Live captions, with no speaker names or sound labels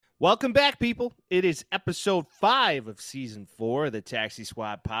Welcome back, people. It is episode 5 of season 4 of the Taxi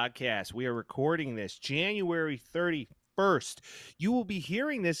Squad podcast. We are recording this January 31st. You will be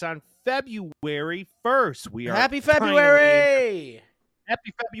hearing this on February 1st. We are Happy February!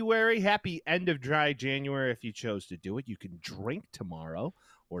 Happy February. Happy end of dry January if you chose to do it. You can drink tomorrow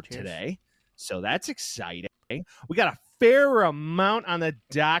or today. So that's exciting. We got a fair amount on the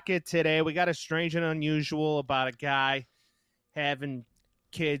docket today. We got a strange and unusual about a guy having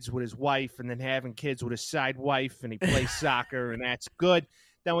kids with his wife and then having kids with his side wife, and he plays soccer, and that's good.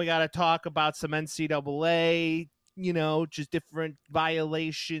 Then we got to talk about some NCAA, just different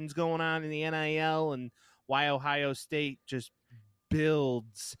violations going on in the NIL and why Ohio State just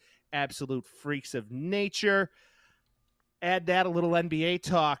builds absolute freaks of nature. Add that, a little NBA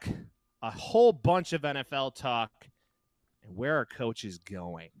talk, a whole bunch of NFL talk, and where our coach is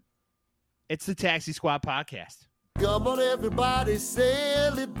going. It's the Taxi Squad podcast. Come on, everybody,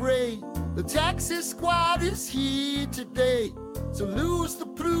 celebrate. The Taxi Squad is here today. So lose the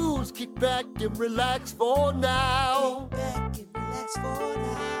blues, kick back and relax for now.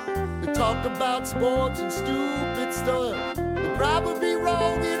 They talk about sports and stupid stuff. They're probably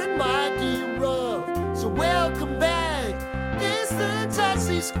wrong and it might get rough. So welcome back. It's the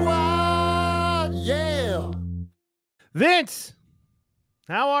Taxi Squad. Yeah. Vince,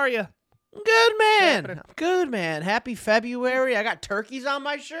 how are you? Good, man. Good, man. Happy February. I got turkeys on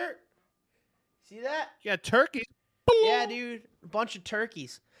my shirt. See that? You got turkeys? Yeah, dude. A bunch of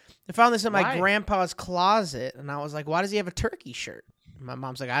turkeys. I found this in my grandpa's closet, and I was like, why does he have a turkey shirt? My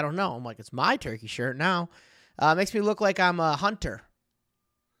mom's like, I don't know. I'm like, it's my turkey shirt now. Makes me look like I'm a hunter.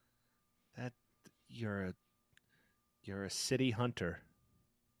 You're a city hunter.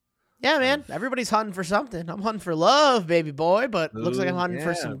 Yeah, man. Everybody's hunting for something. I'm hunting for love, baby boy, but looks like I'm hunting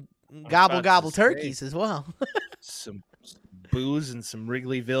for some gobble turkeys as well. some booze and some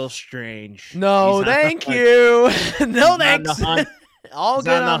Wrigleyville Strange. No, thank you. No, thanks. All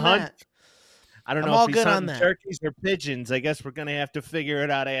good on that. I don't know if he's hunting turkeys or pigeons. I guess we're going to have to figure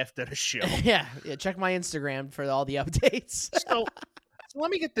it out after the show. Yeah, check my Instagram for all the updates. So let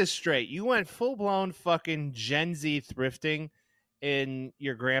me get this straight. You went full-blown fucking Gen Z thrifting in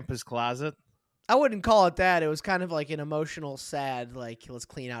your grandpa's closet? I wouldn't call it that. It was kind of like an emotional, sad, like, let's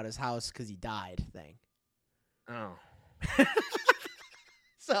clean out his house because he died thing. Oh.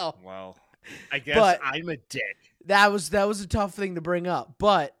 So. Well, I guess I'm a dick. That was a tough thing to bring up.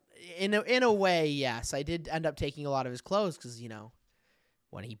 But in a way, yes, I did end up taking a lot of his clothes because,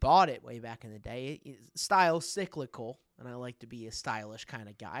 when he bought it way back in the day, style's cyclical, and I like to be a stylish kind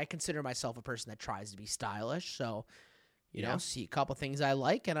of guy. I consider myself a person that tries to be stylish, so... see a couple things I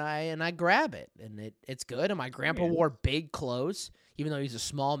like, and I grab it, and it's good. And my grandpa wore big clothes, even though he's a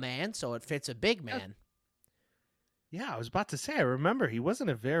small man, so it fits a big man. Yeah, I was about to say, I remember he wasn't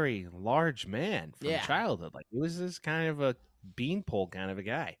a very large man from childhood. Like, he was this kind of a beanpole kind of a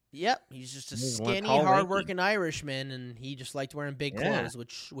guy. Yep, he's just a skinny, hardworking Irishman, and he just liked wearing big clothes,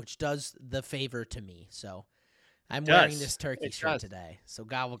 which does the favor to me. So I'm wearing this turkey shirt today. So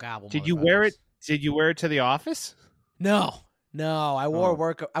gobble gobble. Did you wear it? Did you wear it to the office? No. I wore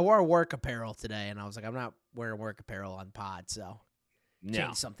work apparel today, and I was like, I'm not wearing work apparel on pod, so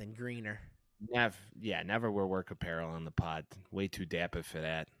change something greener. Never wear work apparel on the pod. Way too dapper for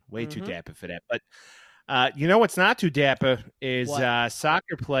that. Too dapper for that. But what's not too dapper is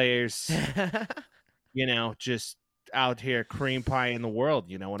soccer players. Just out here cream pie in the world.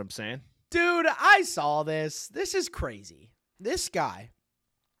 You know what I'm saying, dude? I saw this. This is crazy. This guy.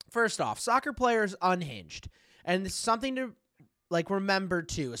 First off, soccer players unhinged. And it's something to remember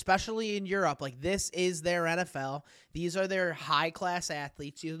too, especially in Europe. Like, this is their NFL. These are their high-class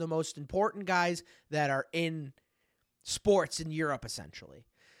athletes. These are the most important guys that are in sports in Europe, essentially.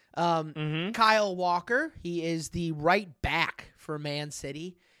 Kyle Walker, he is the right back for Man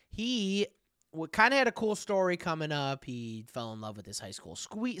City. He kind of had a cool story coming up. He fell in love with his high school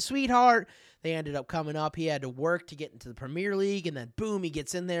sweetheart. They ended up coming up. He had to work to get into the Premier League, and then boom, he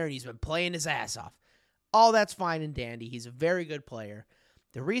gets in there, and he's been playing his ass off. All that's fine and dandy. He's a very good player.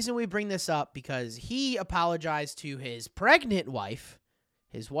 The reason we bring this up, because he apologized to his pregnant wife,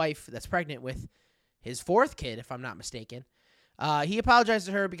 his wife that's pregnant with his 4th kid, if I'm not mistaken. He apologized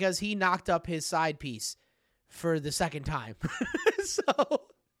to her because he knocked up his side piece for the 2nd time. So,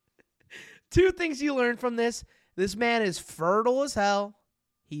 2 things you learn from this. This man is fertile as hell.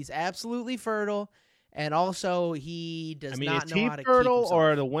 He's absolutely fertile. And also, he does not know how to keep himself. Is he fertile,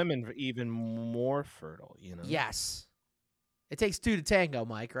 or are the women even more fertile? Yes. It takes 2 to tango,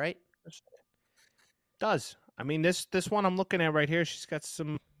 Mike, right? It does. I mean, this one I'm looking at right here, she's got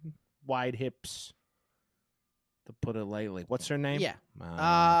some wide hips. to put it lightly. What's her name? Yeah.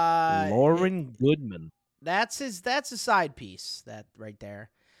 Lauren Goodman. That's his side piece, that right there.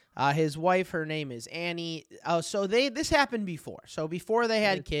 His wife, her name is Annie. So this happened before. So before they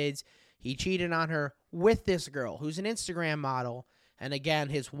had kids, he cheated on her with this girl who's an Instagram model. And again,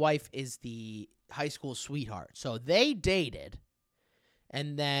 his wife is the high school sweetheart. So they dated.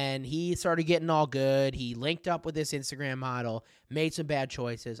 And then he started getting all good. He linked up with this Instagram model, made some bad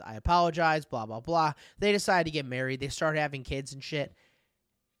choices. I apologize, blah, blah, blah. They decided to get married. They started having kids and shit.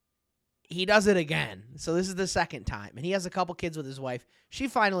 He does it again. So this is the second time. And he has a couple kids with his wife. She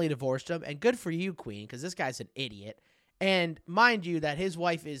finally divorced him. And good for you, Queen, because this guy's an idiot. And mind you that his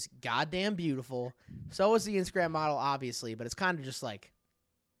wife is goddamn beautiful. So is the Instagram model, obviously. But it's kind of just like,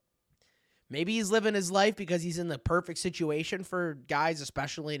 maybe he's living his life because he's in the perfect situation for guys,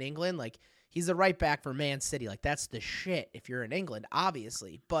 especially in England. Like, he's the right back for Man City. Like, that's the shit if you're in England,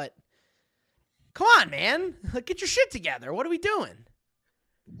 obviously. But come on, man. Like, get your shit together. What are we doing?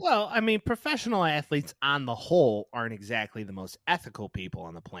 Well, I mean, professional athletes on the whole aren't exactly the most ethical people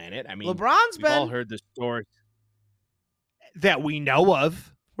on the planet. I mean, LeBron's we've all heard the stories that we know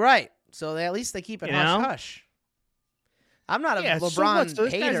of. Right. So at least they keep it hush-hush. I'm not a LeBron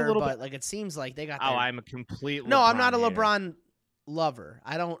hater, but like it seems like they got. I'm a complete. No, I'm not a hater. LeBron lover.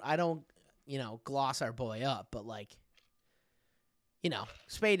 I don't, gloss our boy up, but like,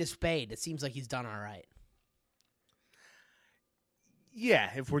 spade is spade. It seems like he's done all right. Yeah,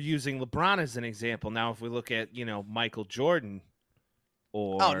 if we're using LeBron as an example, now if we look at Michael Jordan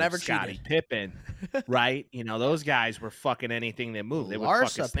or never Scottie cheated. Pippen, right? Those guys were fucking anything that moved. They would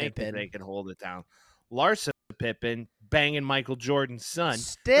fucking think that they could hold it down. Larsa Pippen banging Michael Jordan's son.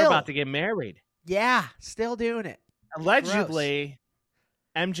 They're about to get married. Yeah, still doing it. Allegedly,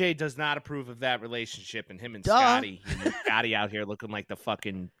 MJ does not approve of that relationship, and him and Scotty, Scotty out here looking like the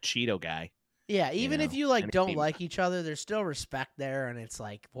fucking Cheeto guy. Yeah, even if you don't like each other, there's still respect there, and it's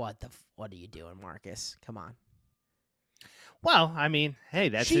like, what are you doing, Marcus? Come on. Well, I mean, hey,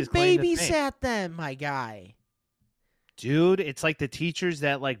 that's she his claim to fame. She babysat them, my guy. Dude, it's like the teachers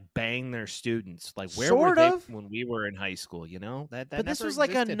that bang their students. Like, where sort were of. They when we were in high school? That but this was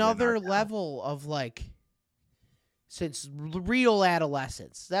like another level of since real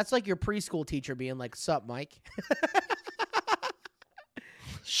adolescence. That's like your preschool teacher being like, "Sup, Mike."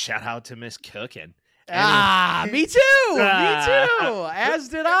 Shout out to Miss Cookin. Me too. Me too. As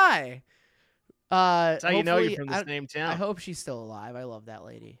did I. That's how you know you're from the same town. I hope she's still alive. I love that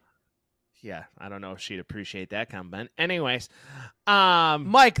lady. Yeah, I don't know if she'd appreciate that comment. Anyways,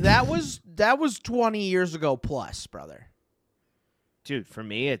 Mike, that was 20 years ago plus, brother. Dude, for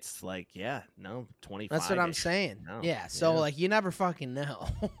me, it's 25. That's what I'm saying. No. Yeah, so you never fucking know.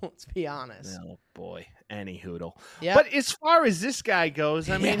 Let's be honest. Oh boy, any hoodle. Yeah. But as far as this guy goes,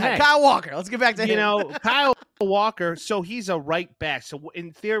 I mean, hey, Kyle Walker. Let's get back to him. Kyle Walker. So he's a right back. So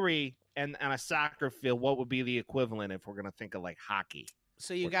in theory, and on a soccer field, what would be the equivalent if we're gonna think of hockey?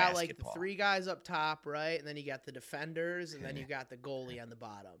 So you got the three guys up top, right? And then you got the defenders, and then you got the goalie on the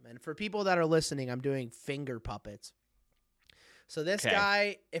bottom. And for people that are listening, I'm doing finger puppets. So this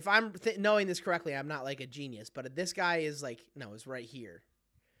guy, if I'm knowing this correctly, I'm not a genius, but this guy is is right here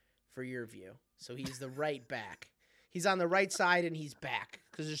for your view. So he's the right back. He's on the right side and he's back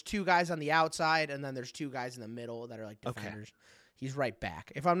because there's two guys on the outside and then there's two guys in the middle that are defenders. Okay. He's right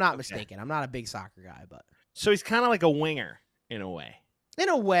back. If I'm not mistaken, I'm not a big soccer guy, but so he's kind of like a winger in a way. In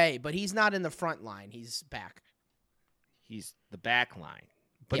a way, but he's not in the front line. He's back. He's the back line,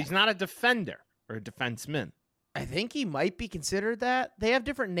 but he's not a defender or a defenseman. I think he might be considered that. They have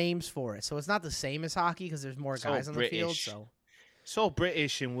different names for it, so it's not the same as hockey because there's more guys on the field. So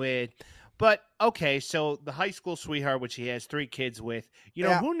British and weird. But, okay, so the high school sweetheart, which he has 3 kids with,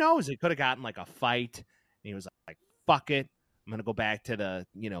 who knows? It could have gotten a fight. And he was like, fuck it. I'm going to go back to the,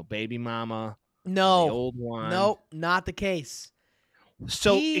 baby mama. No. The old one. Nope, not the case.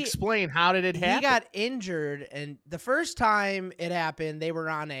 So explain, how did it happen? He got injured, and the first time it happened, they were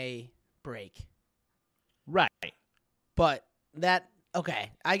on a break. Right. But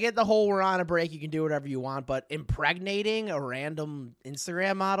I get the whole we're on a break, you can do whatever you want, but impregnating a random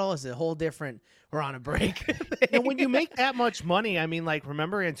Instagram model is a whole different we're on a break. And when you make that much money, I mean,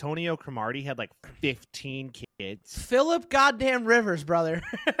 remember Antonio Cromartie had 15 kids? Philip goddamn Rivers, brother.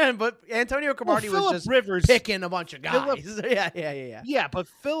 But Antonio Cromartie was just Rivers, picking a bunch of guys. Yeah. Yeah, but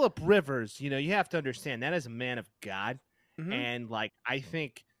Philip Rivers, you have to understand, that is a man of God. Mm-hmm. And, I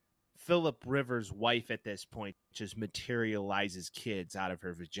think Philip Rivers' wife at this point just materializes kids out of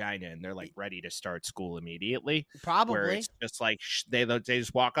her vagina, and they're ready to start school immediately. Probably. Where it's just they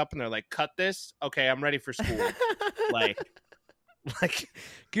just walk up and they're like, cut this. Okay, I'm ready for school. Like,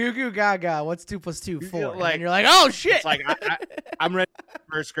 Goo goo gaga. What's 2 + 2? 4. And like- then you're like, oh shit. it's like I'm ready for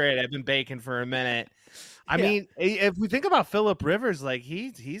first grade. I've been baking for a minute. I Yeah. mean, if we think about Phillip Rivers, like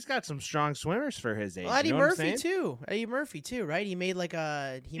he's got some strong swimmers for his age. Well, Eddie you know what I'm Murphy saying? too. Eddie Murphy too, right? He made like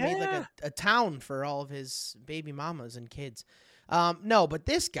a a town for all of his baby mamas and kids. No, but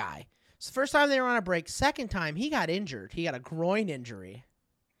this guy. It's the first time they were on a break. Second time he got injured. He got a groin injury.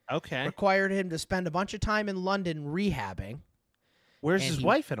 Okay. Required him to spend a bunch of time in London rehabbing. Where's and his he-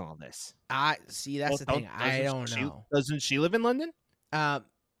 wife in all this? I see. That's the thing. I don't she, know. Doesn't she live in London?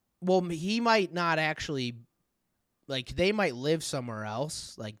 Well, he might not actually. Like they might live somewhere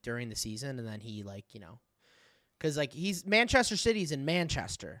else, like during the season, and then he because like he's Manchester City's in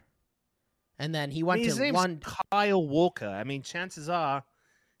Manchester, and then he went His to name's London. Kyle Walker. I mean, chances are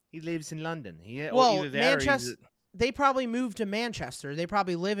he lives in London. Well, either that or he's- Manchester. They probably moved to Manchester. They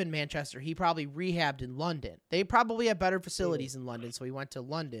probably live in Manchester. He probably rehabbed in London. They probably have better facilities in London, so he went to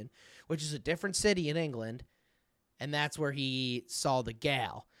London, which is a different city in England, and that's where he saw the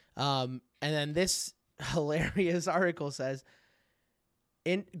gal. And then this hilarious article says,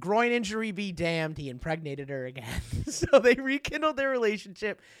 "In groin injury be damned, he impregnated her again." So they rekindled their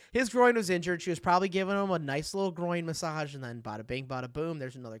relationship. His groin was injured. She was probably giving him a nice little groin massage, and then bada bing, bada boom,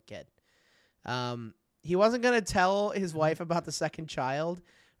 there's another kid. He wasn't going to tell his wife about the second child,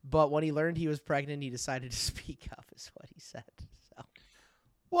 but when he learned he was pregnant, he decided to speak up, is what he said. So.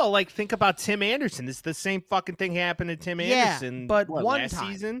 Well, like think about Tim Anderson. It's the same fucking thing happened to Tim Yeah, Anderson. but what, one last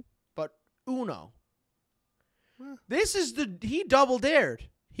time. season. But uno. Huh. This is he double dared.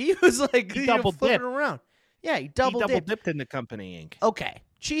 He was like He double flipping dipped. around. Yeah, he He double dipped. dipped in the company ink. Okay,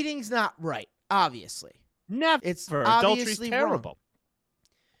 cheating's not right, obviously. Never. It's Adultery's obviously wrong. terrible.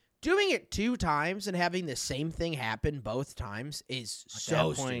 Doing it 2 times and having the same thing happen both times is At so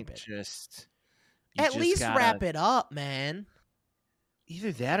that point, stupid. you At just least gotta- wrap it up, man.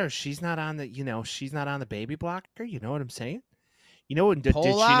 Either that or she's not on the baby blocker. You know what I'm saying? You know, did she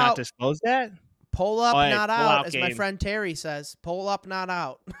Pull not out. disclose that? Pull up, Oh, hey, not pull out, out as my game. friend Terry says. Pull up, not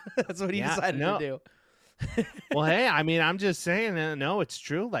out. That's what he Yeah, decided no. to do. Well, hey, I mean, I'm just saying. No, it's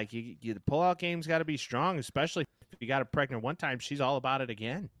true. Like, the pull-out game's got to be strong, especially if you got her pregnant one time. She's all about it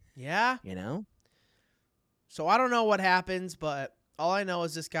again. Yeah. You know? So I don't know what happens, but all I know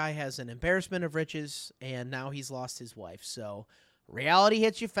is this guy has an embarrassment of riches, and now he's lost his wife. So reality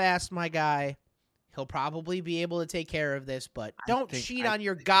hits you fast, my guy. He'll probably be able to take care of this, but don't cheat on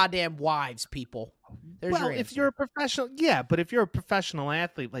your goddamn wives, people. There's Well, your if answer. you're a professional, yeah, but if you're a professional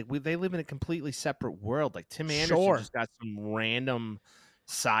athlete, like they live in a completely separate world. Like Tim Anderson Sure. just got some random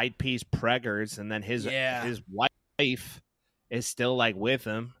side piece preggers, and then his wife is still like with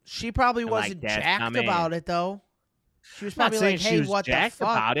him. She probably And, like, wasn't that's jacked not me. about it, though. She was I'm not probably saying like, she "Hey, was what the jacked fuck?"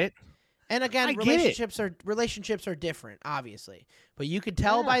 about it. And again, I get it. relationships are different, obviously. But you could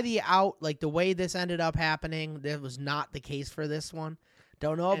tell Yeah. by the way this ended up happening, that was not the case for this one.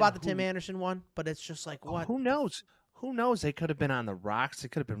 Don't know about the And Tim Anderson one, but it's just like, what? Who knows? Who knows? They could have been on the rocks. They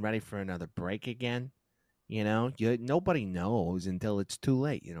could have been ready for another break again. You know, nobody knows until it's too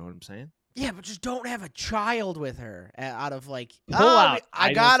late. You know what I'm saying? Yeah, but just don't have a child with her out of like, Pull out.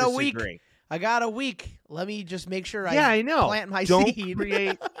 I got a don't week. disagree. I got a week. Let me just make sure Yeah, I I know. plant my Don't seed.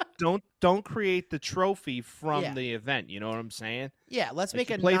 create. Don't create the trophy from Yeah. the event. You know what I'm saying? Yeah, let's Like, make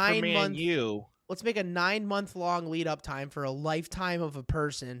a you play for 9 me month. and you. Let's make a 9-month long lead up time for a lifetime of a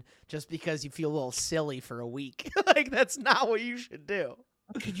person just because you feel a little silly for a week. Like that's not what you should do.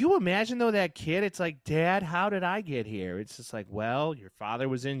 Could you imagine though that kid? It's like, Dad, how did I get here? It's just like, well, your father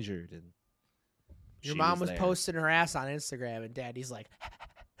was injured and Your she mom was there. posting her ass on Instagram, and Daddy's like,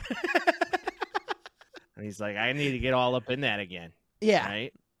 and he's like, I need to get all up in that again. "Yeah,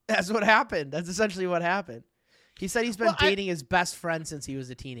 Right? that's what happened. That's essentially what happened." He said he's been Well, dating his best friend since he was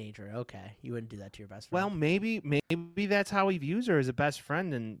a teenager. Okay, you wouldn't do that to your best friend. Well, maybe that's how he views her as a best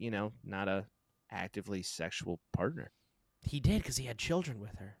friend, and not a actively sexual partner he did because he had children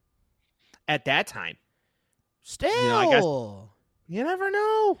with her. at that time. Still, I guess- You never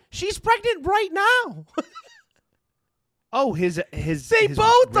know. she's pregnant right now. Oh, his They his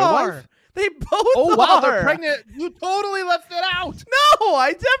both real are. wife? They both Oh are. wow, they're pregnant. You totally left it out. No,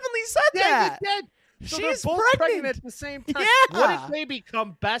 I definitely said Yeah, that. you did. So She's they're both pregnant. at the same time. Yeah. What if they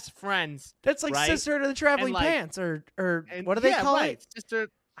become best friends? That's like Right? sister to the traveling And, like- pants, or And what do they yeah, call right. it? Sister,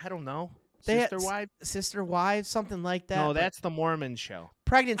 I don't know. They Sister had- wife? Sister wives, something like that. No, but that's the Mormon show.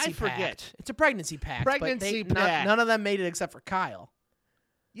 pregnancy I forget. pact. It's a pregnancy pact. Pregnancy but pact. None of them made it except for Kyle.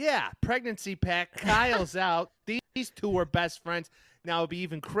 Yeah, pregnancy pact. Kyle's out. These two were best friends. Now it'd be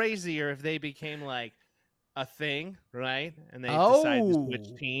even crazier if they became like a thing, right? And they decide to switch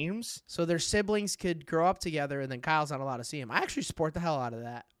Oh. teams. So their siblings could grow up together, and then Kyle's not allowed to see him. I actually support the hell out of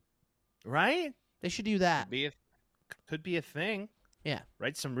that. Right? They should do that. Could be a thing. Yeah.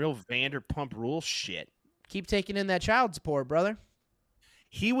 Right? Some real Vanderpump Rules shit. Keep taking in that child support, brother.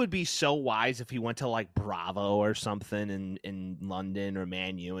 He would be so wise if he went to like Bravo or something in London or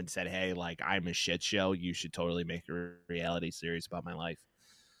Man U and said, "Hey, like I'm a shit show. You should totally make a reality series about my life."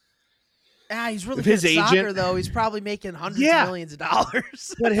 He's really If good his at soccer, agent- though. He's probably making hundreds Yeah. of millions of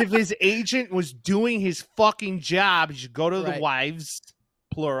dollars. But if his agent was doing his fucking job, he should go to the Right. wives,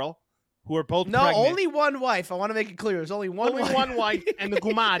 plural, who are both No, pregnant. only one wife. I want to make it clear. There's only one Only wife. one wife and the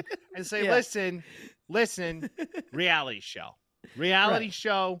gumad, and say, Yeah. listen, reality show. Reality Right.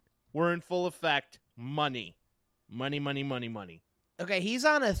 show, we're in full effect. Money. Okay, he's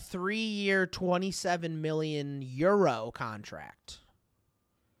on a 3-year, 27 million euro contract.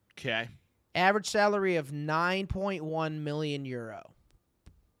 Okay. Average salary of 9.1 million euro.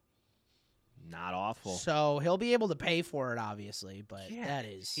 Not awful. So he'll be able to pay for it, obviously, but Yeah, that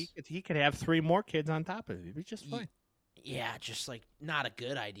is, He could have 3 more kids on top of it. It'd be just Ye- fine. yeah, just like not a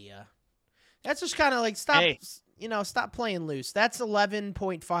good idea. That's just kind of like stop, Hey. Stop playing loose. That's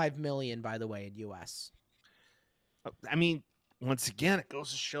 11.5 million, by the way, in U.S. I mean, once again, it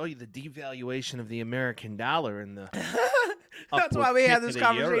goes to show you the devaluation of the American dollar and the. That's why Upward we had kick this to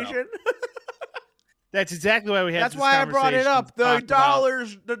the euro. conversation. That's exactly why we had. That's this why I brought it conversation up. to The talk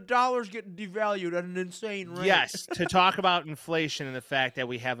about- dollar's getting devalued at an insane rate. Yes, to talk about inflation and the fact that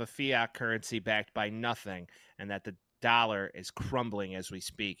we have a fiat currency backed by nothing, and that the dollar is crumbling as we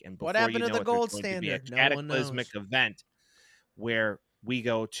speak. And What before happened you to know the it, there's gold going to be a standard? No one cataclysmic knows. event where we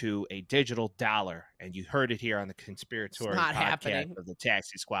go to a digital dollar, and you heard it here on the Conspiratorial not podcast happening. of the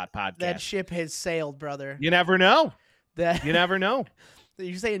Taxi Squad podcast. That ship has sailed, brother. You never know. That You never know.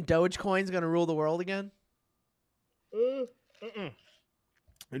 you saying Dogecoin's gonna rule the world again?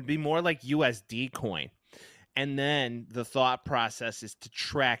 It'd be more like USD coin. And then the thought process is to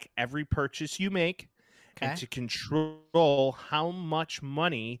track every purchase you make and Okay. to control how much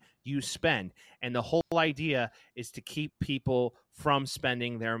money you spend. And the whole idea is to keep people from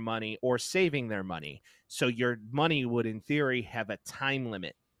spending their money or saving their money. So your money would, in theory, have a time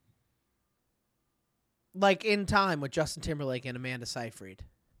limit. Like In Time with Justin Timberlake and Amanda Seyfried.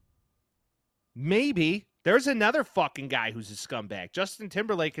 Maybe. There's another fucking guy who's a scumbag. Justin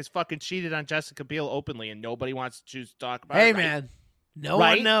Timberlake has fucking cheated on Jessica Biel openly, and nobody wants to choose to talk about Hey it. right? man, no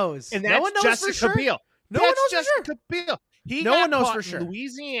Right? one knows. And no that's one knows Jessica for sure. Biel. No one That's knows for sure. Jessica Biel. He No got one knows caught for in sure.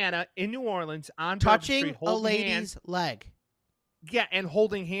 Louisiana, in New Orleans, on Bourbon Touching Street, a holding lady's hands. leg. Yeah, and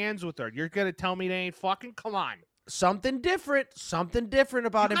holding hands with her. You're gonna tell me they ain't fucking? Come on. Something different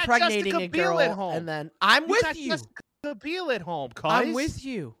about You got impregnating Jessica a Biel girl. at home. And then I'm You with got you. Jessica Biel at home, cuz. I'm with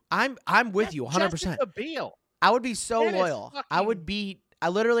you. I'm with you 100%. Jessica Biel. I would be so That is loyal. I fucking- would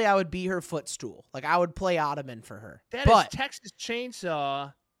be her footstool. Like I would play ottoman for her. That but is Texas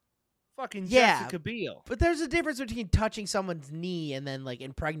Chainsaw. Fucking Yeah, Jessica Biel. but there's a difference between touching someone's knee and then like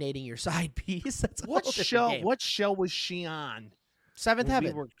impregnating your side piece. That's a What whole different show? game. What show was she on? Seventh when we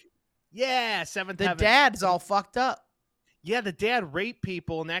Heaven. were- Yeah, Seventh The Heaven. dad's all fucked up. Yeah, the dad raped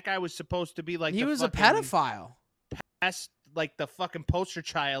people, and that guy was supposed to be like He the was a fucking pedophile. like the fucking poster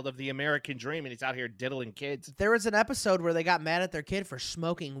child of the American dream, and he's out here diddling kids. There was an episode where they got mad at their kid for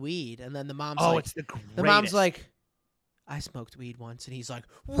smoking weed, and then the mom's Oh, like, it's the greatest. the mom's like, I smoked weed once, and he's like,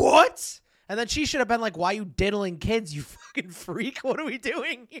 what? And then she should have been like, why you diddling kids, you fucking freak? What are we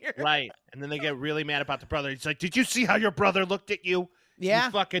doing here? right, and then they get really mad about the brother. He's like, "Did you see how your brother looked at you? Yeah.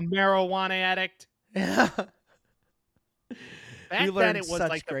 You fucking marijuana addict." Yeah. Back then, learned it was such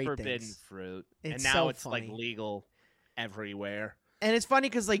like the great forbidden things. fruit, It's and now so it's like funny. legal everywhere. And it's funny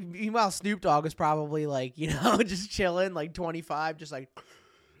because, like, meanwhile, Snoop Dogg was probably, like, just chilling, like, 25, just, like,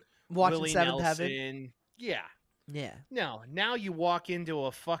 watching Willie Seventh Heaven. Nelson. Yeah. Yeah. No, now you walk into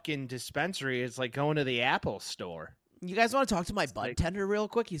a fucking dispensary, it's like going to the Apple store. You guys want to talk to my It's bud like- tender real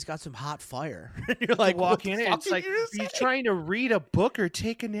quick? He's got some hot fire. You're Like like, walk what the in, fuck it's did like, you are just you say? trying to read a book or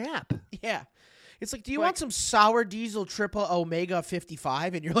take a nap? Yeah. It's like, do you Like- want some sour diesel triple omega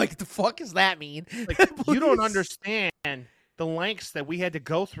 55? And you're like, the fuck does that mean? Like, you don't Please. understand the lengths that we had to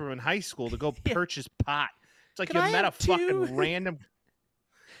go through in high school to go Yeah. purchase pot. It's like Can you I met a have two? fucking random.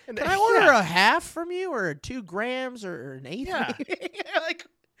 And Can I order yeah, a half from you or 2 grams or an eighth? Yeah. like,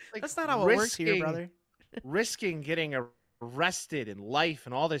 like that's not how it works here, risking- brother. Risking getting arrested in life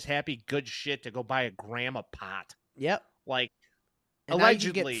and all this happy good shit to go buy a gram of pot. Yep. Like And now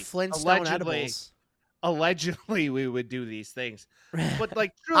you can Allegedly- get Flintstone allegedly- edibles. allegedly, we would do these things, but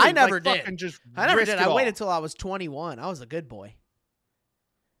like truly, I never like, did. fucking just I never risk did. it I all. waited till I was 21. I was a good boy.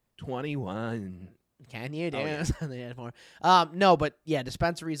 21. Can you? Oh, Damn. yeah. They had more. No, but yeah,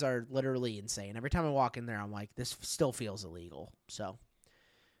 dispensaries are literally insane. Every time I walk in there, I'm like, this still feels illegal. So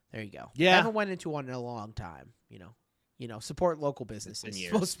there you go. Yeah. I haven't went into one in a long time. Support local businesses,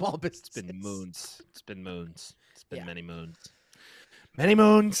 years. small businesses. It's been moons. It's been moons. It's been Yeah. many moons. Many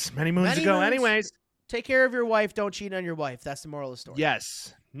moons Many ago. moons. Anyways, Take care of your wife. Don't cheat on your wife. That's the moral of the story.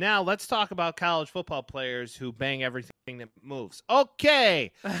 yes. Now let's talk about college football players who bang everything that moves.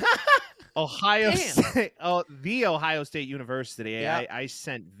 Okay. Ohio Damn. State. Oh, the Ohio State University. Yep. I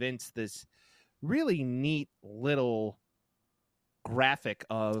sent Vince this really neat little graphic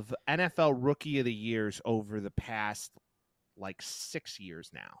of NFL Rookie of the Years over the past like 6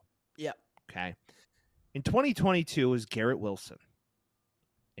 years now. Yep. Okay. In 2022 it was Garrett Wilson.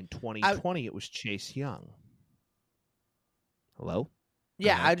 In 2020 it was Chase Young. Hello?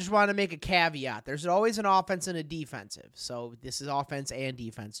 Yeah, ahead. I just want to make a caveat. There's always an offense and a defensive. So this is offense and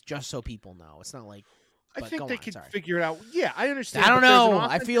defense, just so people know. It's not like I but think go they on, could sorry. figure it out. Yeah, I understand. I don't but there's an know. I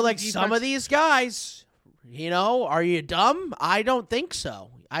offense feel and like a some of defense- these guys, are you dumb? I don't think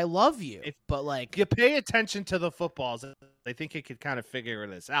so. I love you, If- but like you pay attention to the footballs, I think it could kind of figure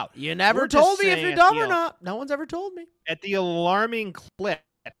this out. you never We're just told me if saying you're at dumb the or not. No one's ever told me. At the alarming clip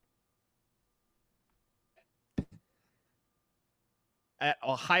at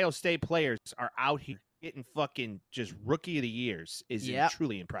Ohio State players are out here getting fucking just rookie of the years is Yep.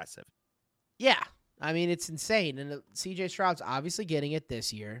 truly impressive. Yeah, I mean it's insane, and CJ Stroud's obviously getting it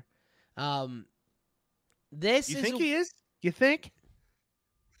this year. This You is think he is? You think?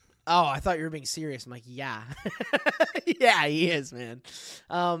 Oh, I thought you were being serious. I'm like, yeah. Yeah, he is, man.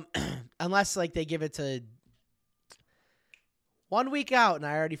 Unless like they give it to 1 week out and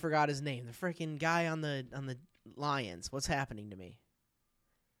I already forgot his name. The freaking guy on the Lions. What's happening to me?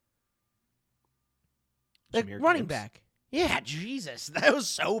 The Jahmyr running Gibbs? back. Yeah, Jesus. That was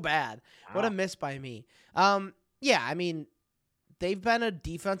so bad. What a Wow. miss by me. Yeah, I mean, they've been a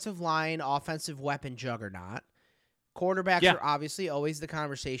defensive line, offensive weapon juggernaut. Quarterbacks Yeah. are obviously always the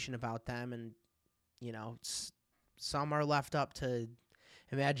conversation about them, and some are left up to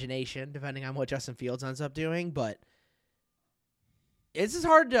imagination, depending on what Justin Fields ends up doing. But it's just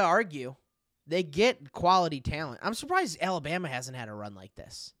hard to argue. They get quality talent. I'm surprised Alabama hasn't had a run like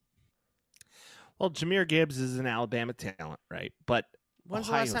this. Well, Jahmyr Gibbs is an Alabama talent, right? But When's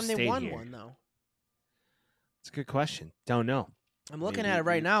Ohio the last time they State won here. one, though? It's a good question. Don't know. I'm looking Maybe at it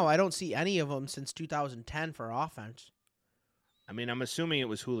right you- now. I don't see any of them since 2010 for offense. I mean, I'm assuming it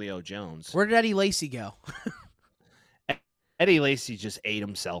was Julio Jones. Where did Eddie Lacy go? Eddie Lacy just ate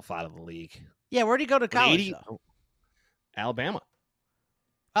himself out of the league. Yeah, where'd he go to college, 80 though? Alabama.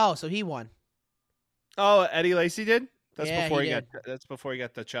 Oh, so he won. Oh, Eddie Lacy did? That's Yeah, before he he did. got that's before he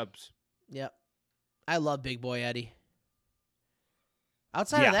got the chubs. Yep. I love Big Boy Eddie.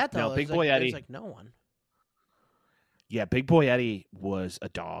 Outside of Yeah, that, though, no, Big there's Boy like, Eddie- there's like no one. Yeah, Big Boy Eddie was a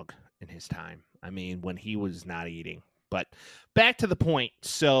dog in his time. I mean, when he was not eating. But back to the point.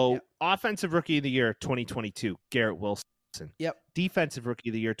 So, Yep. Offensive Rookie of the Year 2022, Garrett Wilson. Yep. Defensive Rookie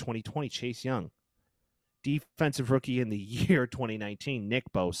of the Year 2020, Chase Young. Defensive Rookie in the Year 2019, Nick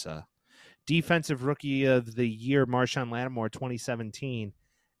Bosa. Defensive Rookie of the Year, Marshawn Lattimore 2017.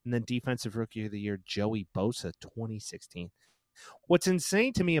 And then Defensive Rookie of the Year, Joey Bosa 2016. What's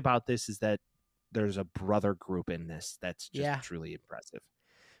insane to me about this is that there's a brother group in this that's just Yeah. truly impressive.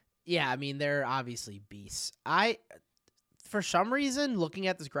 Yeah, I mean, they're obviously beasts. For some reason, looking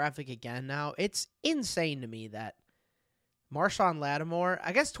at this graphic again now, it's insane to me that Marshawn Lattimore,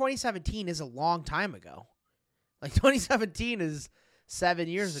 I guess 2017 is a long time ago. Like 2017 is 7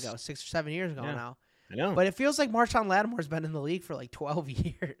 years ago, 6 or 7 years ago Yeah. now. I know. But it feels like Marshawn Lattimore's been in the league for like 12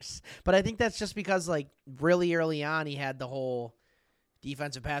 years. But I think that's just because like really early on he had the whole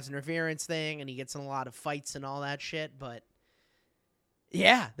defensive pass interference thing and he gets in a lot of fights and all that shit. But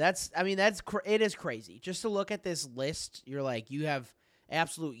yeah, it is crazy. Just to look at this list, you're like, you have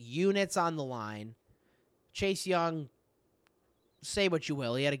absolute units on the line. Chase Young, say what you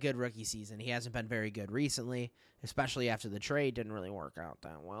will, he had a good rookie season. He hasn't been very good recently, especially after the trade didn't really work out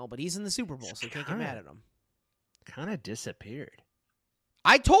that well. But he's in the Super Bowl, so you can't get mad at him. Kind of disappeared.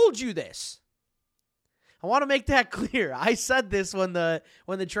 I told you this. I want to make that clear. I said this when the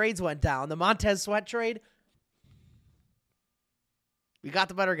trades went down. The Montez Sweat trade. We got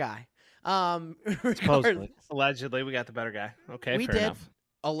the better guy. Supposedly. Allegedly, we got the better guy. Okay, We fair did. enough.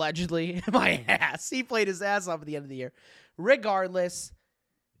 Allegedly, my ass. He played his ass off at the end of the year. Regardless,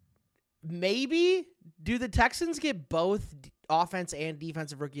 maybe do the Texans get both offense and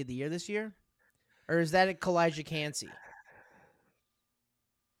defensive rookie of the year this year? Or is that Kalijah Cansey?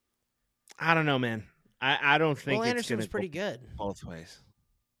 I don't know, man. I don't think Will it's Anderson going was to pretty good. both ways.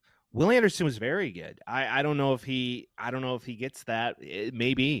 Will Anderson was very good. I don't know if he gets that.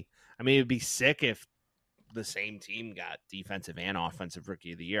 Maybe. I mean, it'd be sick if the same team got defensive and offensive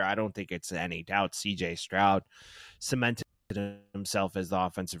rookie of the year. I don't think it's any doubt CJ Stroud cemented himself as the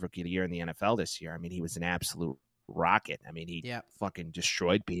offensive rookie of the year in the NFL this year. I mean, he was an absolute rocket. I mean, he fucking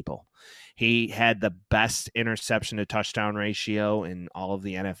destroyed people. He had the best interception to touchdown ratio in all of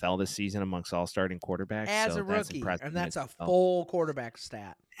the NFL this season amongst all starting quarterbacks. As a rookie, and that's a full quarterback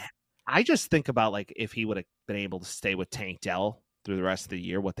stat. I just think about like if he would have been able to stay with Tank Dell through the rest of the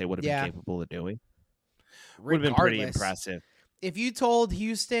year, what they would have been capable of doing. Would have been pretty impressive. If you told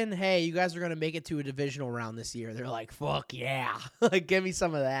Houston, hey, you guys are going to make it to a divisional round this year, they're like, fuck yeah. Like, give me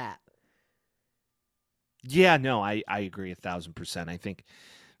some of that. Yeah, no, I agree 1,000%. I think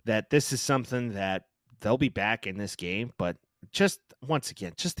that this is something that they'll be back in this game, but just once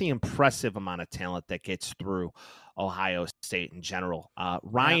again, just the impressive amount of talent that gets through Ohio State in general.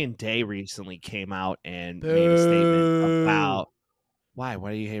 Ryan Day recently came out and made a statement about why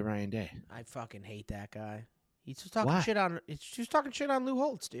do you hate Ryan Day? I fucking hate that guy. He's just talking shit on. He's just talking shit on Lou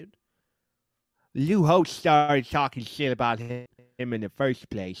Holtz, dude. Lou Holtz started talking shit about him in the first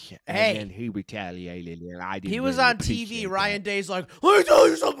place, and then he retaliated. And I didn't. He was on TV. Ryan Day's like, "Let me tell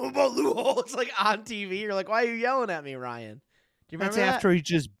you something about Lou Holtz." Like on TV, you're like, "Why are you yelling at me, Ryan?" Do you remember That's after he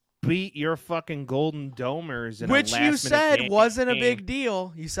just beat your fucking Golden Domers, which you said wasn't a big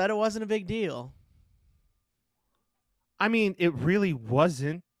deal. You said it wasn't a big deal. I mean, it really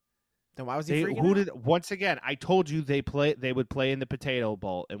wasn't. Then why was he freaking out? Once again, I told you they would play in the Potato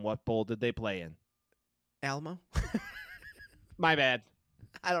Bowl. And what bowl did they play in? Alamo. My bad.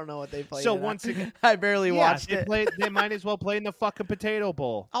 I don't know what they played. So once again, I barely watched it. They might as well play in the fucking Potato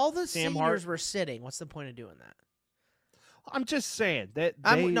Bowl. All the seniors were sitting. What's the point of doing that? I'm just saying that.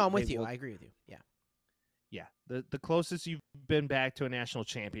 I'm with you. I agree with you. Yeah. Yeah. The closest you've been back to a national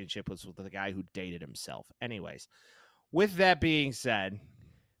championship was with the guy who dated himself. Anyways, with that being said,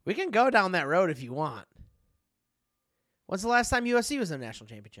 we can go down that road if you want. When's the last time USC was in a national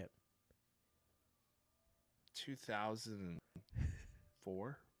championship?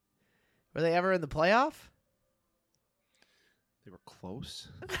 2004. Were they ever in the playoff? They were close.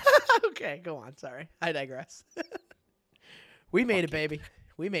 Okay, go on. Sorry. I digress. We made it, baby.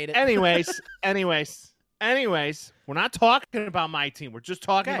 We made it. Anyways, we're not talking about my team. We're just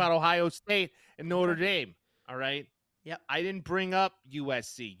talking about Ohio State and Notre Dame. All right? Yep. I didn't bring up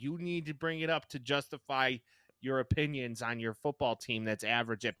USC. You need to bring it up to justify your opinions on your football team that's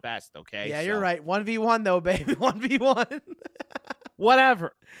average at best, okay? Yeah, you're right. 1v1, though, baby. 1v1.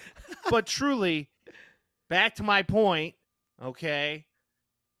 Whatever. But truly, back to my point, okay?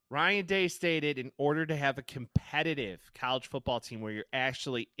 Ryan Day stated in order to have a competitive college football team where you're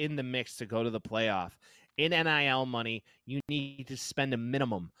actually in the mix to go to the playoff, in NIL money, you need to spend a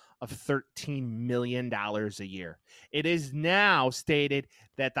minimum of $13 million a year. It is now stated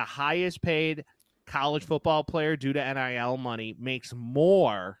that the highest paid college football player due to NIL money makes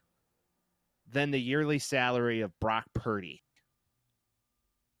more than the yearly salary of Brock Purdy.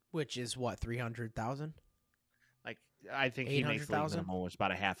 Which is what, 300,000? Like, I think he makes almost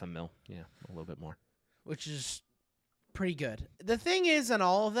about $500,000. Yeah, a little bit more. Which is pretty good. The thing is, in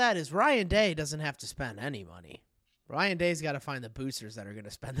all of that, is Ryan Day doesn't have to spend any money. Ryan Day's got to find the boosters that are going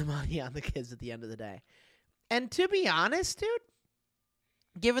to spend the money on the kids at the end of the day. And to be honest, dude,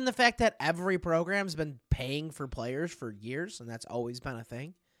 given the fact that every program's been paying for players for years, and that's always been a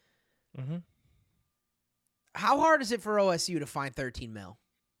thing, how hard is it for OSU to find $13 million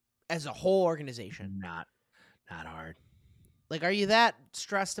as a whole organization? Not hard. Like, are you that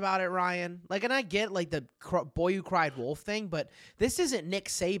stressed about it, Ryan? Like, and I get, like, the boy who cried wolf thing, but this isn't Nick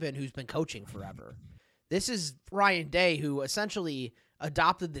Saban who's been coaching forever. This is Ryan Day who essentially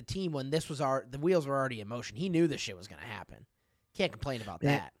adopted the team when the wheels were already in motion. He knew this shit was going to happen. Can't complain about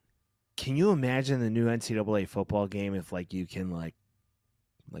that. Can you imagine the new NCAA football game if, like, you can, like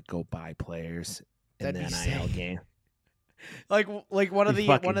go buy players in the NIL game? Like one of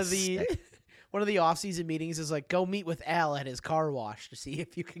the off-season meetings is like, go meet with Al at his car wash to see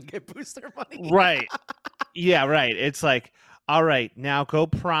if you can get booster money. Right. Yeah, right. It's like, all right, now go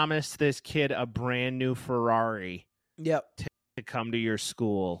promise this kid a brand new Ferrari. Yep. To come to your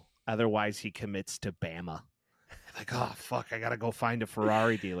school. Otherwise, he commits to Bama. Like, oh, fuck, I got to go find a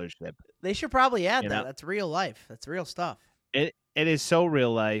Ferrari dealership. They should probably add that. That's real life. That's real stuff. It is so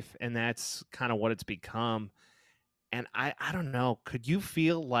real life, and that's kind of what it's become. And I don't know. Could you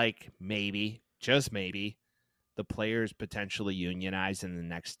feel like maybe, just maybe, the players potentially unionize in the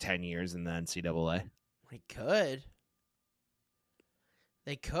next 10 years in the NCAA? They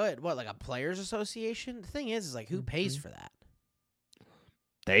could. What, like a players association? The thing is like, who pays for that?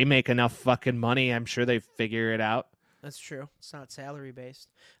 They make enough fucking money. I'm sure they figure it out. That's true. It's not salary based.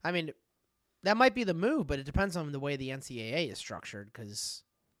 I mean, that might be the move, but it depends on the way the NCAA is structured. Because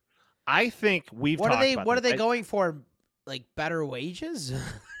I think we've what talked are they? about What are this. they going for? Like better wages?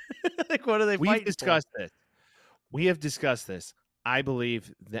 Like what are they? We've fighting discussed this. We have discussed this. I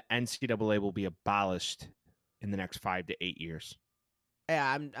believe the NCAA will be abolished in the next 5 to 8 years. For?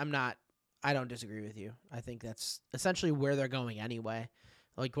 Yeah, I'm not. I don't disagree with you. I think that's essentially where they're going anyway.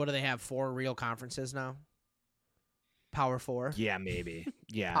 Like, what do they have? 4 real conferences now? Power 4? Yeah, maybe.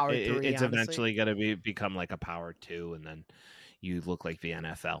 Yeah, Power 3, it's honestly. eventually going to become like a Power 2, and then you look like the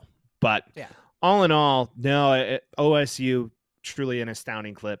NFL. But Yeah. all in all, no, OSU truly an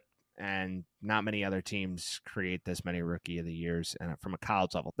astounding clip, and not many other teams create this many Rookie of the Years and from a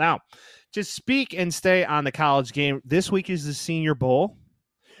college level. Now, to speak and stay on the college game, this week is the Senior Bowl.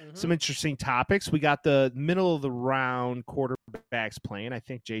 Mhm. Some interesting topics. We got the middle of the round quarterbacks playing. I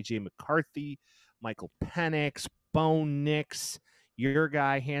think J.J. McCarthy, Michael Penix, Bo Nix, your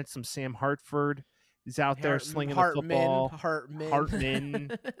guy, handsome Sam Hartford is out there slinging the football.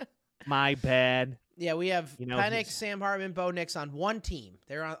 Hartman. My bad. Yeah, we have You know, Penix, he's- Sam Hartman, Bo Nix on one team.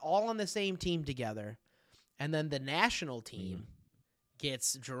 They're all on the same team together. And then the national team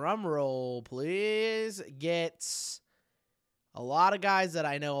gets, drum roll, please, gets a lot of guys that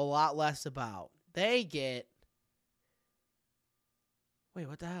I know a lot less about. They get... Wait,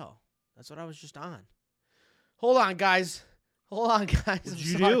 what the hell? That's what I was just on. Hold on, guys. What'd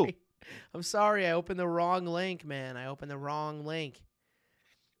you do? I'm sorry. I opened the wrong link, man. I opened the wrong link.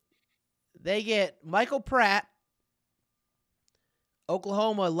 They get Michael Pratt,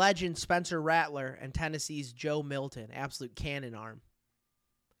 Oklahoma legend Spencer Rattler, and Tennessee's Joe Milton. Absolute cannon arm.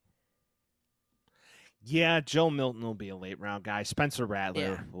 Yeah, Joe Milton will be a late round guy. Spencer Rattler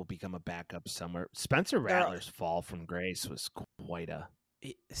Yeah. will become a backup somewhere. Spencer They're- Rattler's fall from grace was quite a...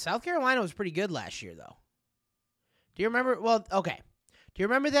 South Carolina was pretty good last year, though. Do you remember? Well, okay. Do you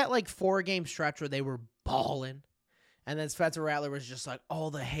remember that 4-game stretch where they were balling? And then Spencer Rattler was just like, all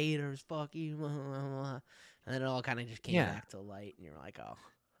the haters, fuck you. Blah, blah, blah. And then it all kind of just came Yeah. back to light. And you're like, oh.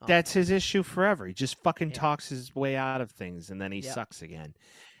 That's his issue forever. He just fucking Yeah. talks his way out of things, and then he Yep. sucks again.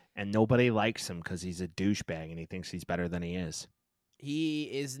 And nobody likes him because he's a douchebag and he thinks he's better than he is. He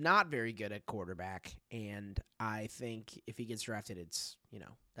is not very good at quarterback. And I think if he gets drafted, it's,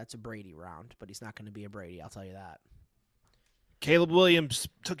 that's a Brady round. But he's not going to be a Brady, I'll tell you that. Caleb Williams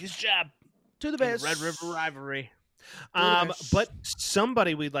took his job To the in the best. Red River rivalry. the best. But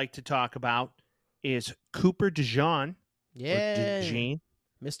somebody we'd like to talk about is Cooper DeJean. Yeah. DeJean.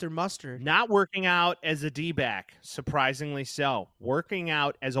 Mr. Mustard. Not working out as a D-back, surprisingly so. Working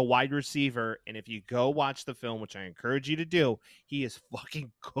out as a wide receiver, and if you go watch the film, which I encourage you to do, he is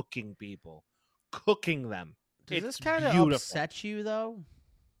fucking cooking people. Cooking them. Does It's this kind of beautiful. upset you, though?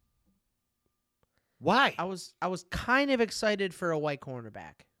 Why? I was kind of excited for a white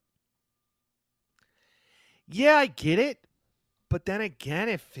cornerback. Yeah, I get it. But then again,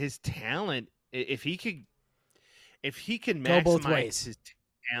 if his talent, if he can Go both maximize ways. his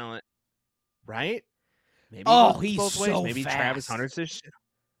talent, right? Maybe Oh, goes he's both ways. so Maybe Travis fast. Hunter's this shit.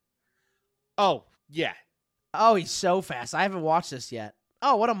 Oh, yeah. Oh, he's so fast. I haven't watched this yet.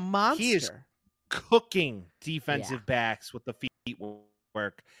 Oh, what a monster. He is cooking defensive backs with the feet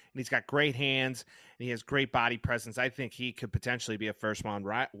work, and he's got great hands, and he has great body presence. I think he could potentially be a first-round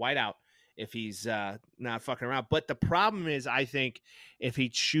wideout if he's not fucking around. But the problem is, I think if he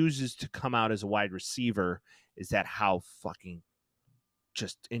chooses to come out as a wide receiver, is that how fucking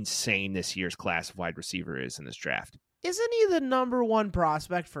just insane this year's class of wide receiver is in this draft. Isn't he the number 1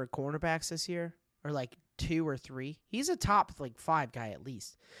 prospect for cornerbacks this year? Or 2 or 3? He's a top 5 guy at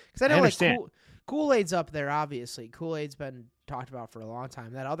least. Because I know understand. Kool-Aid's up there, obviously. Kool-Aid's been talked about for a long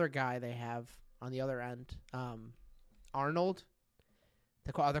time. That other guy they have on the other end, Arnold,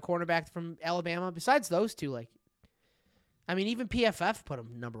 the other cornerback from Alabama. Besides those two, even PFF put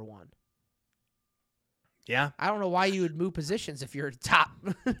him number 1. Yeah. I don't know why you would move positions if you're a top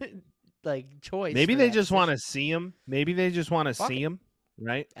choice. Maybe for they that just want to position. see him. Maybe they just want to Fuck see it. him,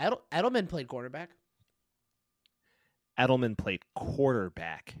 right? Edelman played quarterback Edelman played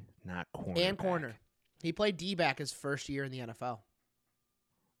quarterback, not cornerback. and corner. He played D-back his first year in the NFL.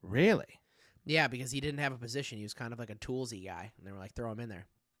 Really? Yeah, because he didn't have a position. He was kind of like a toolsy guy, and they were like, throw him in there.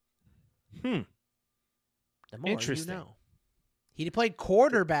 The more Interesting. you know. He played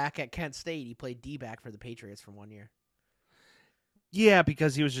quarterback at Kent State. He played D-back for the Patriots for 1 year. Yeah,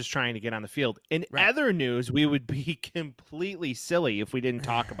 because he was just trying to get on the field. In Right. other news, we would be completely silly if we didn't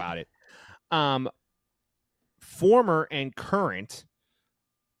talk about it. Former and current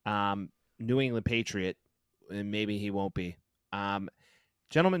New England Patriot, and maybe he won't be,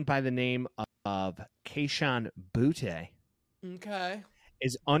 gentleman by the name of Kayshon Boutte Okay.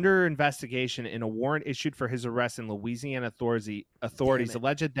 is under investigation in a warrant issued for his arrest in Louisiana. Authorities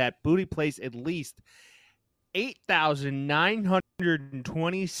alleged that Boutte placed at least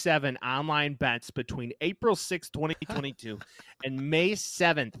 8,927 online bets between April 6, 2022 and May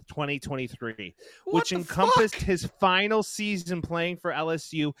 7th, 2023, which encompassed his final season playing for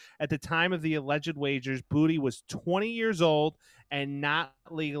LSU. At the time of the alleged wagers, Boutte was 20 years old and not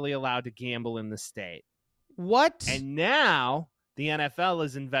legally allowed to gamble in the state. What? And now the NFL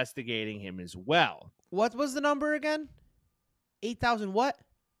is investigating him as well. What was the number again? 8,000 what?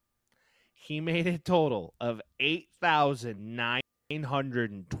 He made a total of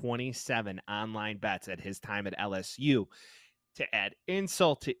 8,927 online bets at his time at LSU. To add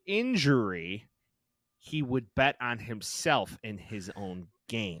insult to injury, he would bet on himself in his own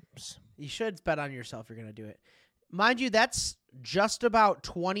games. You should bet on yourself if you're going to do it. Mind you, that's just about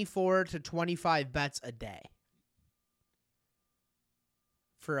 24 to 25 bets a day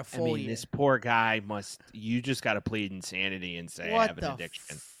for a full year. This poor guy you just got to plead insanity and say, I have an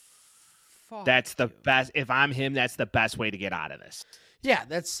addiction. That's the best. If I'm him, that's the best way to get out of this. Yeah,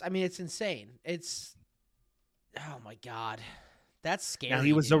 it's insane. Oh my God. That's scary. Now,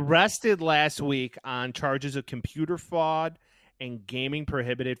 he was arrested last week on charges of computer fraud and gaming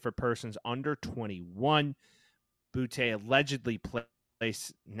prohibited for persons under 21. Boutte allegedly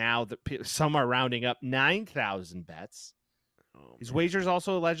placed, now some are rounding up, 9,000 bets. His wagers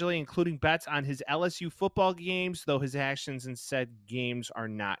also allegedly including bets on his LSU football games, though his actions in said games are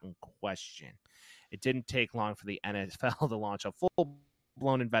not in question. It didn't take long for the NFL to launch a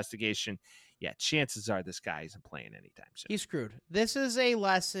full-blown investigation. Yeah, chances are this guy isn't playing anytime soon. He's screwed. This is a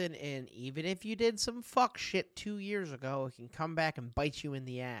lesson in even if you did some fuck shit 2 years ago, it can come back and bite you in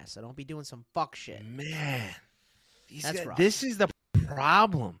the ass. So don't be doing some fuck shit. Man, That's rough. This is the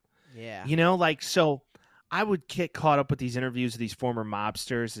problem. Yeah. So I would get caught up with these interviews of these former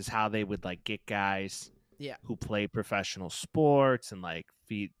mobsters is how they would get guys who play professional sports and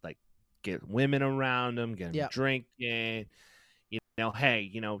get women around them, get them drinking. Hey,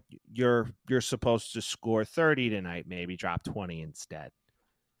 you're supposed to score 30 tonight, maybe drop 20 instead.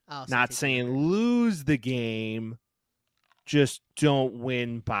 Not saying lose the game, just don't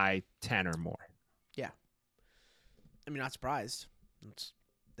win by 10 or more. Yeah. Not surprised.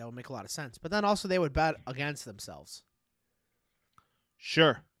 That would make a lot of sense. But then also they would bet against themselves.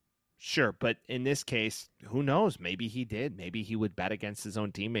 Sure. But in this case, who knows? Maybe he did. Maybe he would bet against his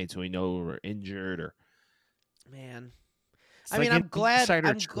own teammates who he know were injured or. Man. I'm glad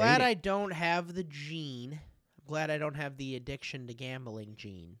I don't have the gene. I'm glad I don't have the addiction to gambling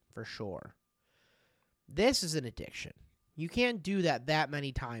gene for sure. This is an addiction. You can't do that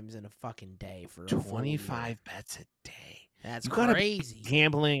many times in a fucking day for 25 bets a day. That's you crazy.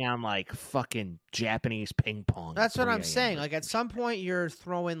 Gambling on fucking Japanese ping pong. That's what I'm saying. At some point, you're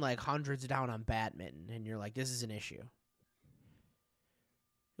throwing hundreds down on badminton, and you're like, "This is an issue."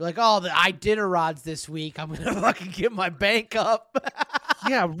 You're like, "Oh, I did a rods this week. I'm gonna fucking get my bank up."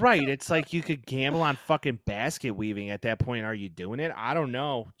 Yeah, right. It's like you could gamble on fucking basket weaving. At that point, are you doing it? I don't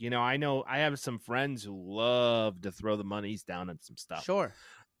know. I know I have some friends who love to throw the monies down on some stuff. Sure.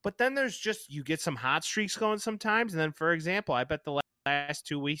 But then there's you get some hot streaks going sometimes. And then, for example, I bet the last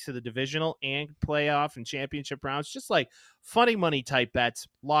 2 weeks of the divisional and playoff and championship rounds, just funny money type bets,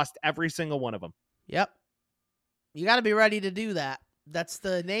 lost every single one of them. Yep. You got to be ready to do that. That's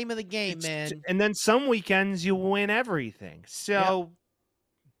the name of the game, man. And then some weekends you win everything. So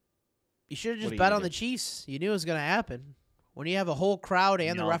you should have just bet on the Chiefs. You knew it was going to happen. When you have a whole crowd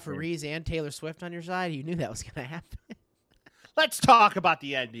and the referees and Taylor Swift on your side, you knew that was going to happen. Let's talk about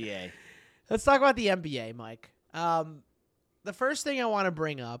the NBA. Let's talk about the NBA, Mike. The first thing I want to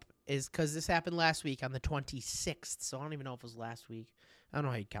bring up is because this happened last week on the 26th, so I don't even know if it was last week. I don't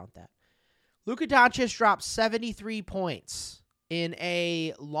know how you'd count that. Luka Doncic dropped 73 points in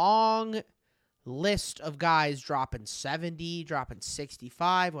a long list of guys dropping 70, dropping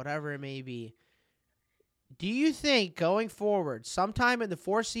 65, whatever it may be. Do you think going forward, sometime in the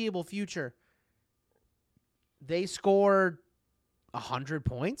foreseeable future, they score 100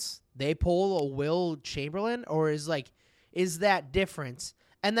 points? They pull a Will Chamberlain? Or is that difference?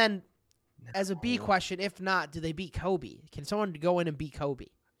 And then as a B question, if not, do they beat Kobe? Can someone go in and beat Kobe?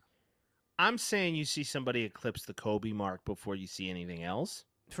 I'm saying you see somebody eclipse the Kobe mark before you see anything else.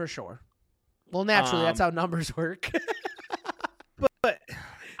 For sure. Well, naturally, that's how numbers work. but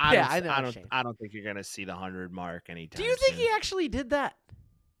I don't think you're gonna see the 100 mark anytime. Do you think soon. he actually did that?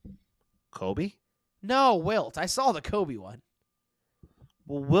 Kobe? No, Wilt. I saw the Kobe one.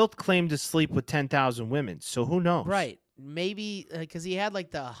 Well, Wilt claimed to sleep with 10,000 women, so who knows? Right. maybe because he had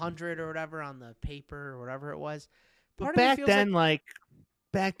like the 100 or whatever on the paper or whatever it was. But Part of me back feels then,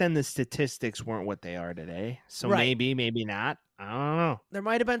 back then, the statistics weren't what they are today. So Right. maybe not. I don't know. there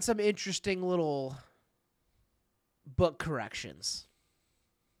might have been some interesting little book corrections.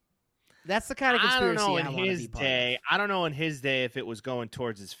 That's the kind of I don't conspiracy know I in want to be his part day. I don't know in his day if it was going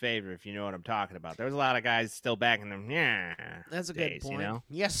towards his favor. If you know what I'm talking about, there was a lot of guys still back in them. Yeah, of. That's a days, good point. You know?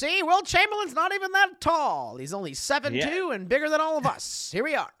 You see, Will Chamberlain's not even that tall. He's only 7'2" and bigger than all of us. Here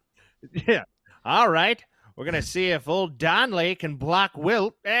we are. Yeah. All right. We're gonna see if old Donley can block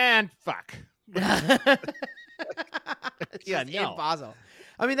Wilt and fuck. It's Yeah, just no. impossible.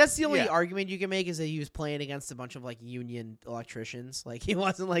 I mean, that's the only Yeah. argument you can make is that he was playing against a bunch of like union electricians. Like he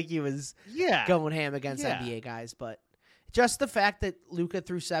wasn't like he was Yeah. going ham against Yeah. NBA guys, but just the fact that Luka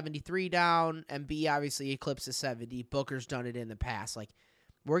threw 73 down and B obviously eclipses 70. Booker's done it in the past. Like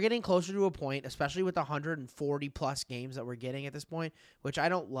we're getting closer to a point, especially with the 140 plus games that we're getting at this point, which I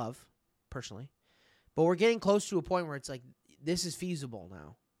don't love personally, but we're getting close to a point where it's like this is feasible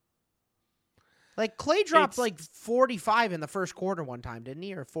now. Like Clay dropped It's- like 45 in the first quarter one time, didn't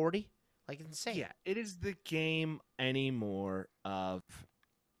he? Or 40? Like insane. Yeah, it is the game anymore of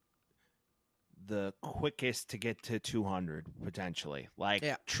the quickest to get to 200 potentially. Like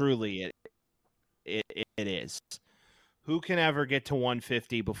Yeah. truly, it is. Who can ever get to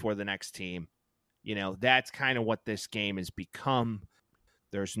 150 before the next team? You know, that's kind of what this game has become.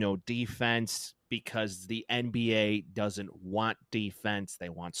 There's no defense because the NBA doesn't want defense. They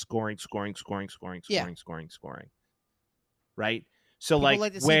want scoring. Yeah. Right? So People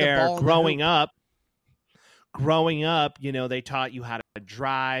like to see the where ball in the growing up, you know, they taught you how to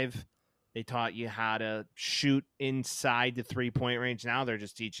drive. They taught you how to shoot inside the 3-point range. Now they're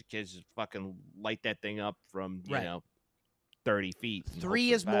just teaching kids to fucking light that thing up from, you Right. know, 30 feet. and hope 3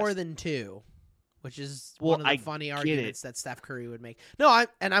 for is the more best. than 2, which is Well, one of the I funny get arguments that Steph Curry would make. No,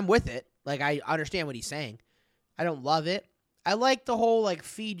 I'm with it. Like I understand what he's saying. I don't love it. I like the whole like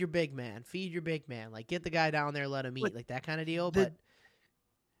feed your big man. Like get the guy down there, let him eat, But like that kind of deal. the- But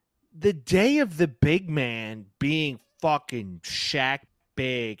the day of the big man being fucking Shaq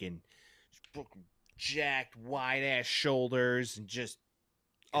big and fucking jacked, wide ass shoulders and just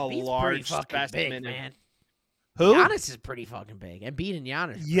a Embiid's pretty large fucking specimen. big, of- man. Who? Giannis is pretty fucking big. Embiid and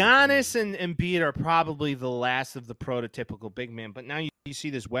Giannis. are pretty Giannis big. and Embiid are probably the last of the prototypical big man, but now you see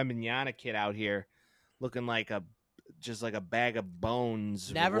this Wembanyama kid out here looking like just like a bag of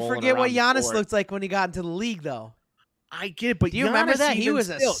bones. Never rolling forget what around the Giannis court. looked like when he got into the league, though. I get it, but Do you remember Giannis that? He even was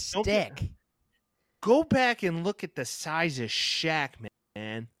a still- don't get- stick. Go back and look at the size of Shaq,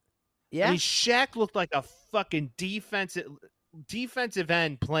 man. Yeah. I mean, Shaq looked like a fucking defensive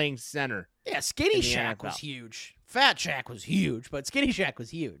end playing center. Yeah, Skinny in the Shaq was NFL. huge. Fat Shaq was huge, but Skinny Shaq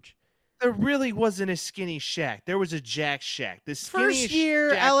was huge. There really wasn't a skinny Shaq. There was a Jack Shaq. The First skinniest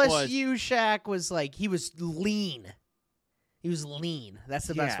year Shaq was, LSU Shaq was like he was lean. He was lean. That's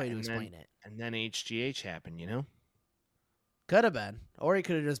the best Yeah, way to and then- explain it. and then HGH happened, you know? Could have been, or he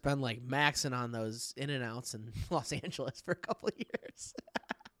could have just been like maxing on those in and outs in Los Angeles for a couple of years.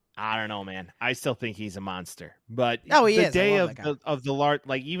 I don't know, man. I still think he's a monster. But Oh, he the is. I day love of that guy. the large,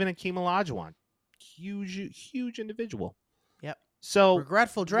 like even Akeem Olajuwon, huge individual. Yep. So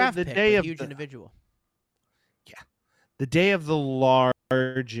Regretful draft the pick, day but of huge the- individual. the day of the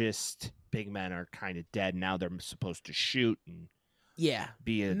largest big men are kind of dead. Now they're supposed to shoot and Yeah,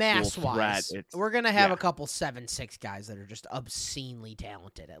 be a mass dual threat. wise, It's, we're gonna have yeah. a couple 7'6" guys that are just obscenely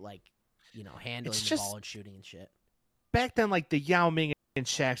talented at like, handling It's the just- ball and shooting and shit. back then, like the Yao Ming and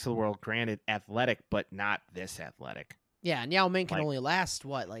Shaqs of the world, granted athletic, but not this athletic. Yeah, and Yao Ming can Like- only last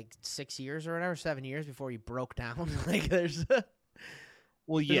like 6 years or whatever, 7 years before he broke down. Like there's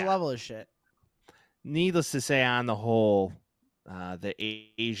Well, a yeah. level of shit. Needless to say, on the whole, the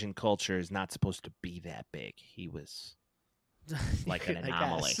Asian culture is not supposed to be that big. He was like an I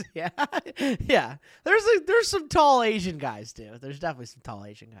anomaly. guess. Yeah, yeah. There's some tall Asian guys too. There's definitely some tall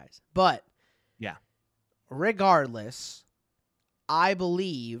Asian guys, but Yeah. Regardless, I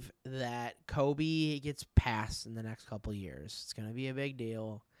believe that Kobe gets passed in the next couple years. It's gonna be a big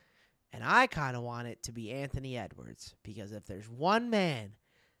deal, and I kind of want it to be Anthony Edwards because if there's one man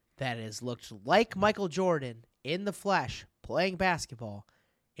that has looked like Michael Jordan in the flesh playing basketball,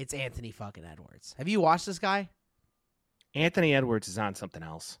 it's Anthony fucking Edwards. Have you watched this guy? Anthony Edwards is on something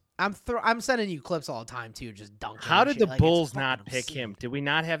else. I'm sending you clips all the time too, just dunking. How and did shit. the Like, it's Bulls fucking not pick obscene. him? Did we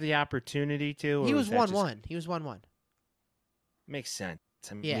not have the opportunity to? He or was that just- 1-1. He was 1-1. Makes sense.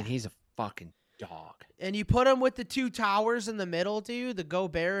 I mean, Yeah. he's a fucking dog. And you put him with the two towers in the middle, dude, the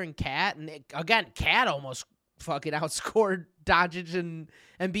Gobert and Cat, and again, Cat almost fucking outscored Doncic and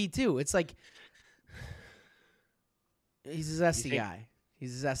Embiid too. It's like He's a zesty think- guy.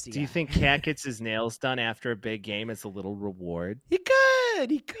 He's a zesty guy. Do you think Cat gets his nails done after a big game as a little reward? He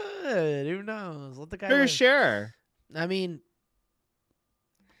could. He could. Who knows? Let the guy For live. sure. I mean,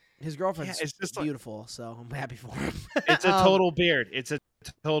 his girlfriend's it's just like- beautiful, so I'm happy for him. It's a total beard. It's a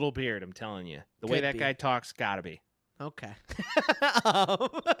total beard. I'm telling you. The way Could that be. guy talks, gotta be. Okay.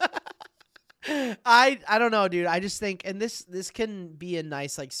 I don't know, dude. I just think, and this can be a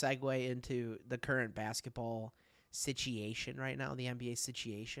nice like segue into the current basketball situation right now, the NBA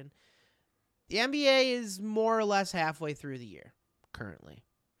situation. The NBA is more or less halfway through the year currently.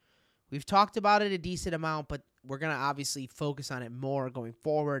 We've talked about it a decent amount, but we're going to obviously focus on it more going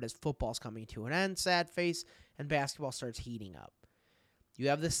forward as football's coming to an end, sad face, and basketball starts heating up. You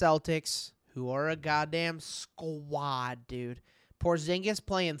have the Celtics, who are a goddamn squad, dude. Porzingis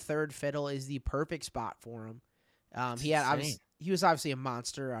playing third fiddle is the perfect spot for him. He was obviously a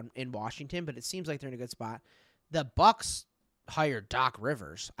monster in Washington, but it seems like they're in a good spot. The Bucks hired Doc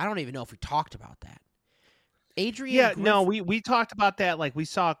Rivers. I don't even know if we talked about that. Adrian Griffin, we talked about that. Like we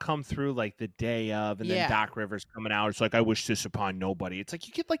saw it come through like the day of, and Yeah. then Doc Rivers coming out. It's like, I wish this upon nobody. It's like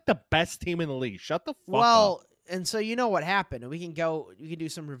you get like the best team in the league. Shut the fuck up. Well, and so you know what happened. We can do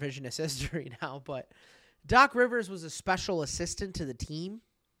some revisionist history now, but Doc Rivers was a special assistant to the team,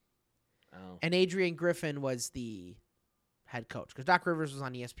 Oh. and Adrian Griffin was the head coach because Doc Rivers was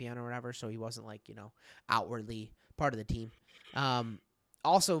on ESPN or whatever, so he wasn't like outwardly part of the team.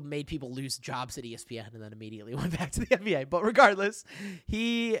 Also made people lose jobs at ESPN and then immediately went back to the NBA. But regardless,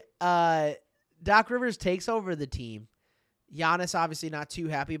 Doc Rivers takes over the team. Giannis obviously not too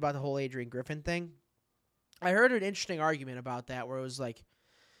happy about the whole Adrian Griffin thing. I heard an interesting argument about that where it was like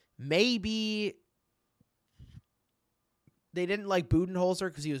maybe they didn't like Budenholzer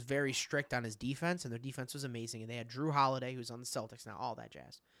because he was very strict on his defense, and their defense was amazing. And they had Drew Holiday, who's on the Celtics now, all that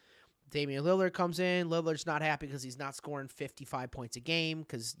jazz. Damian Lillard comes in. Lillard's not happy because he's not scoring 55 points a game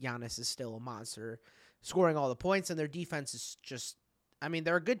because Giannis is still a monster scoring all the points, and their defense is just – I mean,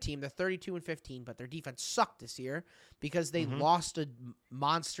 they're a good team. They're 32-15, but their defense sucked this year because they lost a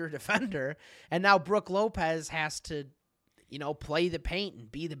monster defender, and now Brook Lopez has to, play the paint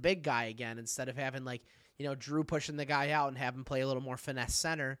and be the big guy again instead of having, Drew pushing the guy out and have him play a little more finesse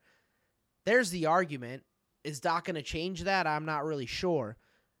center. There's the argument. Is Doc going to change that? I'm not really sure.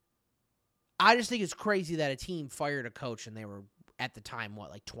 I just think it's crazy that a team fired a coach and they were at the time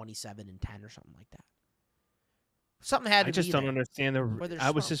 27-10 or something like that. Something had to be. I just don't there. understand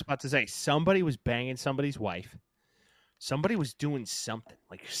I was just about to say somebody was banging somebody's wife. Somebody was doing something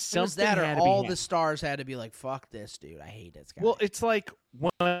like something. It was that, or had to all be the stars had to be like, "Fuck this, dude! I hate this guy." Well, it's like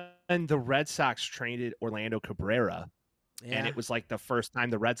when the Red Sox traded Orlando Cabrera, and it was like the first time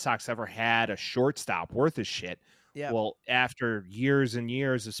the Red Sox ever had a shortstop worth of shit. Yeah. Well, after years and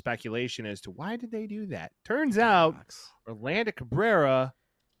years of speculation as to why did they do that, turns out Orlando Cabrera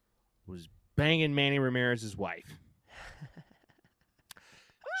was banging Manny Ramirez's wife.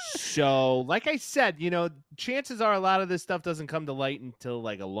 So, like I said, chances are a lot of this stuff doesn't come to light until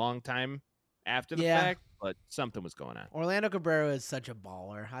like a long time after the fact, but something was going on. Orlando Cabrera is such a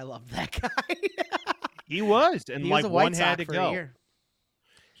baller. I love that guy. He was, and He like was a White one had Sox to for go. a year.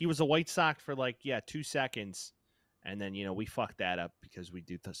 He was a White Sox for 2 seconds, and then we fucked that up because we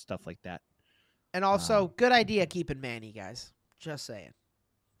do stuff like that. And also, good idea keeping Manny, guys. Just saying.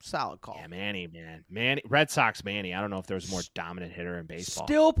 Solid call. Yeah, Manny, Red Sox Manny. I don't know if there was a more dominant hitter in baseball.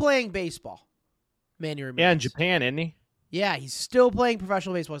 Still playing baseball. Manny Ramirez. Yeah, in Japan, isn't he? Yeah, he's still playing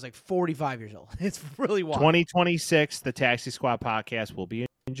professional baseball. He's like 45 years old. It's really wild. 2026, the Taxi Squad podcast will be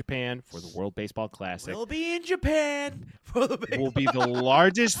in Japan for the World Baseball Classic. We'll be in Japan for the big Will be the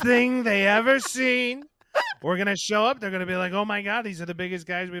largest thing they ever seen. We're going to show up. They're going to be like, oh, my God, these are the biggest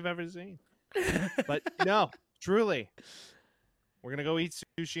guys we've ever seen. But no, truly. We're going to go eat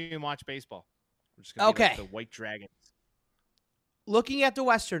sushi and watch baseball. We're just going to be like the White Dragons. Looking at the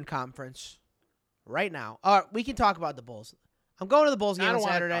Western Conference right now. We can talk about the Bulls. I'm going to the Bulls game on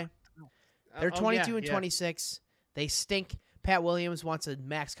Saturday. They're 22 and 26. They stink. Pat Williams wants a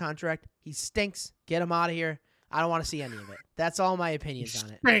max contract. He stinks. Get him out of here. I don't want to see any of it. That's all my opinions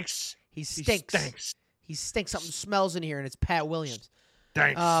on it. Stinks. He stinks. He stinks. Something smells in here, and it's Pat Williams.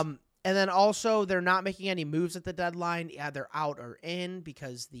 Thanks. And then also, they're not making any moves at the deadline. Either out or in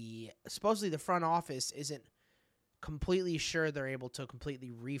because supposedly the front office isn't completely sure they're able to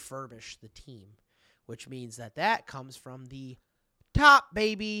completely refurbish the team, which means that comes from the top,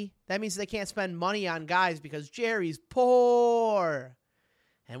 baby. That means they can't spend money on guys because Jerry's poor,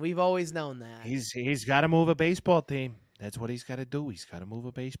 and we've always known that. He's got to move a baseball team. That's what he's got to do. He's got to move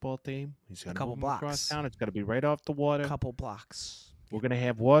a baseball team. He's got to move them across town. It's got to be right off the water. A couple blocks. We're going to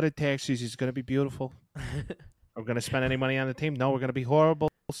have water taxis. It's going to be beautiful. Are we going to spend any money on the team? No, we're going to be horrible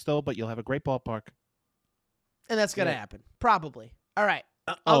still, but you'll have a great ballpark. And that's going to Yeah. happen. Probably. All right.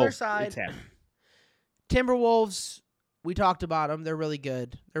 Oh, Other side, it's happening. Timberwolves, we talked about them. They're really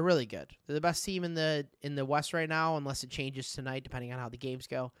good. They're really good. They're the best team in the West right now, unless it changes tonight, depending on how the games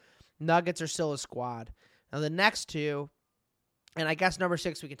go. Nuggets are still a squad. Now, the next two, and I guess number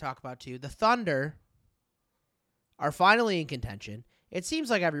 6 we can talk about too. The Thunder are finally in contention. It seems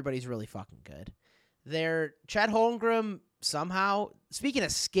like everybody's really fucking good. They're Chet Holmgren somehow, speaking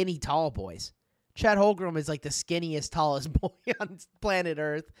of skinny tall boys, Chet Holmgren is like the skinniest, tallest boy on planet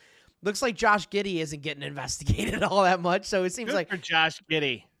Earth. Looks like Josh Giddey isn't getting investigated all that much, so it seems Good like for Josh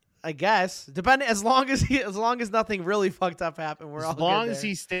Giddey. I guess depending as long as nothing really fucked up happened, we're all As long good as there.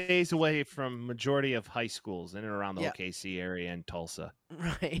 he stays away from majority of high schools in and around the Yeah. OKC area and Tulsa.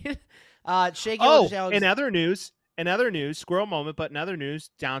 Right. Shea Oh, Gilgeous-Alexander. in other news, squirrel moment, but in other news,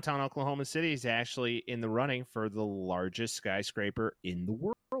 downtown Oklahoma City is actually in the running for the largest skyscraper in the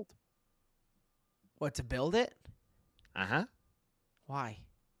world. What, to build it? Uh-huh. Why?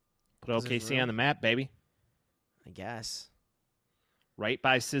 Put 'Cause it's OKC on the map, baby. I guess. Right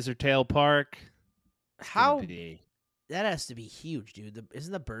by Scissortail Park. It's gonna How be- that has to be huge, dude.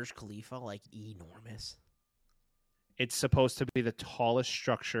 Isn't the Burj Khalifa like enormous? It's supposed to be the tallest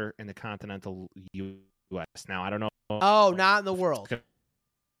structure in the continental U.S. Now, I don't know. Oh, not in the if world. It's going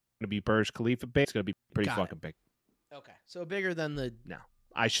to be Burj Khalifa big. It's going to be pretty Got it. fucking big. Okay, so bigger than the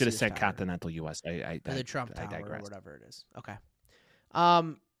I should have Sears said Tower. continental U.S. or the Trump I Tower or digress. whatever it is. Okay.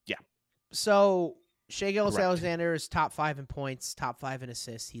 Yeah. So Shea Correct. Gilgeous-Alexander is top 5 in points, top 5 in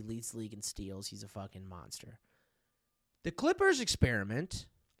assists. He leads the league in steals. He's a fucking monster. The Clippers experiment.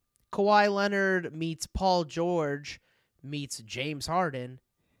 Kawhi Leonard meets Paul George meets James Harden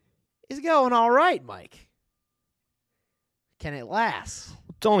is going all right, Mike. Can it last?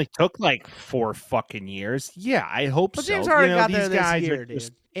 It only took like 4 fucking years. Yeah, I hope But so. James Harden got these there this guys year, are dude.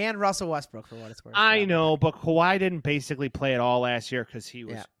 just- And Russell Westbrook, for what it's worth. I Yeah. know, but Kawhi didn't basically play it all last year because he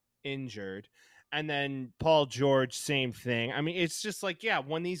was Yeah. injured. And then Paul George, same thing. I mean, it's just like, yeah,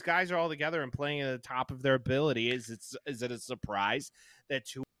 when these guys are all together and playing at the top of their ability, is it a surprise that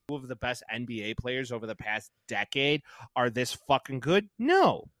 2 of the best NBA players over the past decade are this fucking good?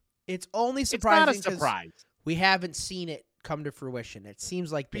 No, It's only it's not a surprising because surprise we haven't seen it come to fruition. It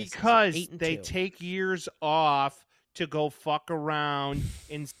seems like this is because 8-2. they take years off to go fuck around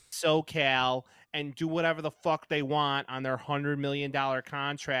in SoCal and do whatever the fuck they want on their $100 million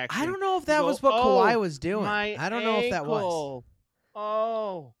contracts. I and don't know if that go, was what "Oh, Kawhi was doing. my I don't know if that was.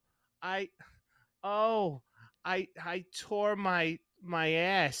 ankle. I tore my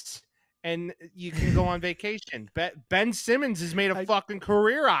ass, and you can go on vacation. Ben Simmons has made a fucking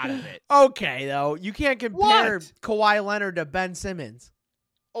career out of it. Okay, though. You can't compare What? Kawhi Leonard to Ben Simmons.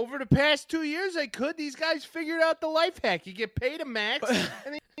 Over the past 2 years, they could. These guys figured out the life hack. You get paid a max,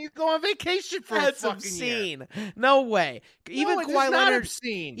 and then you go on vacation for That's a fucking year. obscene. No way. Even No, it is Kawhi not Leonard.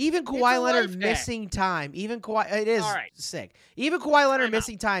 obscene. Even It's Kawhi a Leonard life hack. missing time. Even Kawhi. It is All right. sick. Even Kawhi Leonard Time out.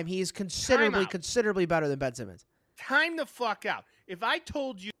 missing time. He is Time considerably, out. considerably better than Ben Simmons. Time the fuck out. If I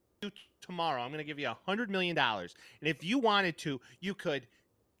told you tomorrow I'm going to give you $100 million, and if you wanted to, you could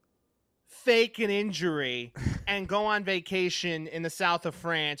fake an injury and go on vacation in the south of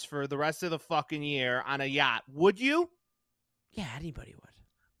France for the rest of the fucking year on a yacht, would you? Yeah, anybody would.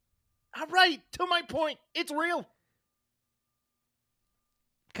 All right, to my point, it's real.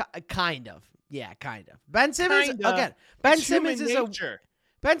 Kind of. Yeah, kind of. Ben Simmons Kinda. again. Ben It's Simmons human is nature.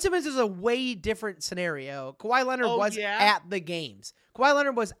 Ben Simmons is a way different scenario. Kawhi Leonard Oh, was yeah? at the games. Kawhi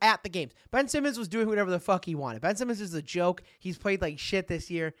Leonard was at the games. Ben Simmons was doing whatever the fuck he wanted. Ben Simmons is a joke. He's played like shit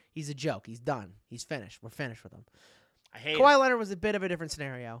this year. He's a joke. He's done. He's finished. We're finished with him. I hate Kawhi it. Leonard was a bit of a different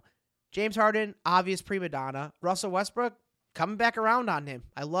scenario. James Harden, obvious prima donna. Russell Westbrook, coming back around on him.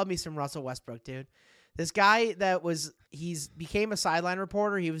 I love me some Russell Westbrook, dude. This guy he's became a sideline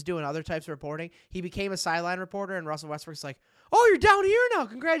reporter. He was doing other types of reporting. He became a sideline reporter, and Russell Westbrook's like, oh, you're down here now.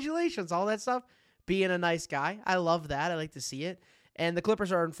 Congratulations. All that stuff. Being a nice guy. I love that. I like to see it. And the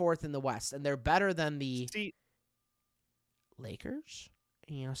Clippers are in 4th in the West, and they're better than the See, Lakers.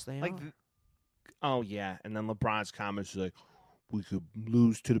 Yes, they like, are. oh yeah, and then LeBron's comments like, we could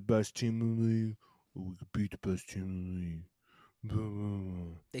lose to the best team in the league, or we could beat the best team in the league. Blah, blah,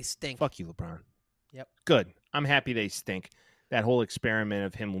 blah. They stink. Fuck you, LeBron. Yep. Good. I'm happy they stink. That whole experiment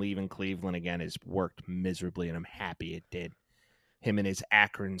of him leaving Cleveland again has worked miserably, and I'm happy it did. Him and his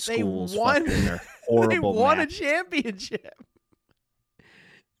Akron They schools won- fucking their They horrible won a match. championship.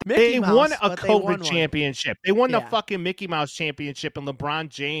 They Mickey Mouse, won a but they won COVID one. championship. They won the Yeah. fucking Mickey Mouse championship, and LeBron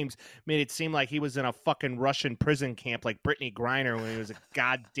James made it seem like he was in a fucking Russian prison camp like Brittany Griner when he was a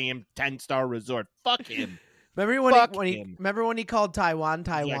goddamn 10-star resort. Fuck him. Remember when Fuck he him. remember when he called Taiwan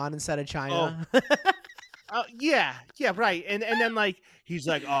like, instead of China? Yeah, right. And then like he's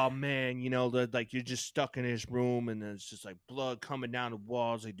like, oh man, you know, like you're just stuck in his room, and there's just like blood coming down the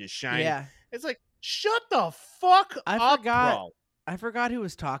walls, like just shining. Yeah. It's like, shut the fuck up, bro. I forgot who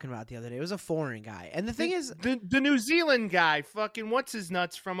was talking about the other day. It was a foreign guy, and the thing is, the New Zealand guy, fucking what's his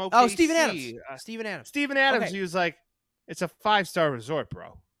nuts from OKC? oh, Steven Adams. Steven Adams. Steven Adams. Okay. He was like, it's a 5-star resort,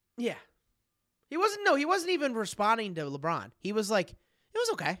 bro. Yeah. He wasn't even responding to LeBron. He was like, it was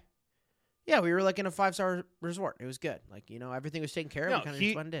okay. Yeah, we were like in a 5-star resort. It was good. Like, you know, everything was taken care of. No, We kind of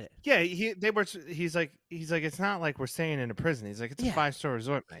just went and did it. Yeah, he's like, it's not like we're staying in a prison. He's like, it's a 5-star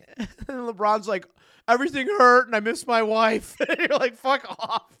resort, mate. And LeBron's like, everything hurt and I miss my wife. You're like, fuck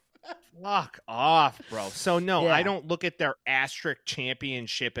off. Fuck off, bro. So no, Yeah. I don't look at their asterisk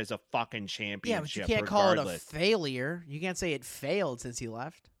championship as a fucking championship. Yeah, but you can't call it a regardless. failure. You can't say it failed since he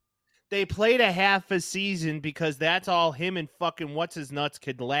left. They played a half a season because that's all him and fucking what's his nuts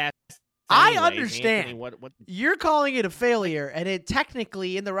could last. I anyways. understand. Anthony, what? You're calling it a failure, and it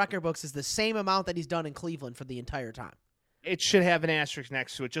technically in the record books is the same amount that he's done in Cleveland for the entire time. It should have an asterisk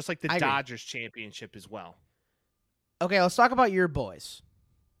next to it, just like the I agree. Dodgers championship as well. Okay, let's talk about your boys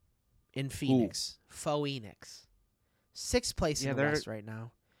in Phoenix. Phoenix. 6th place Yeah, in the they're- West right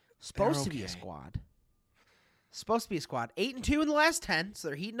now. Supposed to be a okay. squad. 8-2 in the last 10, so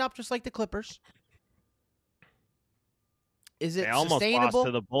they're heating up just like the Clippers. Is it They almost sustainable? lost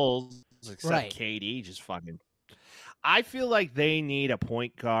to the Bulls, except Right. KD just fucking. I feel like they need a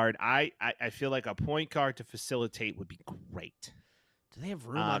point guard. I feel like a point guard to facilitate would be great. Do they have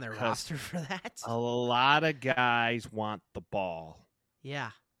room on their 'cause roster for that? A lot of guys want the ball,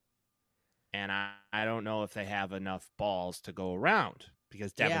 Yeah. and I don't know if they have enough balls to go around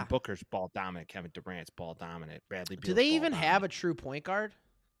because Devin Yeah. Booker's ball dominant, Kevin Durant's ball dominant, Bradley Beal's Do they ball even dominant. have a true point guard?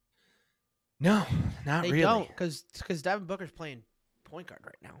 No, not They really. don't, because Devin Booker's playing point guard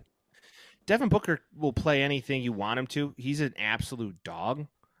right now. Devin Booker will play anything you want him to. He's an absolute dog,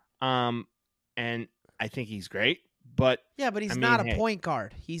 and I think he's great. But Yeah, but he's I not mean, a hey. point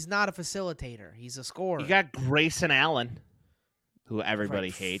guard. He's not a facilitator. He's a scorer. you got Grayson Allen, who everybody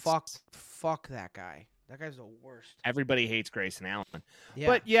Right, hates. Fuck that guy. That guy's the worst. Everybody hates Grayson Allen. Yeah.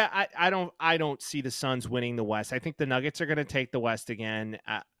 But yeah, I don't see the Suns winning the West. I think the Nuggets are going to take the West again.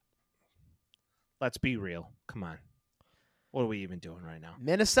 Let's be real. Come on. What are we even doing right now?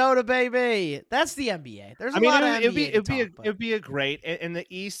 Minnesota, baby. That's the NBA. There's a lot of NBA it'd be a great. And the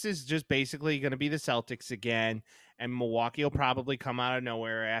East is just basically going to be the Celtics again, and Milwaukee will probably come out of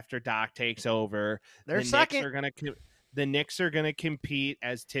nowhere after Doc takes over. They're the second. The Knicks are going to compete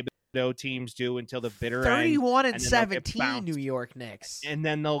as Thibodeau teams do until the bitter end, 31 and and then they'll get 17 bounced. New York Knicks. and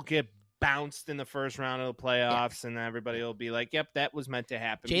then they'll get bounced in the first round of the playoffs, and everybody will be like, "Yep, that was meant to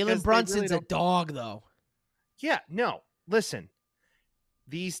happen." because Jalen they Brunson's really a dog, though. Yeah, no. Listen,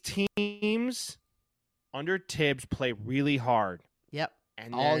 these teams under Tibbs play really hard, Yep.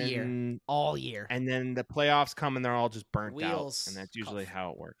 and All then, year. All year. and then the playoffs come, and they're all just burnt Wheels out, and that's usually come-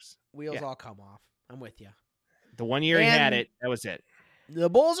 how it works. Wheels yeah. all come off. I'm with you. The one year he had And- it, that was it. The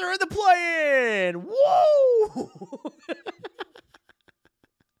Bulls are in the play-in. Whoa!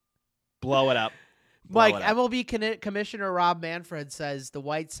 Blow it up. Blow Mike, it up. MLB Commissioner Rob Manfred says the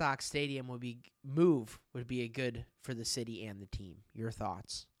White Sox stadium would be a good for the city and the team. Your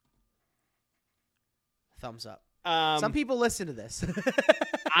thoughts? Thumbs up. Some people listen to this.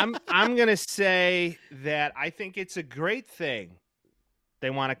 I'm gonna say that I think it's a great thing. They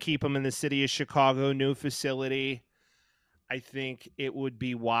want to keep them in the city of Chicago, new facility. I think it would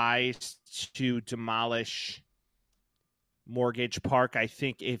be wise to demolish Mortgage Park. I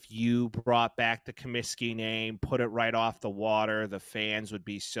think if you brought back the Comiskey name, put it right off the water, the fans would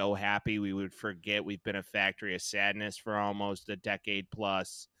be so happy. We would forget we've been a factory of sadness for almost a decade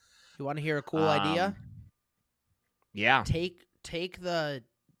plus. You want to hear a cool idea? Yeah. Take the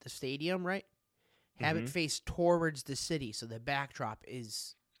stadium, right? Have Mhm. it face towards the city, so the backdrop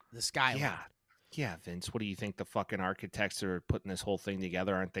is the skyline. Yeah. Yeah, Vince, what do you think the fucking architects that are putting this whole thing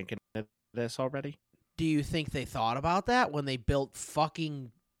together aren't thinking of this already? Do you think they thought about that when they built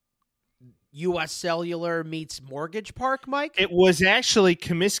fucking U.S. Cellular meets Mortgage Park, Mike? It was actually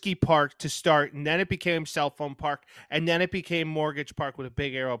Comiskey Park to start, and then it became Cell Phone Park, and then it became Mortgage Park with a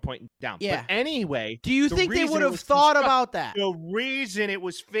big arrow pointing down. Yeah. But anyway, Do you the think they reason would it have was thought constructed- about that? the reason it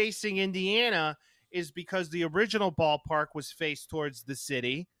was facing Indiana is because the original ballpark was faced towards the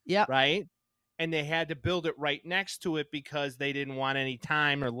city, Yeah. right? And they had to build it right next to it because they didn't want any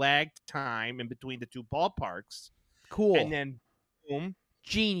time or lag time in between the two ballparks. Cool. And then, boom,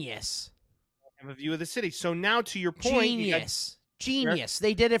 Genius. have a view of the city. So now, to your point, you got- Genius.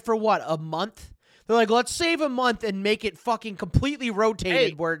 They did it for what, a month? They're like, let's save a month and make it fucking completely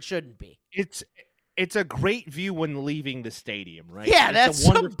rotated where it shouldn't be. It's a great view when leaving the stadium, right? Yeah, It's that's a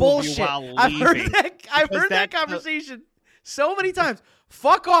some wonderful bullshit. view while I've heard leaving. that conversation so many times.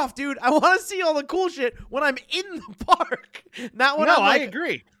 Fuck off, dude. I want to see all the cool shit when I'm in the park, not when I'm like, I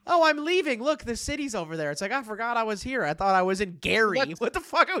agree. oh, I'm leaving. Look, the city's over there. It's like, I forgot I was here. I thought I was in Gary. What the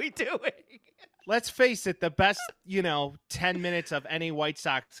fuck are we doing? Let's face it, the best, 10 minutes of any White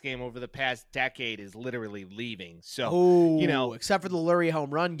Sox game over the past decade is literally leaving. So, except for the Lurie home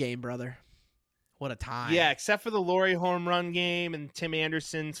run game, brother. What a time. Yeah, except for the Lurie home run game and Tim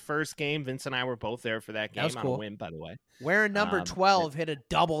Anderson's first game. Vince and I were both there for that game. That was cool. On a win, by the way. Wearing number 12 hit a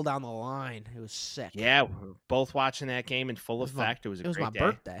double down the line. It was sick. Yeah, we were both watching that game in full effect. It was a great day. It was my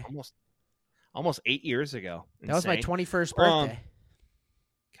birthday. Almost 8 years ago. That was my 21st birthday.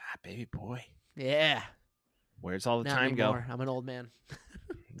 God, baby boy. Yeah. Where's all the Not time anymore. go? I'm an old man.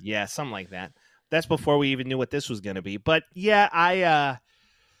 Yeah, something like that. That's before we even knew what this was going to be. But yeah,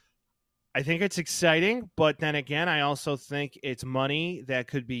 I think it's exciting, but then again, I also think it's money that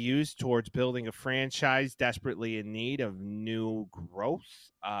could be used towards building a franchise desperately in need of new growth.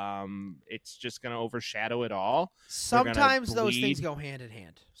 It's just going to overshadow it all. Sometimes those things go hand in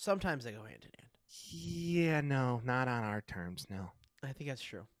hand. Sometimes they go hand in hand. Yeah, no, not on our terms, no. I think that's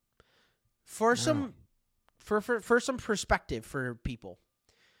true. For some perspective for people,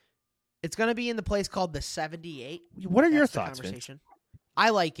 it's going to be in the place called the 78. What are your thoughts, Vince? I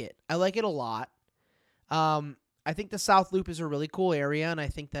like it. I like it a lot. I think the South Loop is a really cool area, and I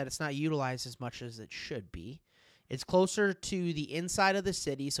think that it's not utilized as much as it should be. It's closer to the inside of the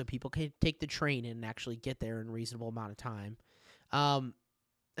city, so people can take the train and actually get there in a reasonable amount of time. And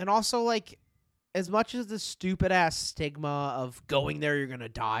also, like, as much as the stupid-ass stigma of going there, you're going to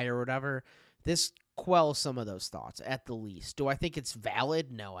die or whatever, this quells some of those thoughts, at the least. Do I think it's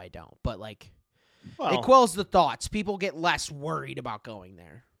valid? No, I don't. But, like... Well, it quells the thoughts. People get less worried about going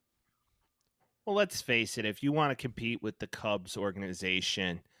there. Well, let's face it. If you want to compete with the Cubs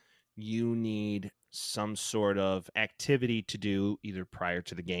organization, you need some sort of activity to do either prior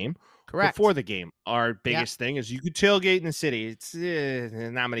to the game or before the game. Our biggest thing is you could tailgate in the city. It's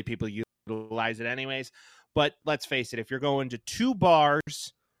not many people utilize it anyways. But let's face it. If you're going to 2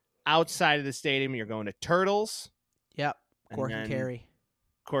 bars outside of the stadium, you're going to Turtles. Yep. Cork and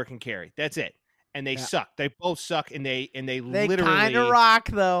Carry. That's it. And they suck. They both suck, and they literally kind of rock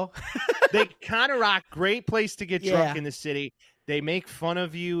though. They kind of rock. Great place to get drunk in the city. They make fun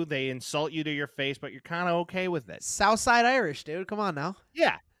of you. They insult you to your face, but you're kind of okay with it. Southside Irish, dude. Come on now.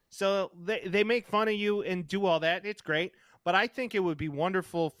 Yeah. So they make fun of you and do all that. It's great, but I think it would be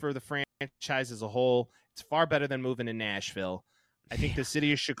wonderful for the franchise as a whole. It's far better than moving to Nashville. I think the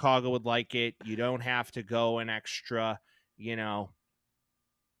city of Chicago would like it. You don't have to go an extra,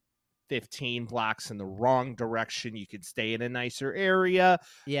 15 blocks in the wrong direction. You could stay in a nicer area.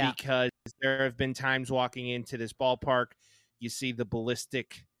 Yeah. Because there have been times walking into this ballpark, you see the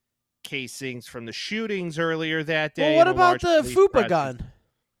ballistic casings from the shootings earlier that day. Well, what about the FUPA gun?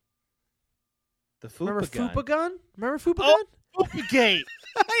 The FUPA Remember gun. FUPA gun? Remember FUPA gun? FUPA Gate.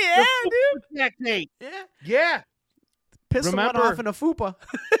 Yeah, dude. Gate. Yeah. Pistol went Remember, off in a FUPA.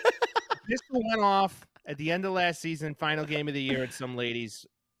 Pistol went off at the end of last season, final game of the year at some lady's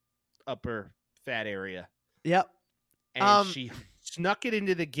upper fat area. Yep. And she snuck it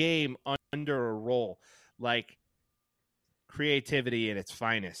into the game under a roll. Like creativity at its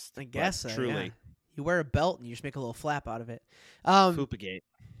finest. I guess so, truly. Yeah. You wear a belt and you just make a little flap out of it. FUPA-gate.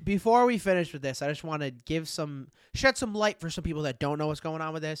 Before we finish with this, I just want to shed some light for some people that don't know what's going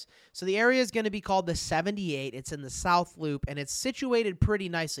on with this. So the area is going to be called the 78. It's in the South Loop, and it's situated pretty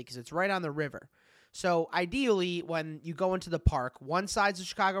nicely because it's right on the river. So ideally, when you go into the park, one side's the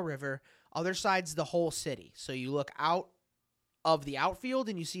Chicago River, other side's the whole city. So you look out of the outfield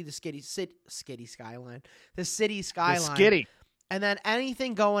and you see the city skyline. The city skyline. The skitty. And then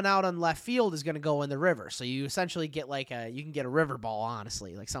anything going out on left field is going to go in the river. So you essentially get you can get a river ball,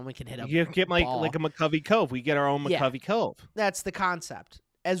 honestly. Like someone can hit a You get like a McCovey Cove. We get our own McCovey Cove. That's the concept.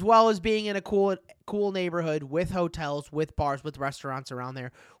 As well as being in a cool neighborhood with hotels, with bars, with restaurants around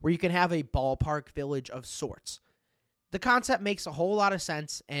there where you can have a ballpark village of sorts. The concept makes a whole lot of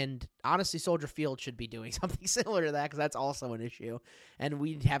sense, and honestly, Soldier Field should be doing something similar to that because that's also an issue, and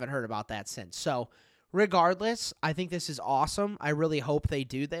we haven't heard about that since. So regardless, I think this is awesome. I really hope they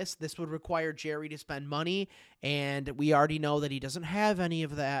do this. This would require Jerry to spend money, and we already know that he doesn't have any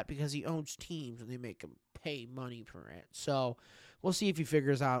of that because he owns teams, and they make him pay money for it. So we'll see if he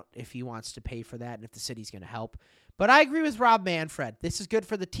figures out if he wants to pay for that and if the city's going to help. But I agree with Rob Manfred. This is good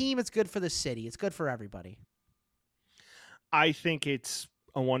for the team. It's good for the city. It's good for everybody. I think it's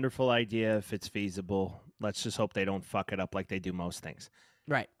a wonderful idea if it's feasible. Let's just hope they don't fuck it up like they do most things.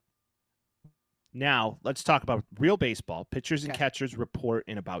 Right. Now, let's talk about real baseball. Pitchers and Okay. catchers report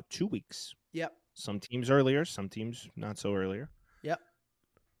in about 2 weeks. Yep. Some teams earlier, some teams not so earlier. Yep.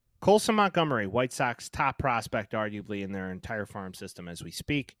 Colson Montgomery, White Sox top prospect, arguably in their entire farm system as we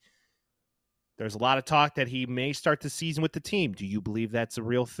speak. There's a lot of talk that he may start the season with the team. Do you believe that's a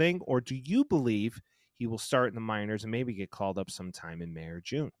real thing, or do you believe he will start in the minors and maybe get called up sometime in May or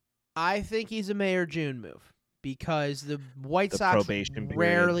June? I think he's a May or June move because the White The Sox probation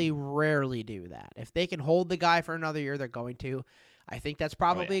period. rarely do that. If they can hold the guy for another year, they're going to. I think that's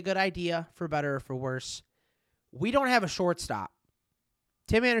probably a good idea, for better or for worse. We don't have a shortstop.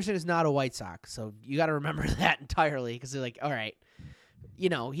 Tim Anderson is not a White Sox, so you got to remember that entirely because they're like, all right, he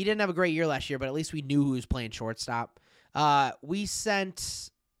didn't have a great year last year, but at least we knew who was playing shortstop. We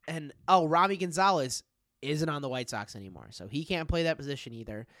sent Rami Gonzalez isn't on the White Sox anymore, so he can't play that position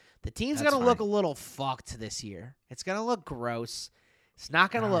either. The team's going to look a little fucked this year. It's going to look gross. It's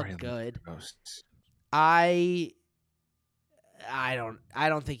not going to look good. Gross. I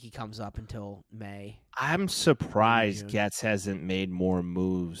don't think he comes up until May. I'm surprised June. Getz hasn't made more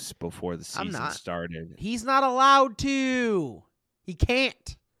moves before the I'm season not. started. He's not allowed to. He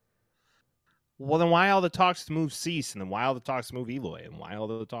can't. Well, then why all the talks to move Cease, and then why all the talks to move Eloy, and why all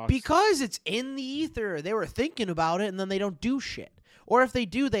the talks? Because it's in the ether. They were thinking about it, and then they don't do shit. Or if they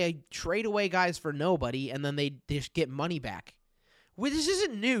do, they trade away guys for nobody, and then they just get money back. Well, this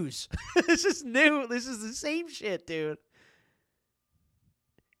isn't news. This is new. This is the same shit, dude.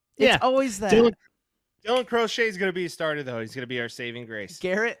 Yeah. It's always that. Dylan Crochet is going to be started, though. He's going to be our saving grace.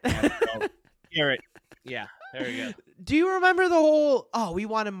 Garrett? Garrett. Yeah, there we go. Do you remember the whole, we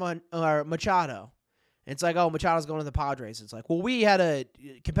wanted Machado? It's like, Machado's going to the Padres. It's like, well, we had a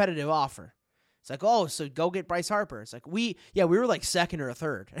competitive offer. It's like, so go get Bryce Harper. It's like, we were like second or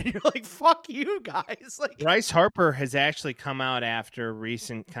third. And you're like, fuck you guys. Like, Bryce Harper has actually come out after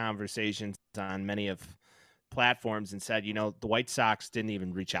recent conversations on many of platforms and said, the White Sox didn't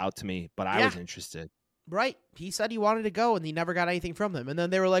even reach out to me, but I was interested. Right. He said he wanted to go, and he never got anything from them. And then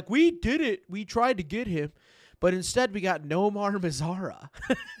they were like, we did it. We tried to get him, but instead we got Nomar Mazara.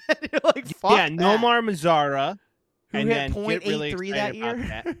 And you're like, fuck that. Nomar Mazara. Who and hit then get really .83 excited that about year?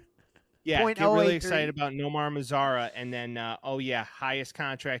 that. Yeah, get 0.083. really excited about Nomar Mazara. And then, highest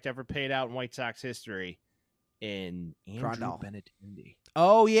contract ever paid out in White Sox history in Andrew Grandal. Benintendi.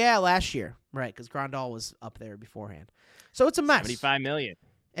 Oh, yeah, last year. Right, because Grandal was up there beforehand. So it's a mess. $75 million.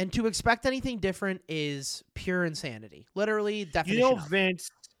 And to expect anything different is pure insanity. Literally, definition of.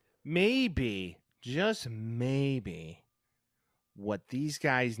 Vince, maybe, just maybe, what these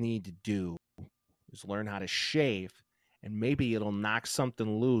guys need to do is learn how to shave, and maybe it'll knock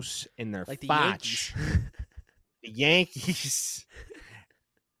something loose in their Like the fotch. Yankees. The Yankees.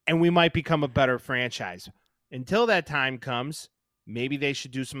 And we might become a better franchise. Until that time comes, maybe they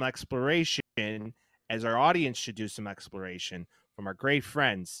should do some exploration, as our audience should do some exploration from our great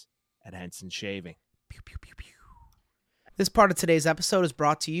friends at Henson Shaving. Pew, pew, pew, pew. This part of today's episode is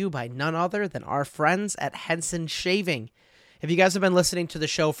brought to you by none other than our friends at Henson Shaving. If you guys have been listening to the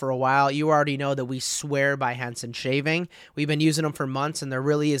show for a while, you already know that we swear by Henson Shaving. We've been using them for months, and there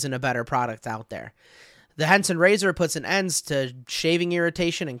really isn't a better product out there. The Henson razor puts an end to shaving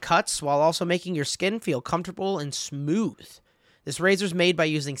irritation and cuts while also making your skin feel comfortable and smooth. This razor is made by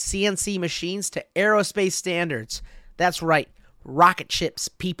using CNC machines to aerospace standards. That's right. Rocket ships,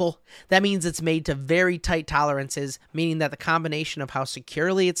 people. That means it's made to very tight tolerances, meaning that the combination of how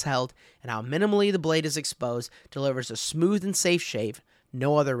securely it's held and how minimally the blade is exposed delivers a smooth and safe shave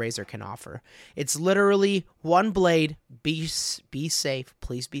no other razor can offer. It's literally one blade. Be safe.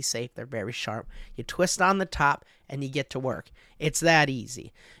 Please be safe. They're very sharp. You twist on the top and you get to work. It's that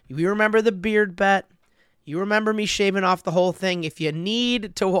easy. You remember the beard bet? You remember me shaving off the whole thing. If you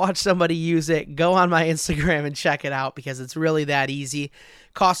need to watch somebody use it, go on my Instagram and check it out because it's really that easy.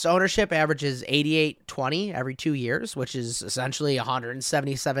 Cost of ownership averages $88.20 every 2 years, which is essentially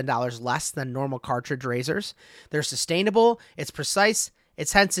 $177 less than normal cartridge razors. They're sustainable. It's precise.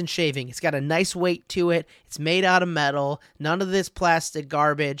 It's Henson Shaving. It's got a nice weight to it. It's made out of metal. None of this plastic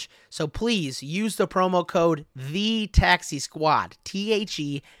garbage. So please use the promo code THETAXISQUAD,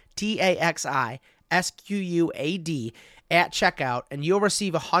 THETAXISQUAD at checkout, and you'll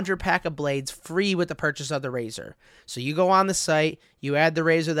receive a 100-pack of blades free with the purchase of the razor. So you go on the site, you add the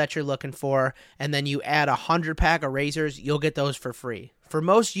razor that you're looking for, and then you add a 100-pack of razors, you'll get those for free. For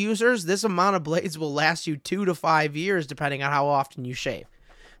most users, this amount of blades will last you 2 to 5 years, depending on how often you shave.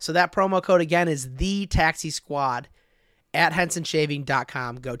 So that promo code, again, is TheTaxiSquad at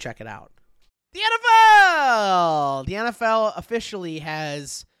HensonShaving.com. Go check it out. The NFL! The NFL officially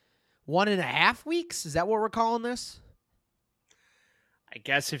has 1.5 weeks. Is that what we're calling this? I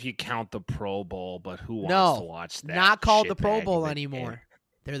guess if you count the Pro Bowl, but who wants No, to watch that? not called the Pro shitbag Bowl of a anymore. game?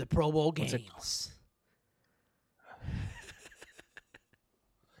 They're the Pro Bowl What's it games.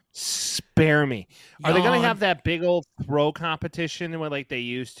 Spare me. Are they going Yawn. to have that big old throw competition where like they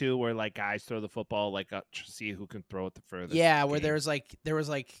used to, where like guys throw the football, like to see who can throw it the furthest? Yeah, where game? there was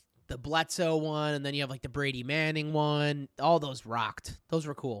like the Bledsoe one, and then you have like the Brady Manning one. All those rocked. Those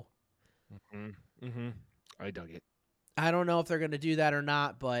were cool. Mm-hmm. I dug it. I don't know if they're going to do that or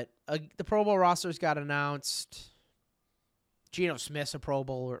not, but the Pro Bowl rosters got announced. Geno Smith's a Pro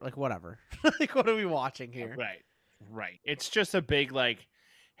Bowler, like whatever. Like, what are we watching here? Right. It's just a big like,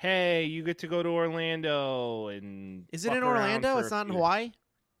 hey, you get to go to Orlando and Is it fuck in around Orlando? for It's a not in few- Hawaii?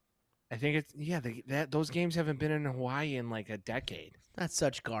 I think it's those games haven't been in Hawaii in like a decade. That's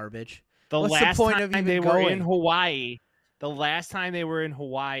such garbage. The What's the last point time of even they were in going? Hawaii, the last time they were in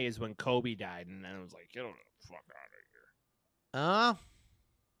Hawaii is when Kobe died, and then it was like, get the fuck out of here.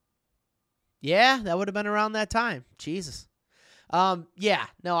 Yeah, that would have been around that time. Jesus. Yeah,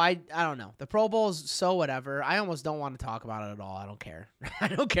 no, I don't know. The Pro Bowl is so whatever. I almost don't want to talk about it at all. I don't care. I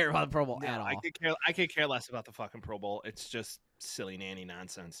don't care about the Pro Bowl at all. I could care less about the fucking Pro Bowl. It's just silly nanny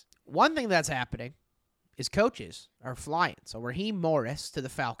nonsense. One thing that's happening is coaches are flying. So Raheem Morris to the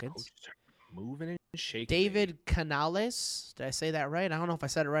Falcons. Coaches are moving and shaking. David Canales, did I say that right? I don't know if I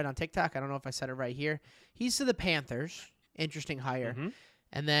said it right on TikTok. I don't know if I said it right here. He's to the Panthers. Interesting hire. Mm-hmm.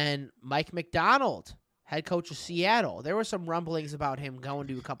 And then Mike McDonald, head coach of Seattle. There were some rumblings about him going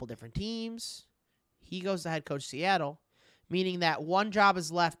to a couple different teams. He goes to head coach Seattle, meaning that one job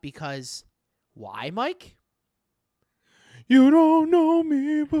is left because why, Mike? You don't know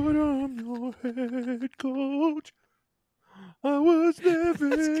me, but I'm your head coach. I was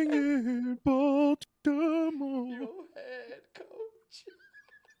living in Baltimore. head coach.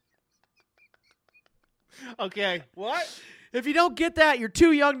 Okay, what? If you don't get that, you're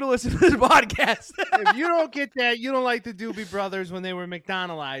too young to listen to this podcast. If you don't get that, you don't like the Doobie Brothers when they were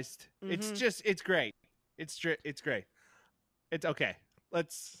McDonaldized. It's Mhm. just, it's great. It's great. It's okay.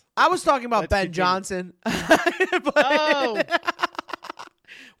 I was talking about Let's Ben continue. Johnson. Oh.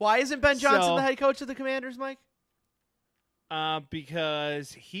 Why isn't Ben Johnson So- the head coach of the Commanders, Mike?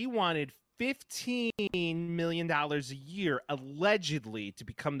 Because he wanted $15 million a year, allegedly, to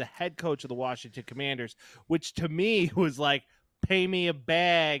become the head coach of the Washington Commanders, which to me was like, pay me a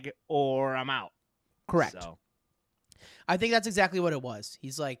bag or I'm out. Correct. So, I think that's exactly what it was.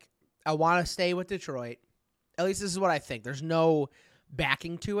 He's like, I want to stay with Detroit. At least this is what I think. There's no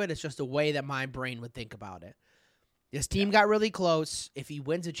backing to it. It's just a way that my brain would think about it. This team got really close. If he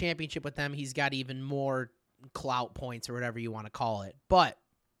wins a championship with them, he's got even more clout points or whatever you want to call it. But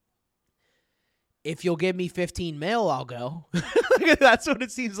if you'll give me 15 mil, I'll go. That's what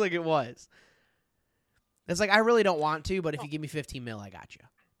it seems like it was. It's like, I really don't want to, but if you give me 15 mil, I got you.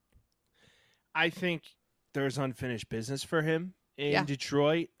 I think there's unfinished business for him in Yeah.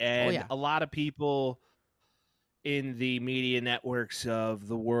 Detroit, and yeah. a lot of people in the media networks of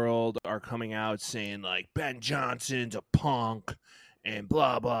the world are coming out saying like Ben Johnson's a punk and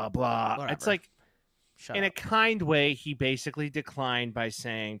blah blah blah. Whatever. It's like, Shut in up. a kind way, he basically declined by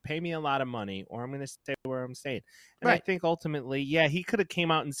saying, pay me a lot of money or I'm going to stay where I'm staying. And I Right. think ultimately, yeah, he could have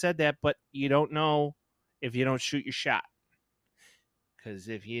came out and said that, but you don't know if you don't shoot your shot. Because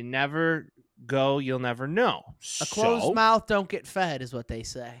if you never go, you'll never know. A closed So, mouth don't get fed is what they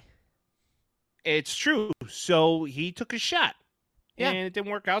say. it's true. So he took a shot. Yeah. And it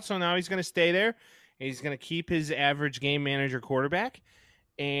didn't work out. So now he's going to stay there. He's going to keep his average game manager quarterback.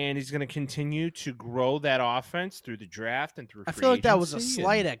 And he's going to continue to grow that offense through the draft and through I free feel like that was a agency.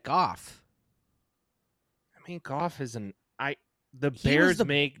 slight at Goff. I mean, Goff is the was Bears the-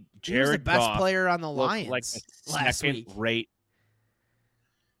 make He was the Jared best Goff player on the look Lions like a last week. second rate.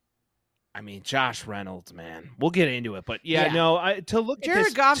 I mean, Josh Reynolds, man. We'll get into it, but Yeah. to look at Jared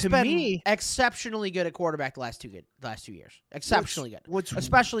this, Goff's to been me, exceptionally good at quarterback the last 2 years. Exceptionally good, what's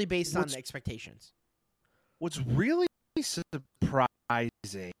especially based on what's- the expectations. What's really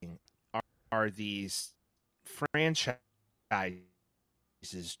surprising are these franchises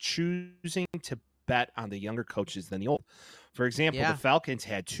choosing to bet on the younger coaches than the old. For example, Yeah. the Falcons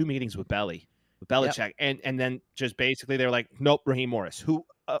had 2 meetings with Belichick, and then just basically they're like, nope, Raheem Morris, who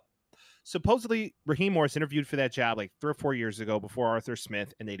supposedly Raheem Morris interviewed for that job like 3 or 4 years ago before Arthur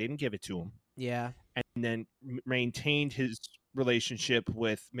Smith, and they didn't give it to him. Yeah, And then maintained his relationship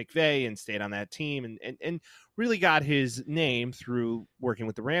with McVay and stayed on that team and really got his name through working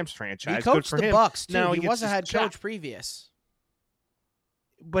with the Rams franchise. he Good coached for the him. Bucks too. Now he gets was a his head shot. coach previous.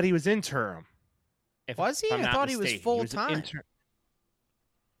 But he was interim. If Was he? I'm I not thought he was mistaken. full an time.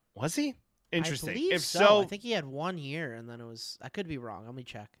 Was he? Interesting. I believe If so. I think he had 1 year, and then it was. I could be wrong. Let me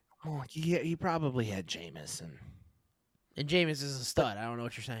check. oh, he probably had Jameson. And Jameis is a stud. I don't know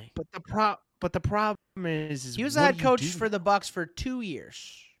what you're saying. But the problem is He was what the head do you coach do for the Bucks for 2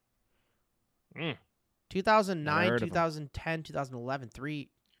 years. Mm. Never 2009, heard of him. 2010, 2011,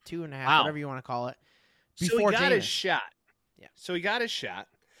 2.5, Wow. whatever you want to call it. So Before he got his Jameis. shot. Yeah. So he got his shot.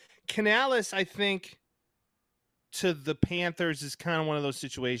 Canales, I think, to the Panthers is kind of one of those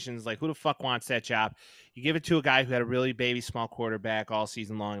situations like, who the fuck wants that job? You give it to a guy who had a really baby small quarterback all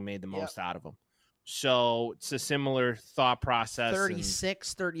season long and made the Yep. most out of him. So it's a similar thought process. and-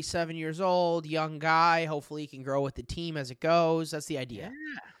 36, 37 years old, young guy. Hopefully he can grow with the team as it goes. That's the Yeah. idea.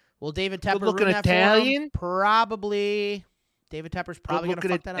 Will David Tepper Good-looking ruin that for him? Italian? Probably. David Tepper's probably going to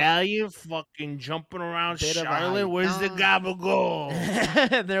Good-looking fuck that up. Italian fucking jumping around Bit of a Charlotte. Where's the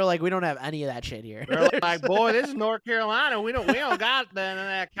gabagool? They're like, we don't have any of that shit here. They're like, boy, this is North Carolina. We don't got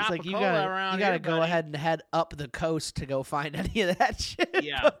that It's like you Coca-Cola gotta, around you gotta here, go buddy. ahead and head up the coast to go find any of that shit.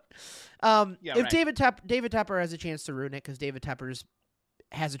 Yeah. Yeah, If right. David Tepper has a chance to ruin it, because David Tepper's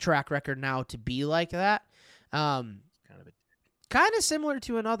has a track record now to be like that. Kind of a Kind of similar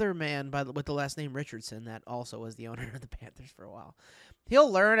to another man with the last name Richardson that also was the owner of the Panthers for a while. He'll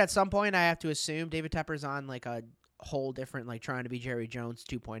learn at some point, I have to assume. David Tepper's on like a whole different, like trying to be Jerry Jones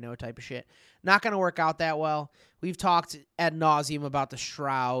 2.0 type of shit. Not going to work out that well. We've talked ad nauseum about the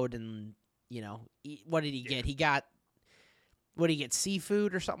Shroud and, you know, what did he get? He got, what did he get,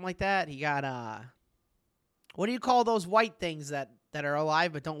 seafood or something like that? He got, what do you call those white things that are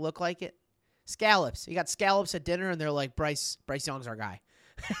alive but don't look like it? Scallops. He got scallops at dinner, and they're like, Bryce Young's our guy.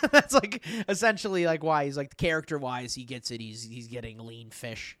 That's like essentially like why he's like character wise he gets it. He's getting lean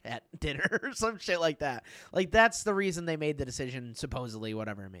fish at dinner or some shit like that. Like that's the reason they made the decision, supposedly,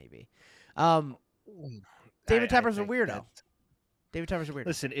 whatever it may be. David Tepper's a think weirdo. that- David Tepper's a weirdo.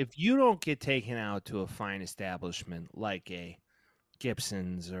 Listen, if you don't get taken out to a fine establishment like a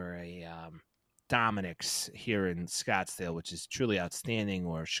Gibson's or a Dominic's here in Scottsdale, which is truly outstanding,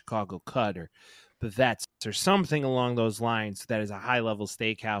 or Chicago Cut or the Vets or something along those lines that is a high-level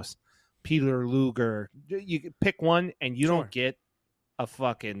steakhouse, Peter Luger, you can pick one and you Sure. don't get a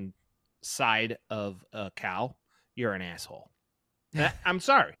fucking side of a cow, you're an asshole. I'm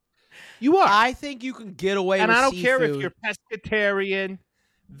sorry. You are. I think you can get away And with I don't seafood. care if you're pescatarian,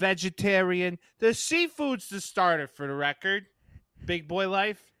 vegetarian. The seafood's the starter for the record. Big boy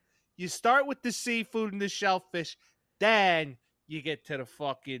life. You start with the seafood and the shellfish, then you get to the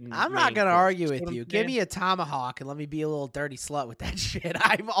fucking. I'm not main going to course. argue See with what I'm you. Give saying? me a tomahawk and let me be a little dirty slut with that shit.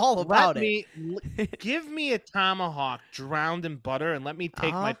 I'm all about it. Give me a tomahawk drowned in butter and let me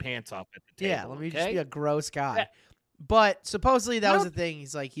take my Uh-huh. pants off at the table. Yeah, let me just okay? be a gross guy. Yeah. But supposedly that was No. the thing.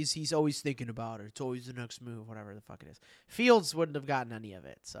 He's like he's always thinking about it. It's always the next move, whatever the fuck it is. Fields wouldn't have gotten any of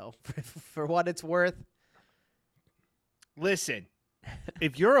it. So for what it's worth, Listen,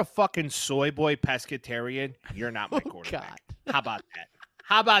 if you're a fucking soy boy pescatarian, you're not my oh quarterback. god. How about that?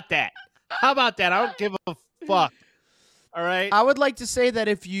 How about that? How about that? I don't give a fuck. All right. I would like to say that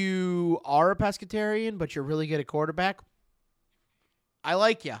if you are a pescatarian but you're really good at quarterback, I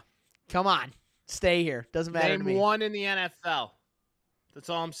like you. Come on, stay here. Doesn't matter to Name me. one in the NFL. That's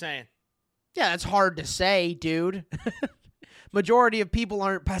all I'm saying. Yeah, that's hard to say, dude. Majority of people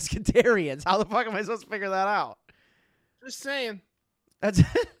aren't pescatarians. How the fuck am I supposed to figure that out? Just saying. That's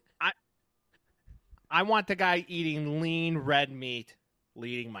I want the guy eating lean red meat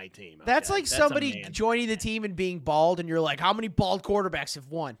leading my team. That's okay? like a somebody man. joining the team and being bald, and you're like, "How many bald quarterbacks have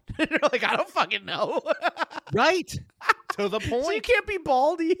won?" And you're like, "I don't fucking know." Right. To the So you point. can't be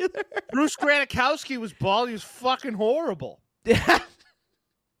bald either. Bruce Granikowski was bald. He was fucking horrible.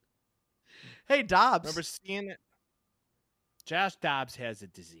 Hey, Dobbs. Remember seeing it? Josh Dobbs has a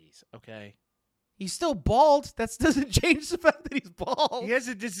disease, okay? He's still bald. That doesn't change the fact that he's bald. He has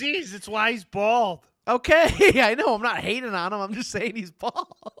a disease. That's why he's bald. Okay, I know. I'm not hating on him. I'm just saying he's bald.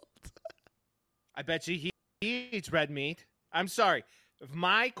 I bet you he eats red meat. I'm sorry. If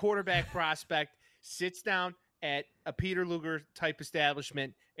my quarterback prospect sits down at a Peter Luger type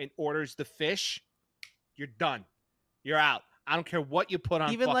establishment and orders the fish, you're done. You're out. I don't care what you put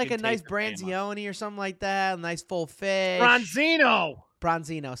on. Even like a fucking nice tape or Bama. branzione or something like that. A nice full fish. Bronzino.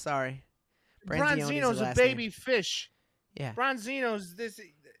 Bronzino, sorry. Branzione's the Bronzino's a last baby name. fish. Yeah. Bronzino's this.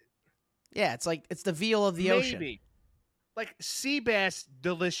 Yeah, it's the veal of the maybe. ocean. Like sea bass,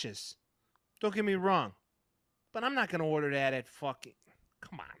 delicious. Don't get me wrong, but I'm not gonna order that at fucking.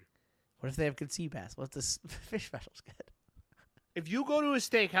 Come on. What if they have good sea bass? What if this fish special's good? If you go to a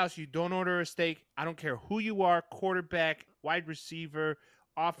steakhouse, you don't order a steak. I don't care who you are, quarterback, wide receiver,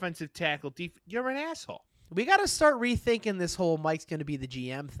 offensive tackle, you're an asshole. We got to start rethinking this whole Mike's going to be the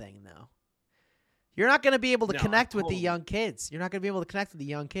GM thing, though. You're not going to be able to connect with the young kids. You're not going to be able to connect with the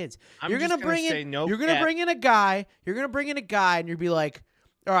young kids. You're going to bring in. You're going to bring in a guy. You're going to bring in a guy, and you'll be like,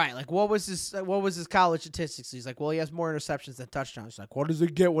 all right, like what was his college statistics? He's like, well, he has more interceptions than touchdowns. He's like, what does he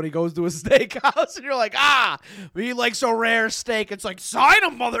get when he goes to a steakhouse? And you're like, he likes a rare steak. It's like, sign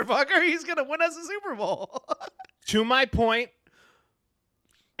him, motherfucker. He's gonna win us a Super Bowl. To my point,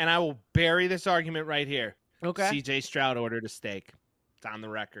 and I will bury this argument right here. Okay. C.J. Stroud ordered a steak. It's on the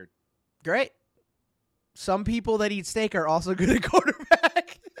record. Great. Some people that eat steak are also good at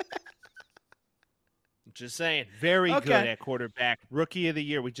quarterback. Just saying. Very good at quarterback. Rookie of the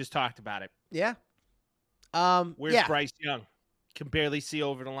year. We just talked about it. Yeah. Where's Bryce Young? Can barely see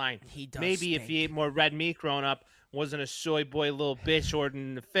over the line. He does. Maybe if he ate more red meat growing up, wasn't a soy boy little bitch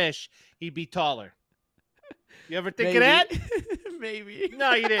ordering the fish, he'd be taller. You ever think of that? Maybe.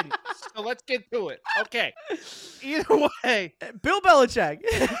 No, you didn't. So let's get to it. Okay. Either way. Bill Belichick.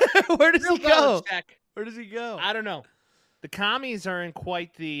 Where does he go? Where does he go? I don't know. The commies are in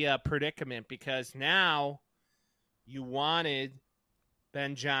quite the predicament because now you wanted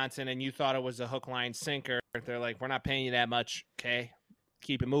Ben Johnson and you thought it was a hook, line, sinker. They're like, we're not paying you that much. Okay,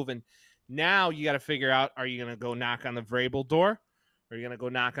 keep it moving. Now you got to figure out, are you going to go knock on the Vrabel door? Or are you going to go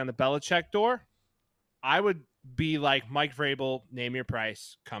knock on the Belichick door? I would be like, Mike Vrabel, name your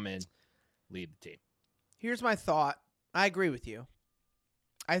price, come in, lead the team. Here's my thought. I agree with you.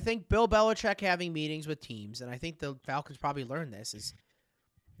 I think Bill Belichick having meetings with teams, and I think the Falcons probably learned this, is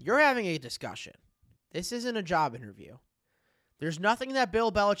you're having a discussion. This isn't a job interview. There's nothing that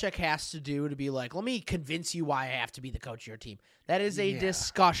Bill Belichick has to do to be like, let me convince you why I have to be the coach of your team. That is a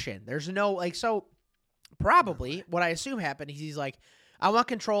discussion. There's no, like, so probably what I assume happened is he's like, I want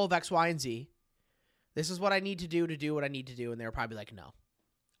control of X, Y, and Z. This is what I need to do what I need to do. And they're probably like, no.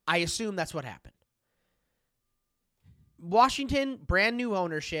 I assume that's what happened. Washington, brand new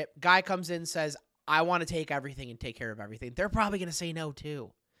ownership. Guy comes in and says, I want to take everything and take care of everything. They're probably going to say no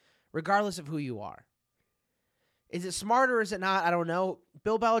too, regardless of who you are. Is it smart or is it not? I don't know.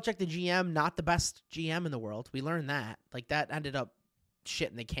 Bill Belichick, the GM, not the best GM in the world. We learned that. Like, that ended up shit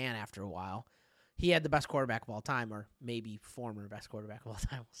in the can after a while. He had the best quarterback of all time, or maybe former best quarterback of all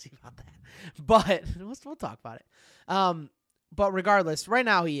time. We'll see about that. But we'll talk about it. But regardless, right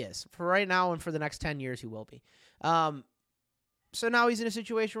now he is. For right now and for the next 10 years, he will be. So now he's in a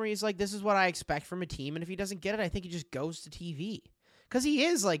situation where he's like, this is what I expect from a team. And if he doesn't get it, I think he just goes to TV. Because he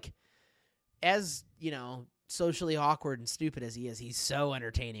is, like, as, you know, socially awkward and stupid as he is, he's so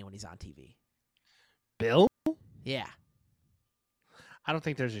entertaining when he's on TV. Bill? Yeah. I don't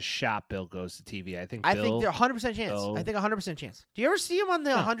think there's a shot Bill goes to TV. I think there's 100% chance. Bill. I think 100% chance. Do you ever see him on the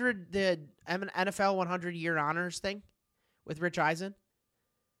NFL 100 year honors thing with Rich Eisen?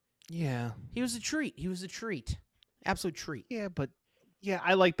 Yeah. He was a treat. Absolute treat. Yeah, but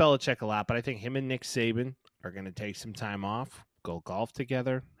I like Belichick a lot, but I think him and Nick Saban are going to take some time off, go golf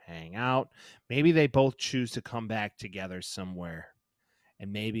together, hang out. Maybe they both choose to come back together somewhere.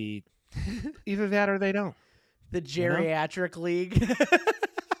 And maybe either that or they don't. The geriatric league.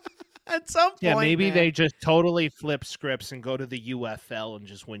 At some point. Yeah, maybe they just totally flip scripts and go to the UFL and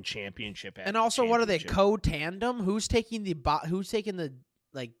just win championship. And also, what are they, co-tandem? Who's taking the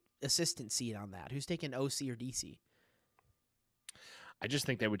like assistant seat on that? Who's taking OC or DC? I just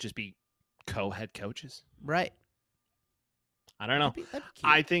think they would just be co-head coaches. Right. I don't know. That'd be cute.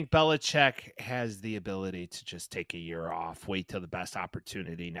 I think Belichick has the ability to just take a year off, wait till the best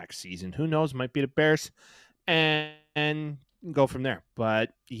opportunity next season. Who knows? Might be the Bears, and go from there.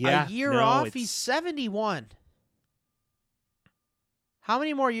 But yeah, a year off. He's 71. How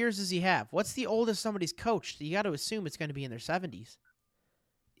many more years does he have? What's the oldest somebody's coached? You got to assume it's going to be in their 70s.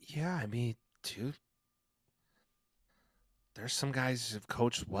 Yeah, I mean, dude, there's some guys who've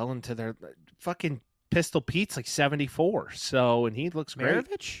coached well into their fucking Pistol Pete's like 74. So, and he looks great.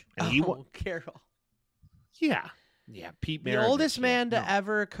 Maravich? And Carroll. Yeah, Pete Maravich. The oldest man to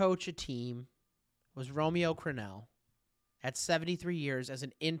ever coach a team was Romeo Crennel at 73 years as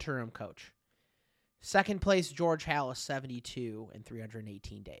an interim coach. Second place, George Halas, 72 and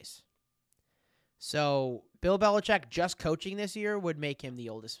 318 days. So Bill Belichick just coaching this year would make him the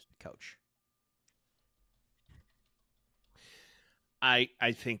oldest coach. I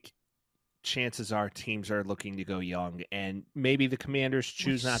think chances are teams are looking to go young, and maybe the Commanders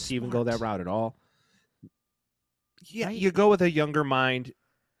choose not to even go that route at all. Yeah, right. You go with a younger mind,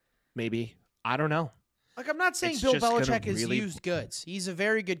 maybe. I don't know. Like, I'm not saying Bill Belichick is used goods. He's a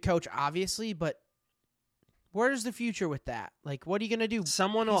very good coach, obviously, but where's the future with that? Like, what are you going to do?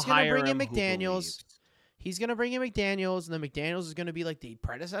 Someone will hire him. He's going to bring in McDaniels. He's going to bring in McDaniels, and then McDaniels is going to be like the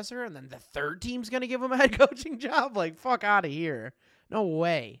predecessor, and then the third team's going to give him a head coaching job? Like, fuck out of here. No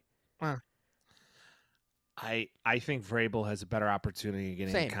way. I think Vrabel has a better opportunity of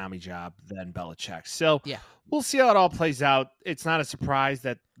getting Same. a commie job than Belichick. So Yeah. we'll see how it all plays out. It's not a surprise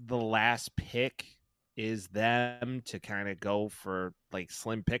that the last pick is them to kind of go for like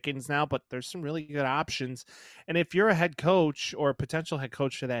slim pickings now, but there's some really good options. And if you're a head coach or a potential head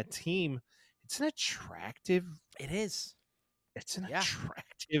coach for that team, it's an attractive It is. It's an Yeah.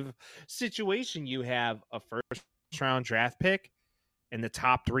 attractive situation. You have a first round draft pick and the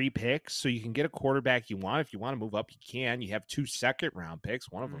top 3 picks, so you can get a quarterback you want. If you want to move up, you can. You have 2 second round picks,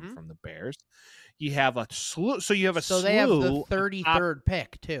 one of them from the Bears. You have a slew. So you have a slew. So they have the of 33rd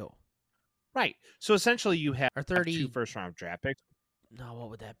pick, too. Right. So essentially you have Or 30. 2 first round draft picks. No, what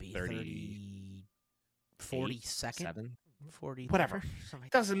would that be? 30, 42nd? 7, 40, whatever. something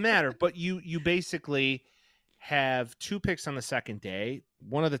like Doesn't matter. But you basically have 2 picks on the second day,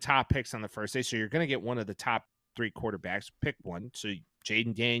 one of the top picks on the first day. So you're going to get one of the top 3 quarterbacks. Pick one. So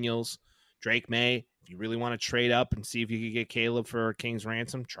Jaden Daniels, Drake May. If you really want to trade up and see if you could get Caleb for King's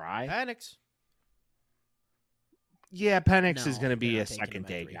ransom, try. Penix. Yeah, Penix is No, going to be they're a not taking him second at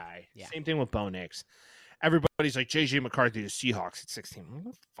day 3. guy. Yeah. Same thing with Bo Nix. Everybody's like JJ McCarthy to Seahawks at 16.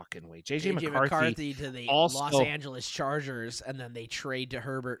 No fucking way. JJ McCarthy to the also- Los Angeles Chargers, and then they trade to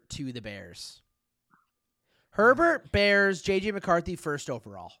Herbert to the Bears. Herbert, Bears, JJ McCarthy, first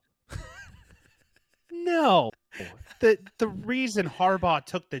overall. No. The reason Harbaugh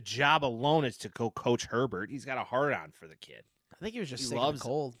took the job alone is to go coach Herbert. He's got a hard on for the kid. I think he was just He sick of the loves-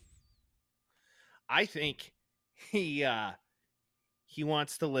 cold. I think he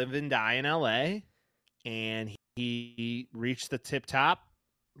wants to live and die in LA, and he reached the tip top,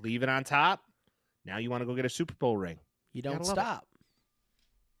 leave it on top. Now you want to go get a Super Bowl ring. You don't Gotta love it. stop.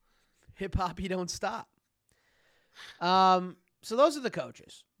 Hip hop, you don't stop. So those are the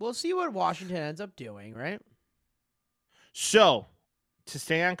coaches. We'll see what Washington ends up doing, right? So, to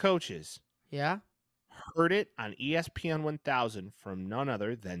stay on coaches, Yeah. heard it on ESPN 1000 from none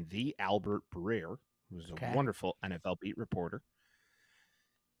other than the Albert Breer, who's a Okay. wonderful NFL beat reporter.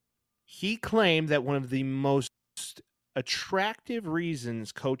 He claimed that one of the most attractive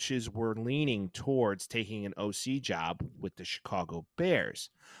reasons coaches were leaning towards taking an OC job with the Chicago Bears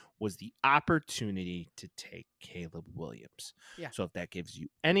was the opportunity to take Caleb Williams. Yeah. So if that gives you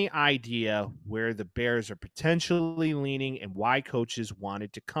any idea where the Bears are potentially leaning and why coaches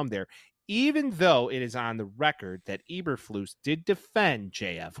wanted to come there, even though it is on the record that Eberflus did defend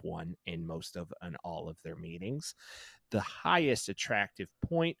JF1 in all of their meetings, the highest attractive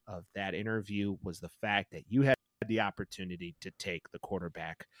point of that interview was the fact that you had the opportunity to take the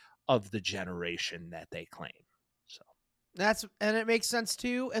quarterback of the generation that they claim. So And it makes sense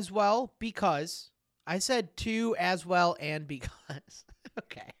too as well because I said too as well and because.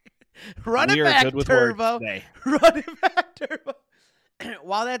 Okay. Run we it are back, good with Turbo. words today. Run it back, Turbo.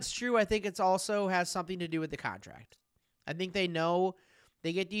 While that's true, I think it's also has something to do with the contract. I think they know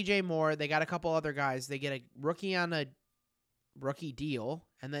they get DJ Moore. They got a couple other guys. They get a rookie on a rookie deal,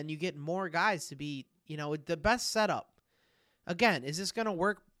 and then you get more guys to be, the best setup. Again, is this going to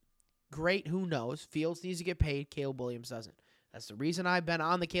work great? Who knows? Fields needs to get paid. Caleb Williams doesn't. That's the reason I've been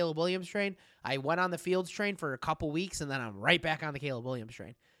on the Caleb Williams train. I went on the Fields train for a couple weeks, and then I'm right back on the Caleb Williams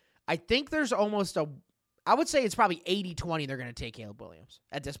train. I think there's almost I would say it's probably 80-20 they're going to take Caleb Williams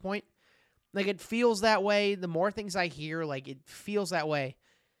at this point. Like, it feels that way. The more things I hear, like, it feels that way.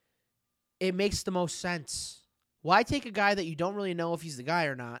 It makes the most sense. Why take a guy that you don't really know if he's the guy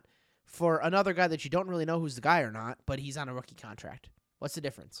or not for another guy that you don't really know who's the guy or not, but he's on a rookie contract? What's the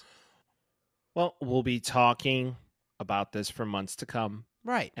difference? Well, we'll be talking about this for months to come.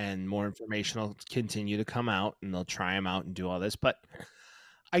 Right. And more information will continue to come out, and they'll try them out and do all this. But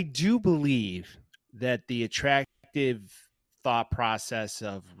I do believe that the attractive thought process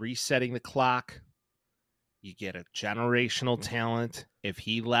of resetting the clock, you get a generational talent. If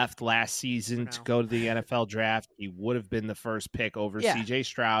he left last season to go to the NFL draft, he would have been the first pick over CJ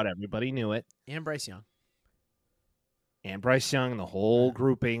Stroud. Everybody knew it. And Bryce Young. And Bryce Young, the whole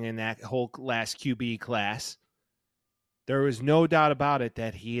grouping in that whole last QB class. There was no doubt about it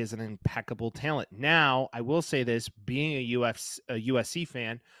that he is an impeccable talent. Now, I will say this, being a USC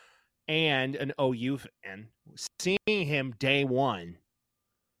fan and an OU fan, seeing him day one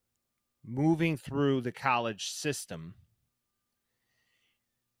moving through the college system,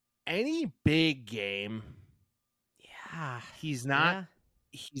 any big game, he's not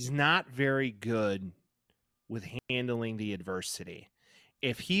very good with handling the adversity.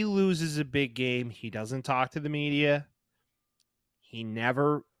 If he loses a big game, he doesn't talk to the media. He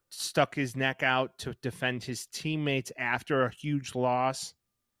never stuck his neck out to defend his teammates after a huge loss.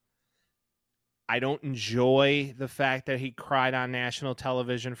 I don't enjoy the fact that he cried on national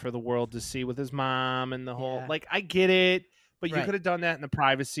television for the world to see with his mom and the whole, like, I get it, but you could have done that in the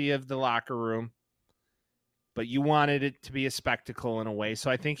privacy of the locker room. But you wanted it to be a spectacle in a way.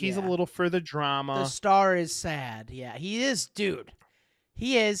 So I think he's a little for the drama. The star is sad. Yeah, he is, dude.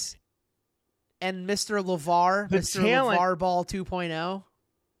 He is. And Mr. LeVar, LeVar Ball 2.0.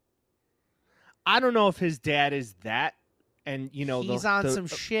 I don't know if his dad is that. And, you know, he's on some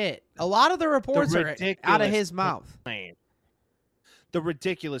shit. A lot of the reports are out of his mouth. The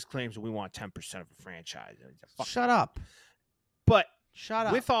ridiculous claims that we want 10% of a franchise. Shut up. But shut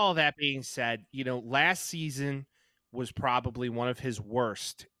up. With all that being said, you know, last season was probably one of his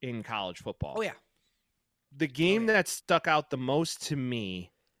worst in college football. Oh, yeah. The game that stuck out the most to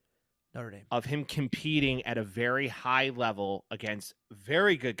me Notre Dame. Of him competing at a very high level against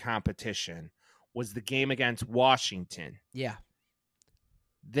very good competition was the game against Washington. Yeah.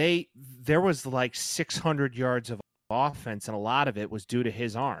 There was like 600 yards of offense, and a lot of it was due to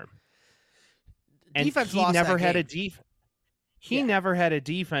his arm. And defense he never had a defense. He never had a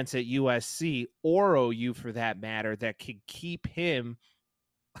defense at USC or OU, for that matter, that could keep him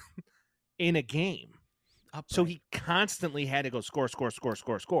in a game. So he constantly had to go score.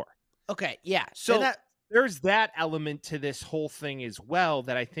 Okay, yeah. So there's that element to this whole thing as well,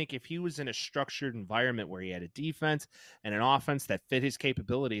 that I think if he was in a structured environment where he had a defense and an offense that fit his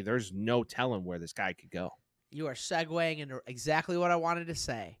capability, there's no telling where this guy could go. You are segueing into exactly what I wanted to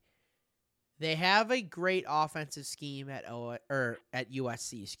say. They have a great offensive scheme at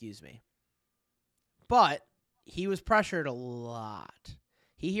USC, excuse me. But he was pressured a lot.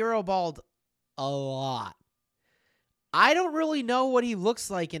 He hero balled a lot. I don't really know what he looks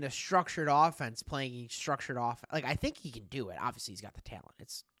like in a structured offense, playing structured offense. Like, I think he can do it. Obviously, he's got the talent.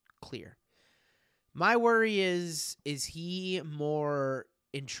 It's clear. My worry is he more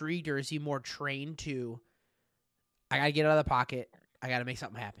intrigued, or is he more trained to, I got to get out of the pocket, I got to make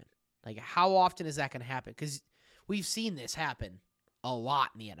something happen? Like, how often is that going to happen? Because we've seen this happen a lot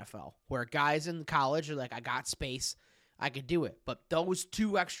in the NFL, where guys in college are like, I got space, I could do it. But those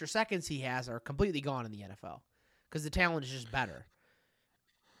 2 extra seconds he has are completely gone in the NFL. Because the talent is just better.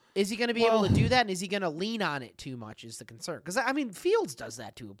 Is he going to be able to do that, and is he going to lean on it too much is the concern? Because, I mean, Fields does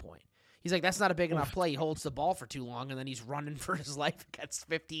that to a point. He's like, that's not a big enough play. He holds the ball for too long, and then he's running for his life against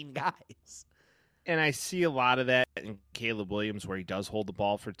 15 guys. And I see a lot of that in Caleb Williams, where he does hold the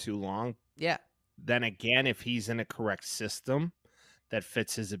ball for too long. Yeah. Then again, if he's in a correct system that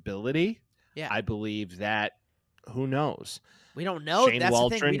fits his ability, I believe that, who knows? We don't know. That's the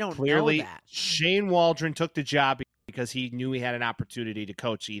thing. We don't know that. Shane Waldron took the job because he knew he had an opportunity to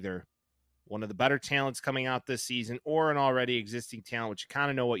coach either one of the better talents coming out this season or an already existing talent, which you kind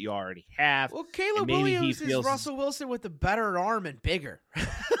of know what you already have. Well, Caleb Williams is Russell Wilson with a better arm and bigger.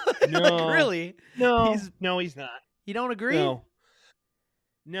 No, like, really? No, he's not. You don't agree?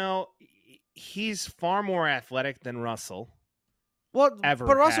 No, he's far more athletic than Russell. Well, but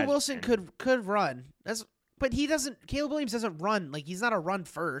Russell Wilson could run. But he doesn't. Caleb Williams doesn't run. Like, he's not a run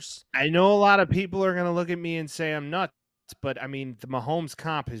first. I know a lot of people are going to look at me and say I'm nuts, but I mean, the Mahomes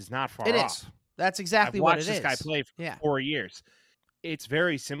comp is not far off. It is. That's exactly what it is. I've watched this guy play for 4 years. It's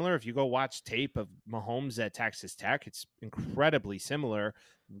very similar. If you go watch tape of Mahomes at Texas Tech, it's incredibly similar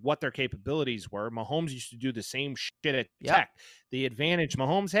what their capabilities were. Mahomes used to do the same shit at Tech. The advantage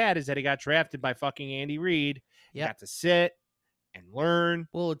Mahomes had is that he got drafted by fucking Andy Reid. He got to sit and learn.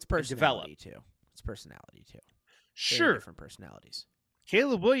 Well, it's personality too. It's personality too. Sure. Very different personalities.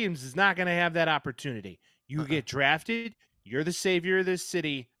 Caleb Williams is not going to have that opportunity. You get drafted. You're the savior of this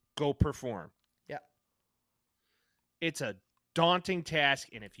city. Go perform. Yeah. It's a daunting task,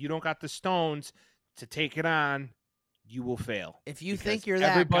 and if you don't got the stones to take it on, you will fail. If you think you're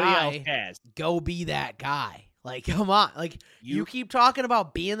that guy, go be that guy. Like, come on. Like, you keep talking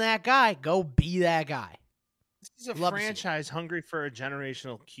about being that guy, go be that guy. This is a franchise hungry for a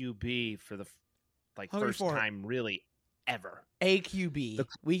generational QB for the first time really ever. A QB.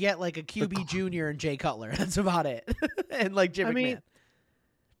 We get like a QB junior and Jay Cutler. That's about it. And like Jim McMahon. Mean,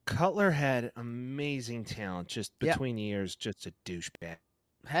 Cutler had amazing talent just between the years, just a douchebag.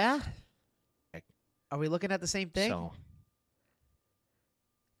 Huh? Are we looking at the same thing? So,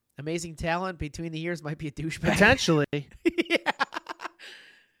 amazing talent between the years might be a douchebag. Potentially.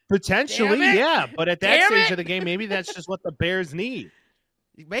 Potentially, yeah. But at that stage of the game, maybe that's just what the Bears need.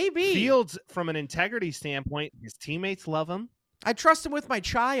 Maybe. Fields, from an integrity standpoint, his teammates love him. I trust him with my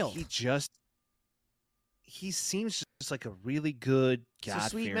child. he seems just like a really good, It's a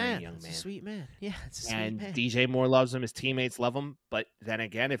sweet God-fearing man. young It's man. a sweet man. Yeah, it's a sweet And man. DJ Moore loves him. His teammates love him. But then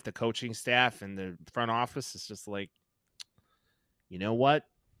again, if the coaching staff and the front office is just like, you know what?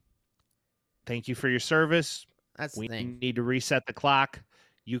 Thank you for your service. That's the We thing. need to reset the clock.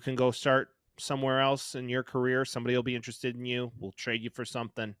 You can go start somewhere else in your career. Somebody will be interested in you. We'll trade you for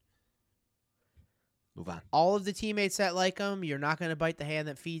something. Move on. All of the teammates that like him, you're not going to bite the hand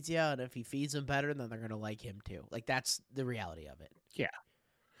that feeds you. And if he feeds them better, then they're going to like him too. Like, that's the reality of it.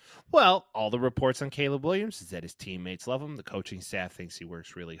 Well, all the reports on Caleb Williams is that his teammates love him. The coaching staff thinks he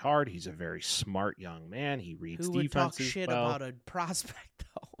works really hard. He's a very smart young man. He reads Who would talk defenses shit well. about a prospect,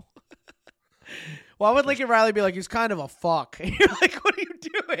 though? Why would Lincoln Riley be like, he's kind of a fuck? You're like, what are you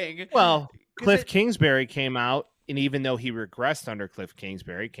doing? Well, 'Cause Cliff it- Kingsbury came out, and even though he regressed under Cliff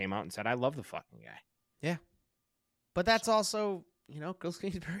Kingsbury, came out and said, I love the fucking guy. But that's also, Cliff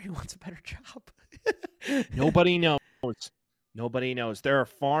Kingsbury wants a better job. Nobody knows. Nobody knows. There are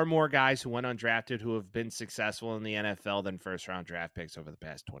far more guys who went undrafted who have been successful in the NFL than first-round draft picks over the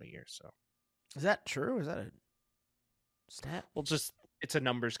past 20 years. So, Is that true? Is that a stat? well, it's a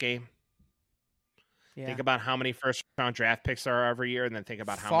numbers game. Yeah. Think about how many first-round draft picks there are every year, and then think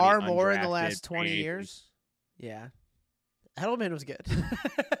about how Far many more in the undrafted last 20 free agents. years. Yeah. Edelman was good.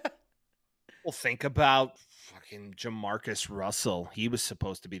 Well, think about fucking Jamarcus Russell. He was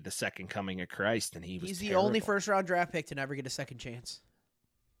supposed to be the second coming of Christ, and he was He's the only terrible. first-round draft pick to never get a second chance.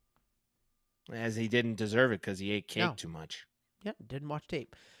 As he didn't deserve it because he ate cake No. too much. Yeah, didn't watch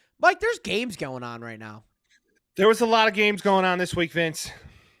tape. Mike, there's games going on right now. There was a lot of games going on this week, Vince.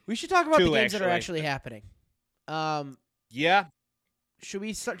 We should talk about the Two, games that are actually. actually happening. Yeah. Should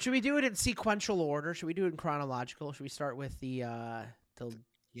we do it in sequential order? Should we do it in chronological? Should we start with the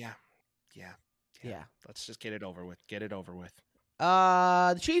Yeah. yeah. Let's just get it over with.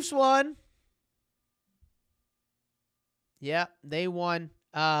 The Chiefs won. Yeah, they won.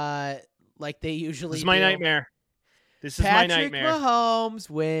 Like they usually This is my do. nightmare. This is my Patrick nightmare. Mahomes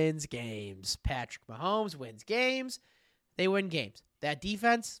wins games. Patrick Mahomes wins games. They win games. That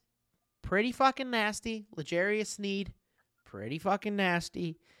defense, pretty fucking nasty. L'Jarius Sneed, pretty fucking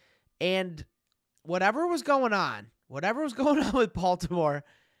nasty. And whatever was going on with Baltimore,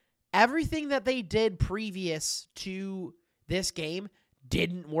 everything that they did previous to this game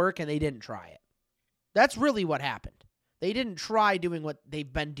didn't work and they didn't try it. That's really what happened. They didn't try doing what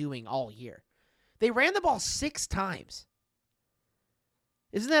they've been doing all year. They ran the ball 6 times.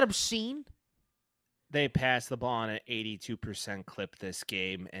 Isn't that obscene? They passed the ball on an 82% clip this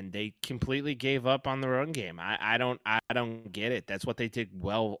game, and they completely gave up on the run game. I don't get it. That's what they did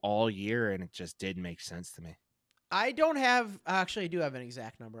well all year, and it just didn't make sense to me. I don't have... Actually, I do have an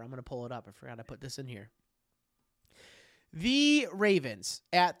exact number. I'm going to pull it up. I forgot to put this in here. The Ravens,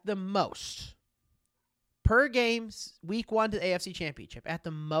 at the most, per games, week 1 to the AFC Championship, at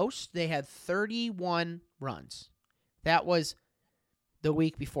the most, they had 31 runs. That was the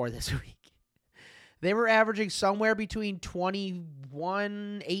week before this week. They were averaging somewhere between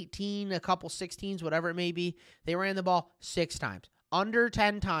 21, 18, a couple 16s, whatever it may be. They ran the ball 6 times. Under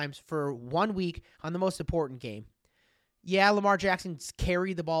 10 times for 1 week on the most important game. Yeah, Lamar Jackson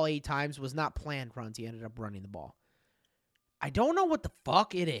carried the ball 8 times, was not planned runs. He ended up running the ball. I don't know what the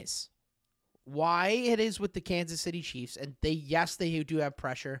fuck it is. Why it is with the Kansas City Chiefs. And they do have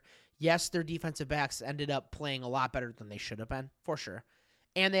pressure. Yes, their defensive backs ended up playing a lot better than they should have been, for sure.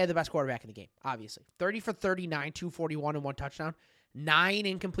 And they had the best quarterback in the game, obviously. 30 for 39, 241, and 1 touchdown. 9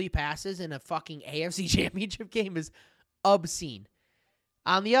 incomplete passes in a fucking AFC Championship game is obscene.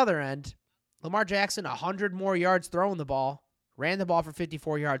 On the other end, Lamar Jackson, 100 more yards throwing the ball. Ran the ball for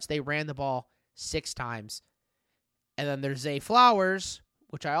 54 yards. They ran the ball 6 times. And then there's Zay Flowers,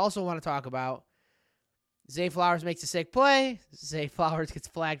 which I also want to talk about. Zay Flowers makes a sick play. Zay Flowers gets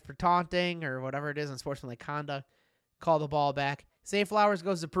flagged for taunting or whatever it is on sportsmanlike conduct. Call the ball back. Zay Flowers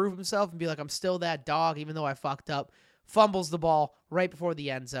goes to prove himself and be like, I'm still that dog, even though I fucked up. Fumbles the ball right before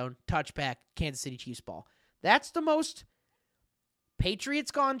the end zone. Touchback, Kansas City Chiefs ball. That's the most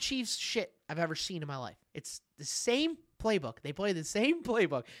Patriots gone Chiefs shit I've ever seen in my life. It's the same playbook. They play the same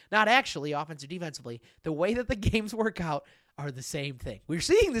playbook. Not actually offensive, defensively. The way that the games work out are the same thing. We're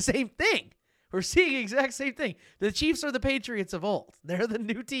seeing the same thing. We're seeing the exact same thing. The Chiefs are the Patriots of old. They're the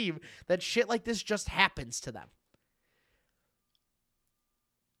new team that shit like this just happens to them.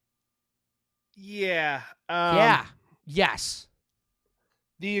 Yeah. Yeah. Yes.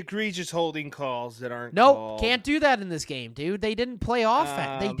 The egregious holding calls that aren't Nope. called. Can't do that in this game, dude. They didn't play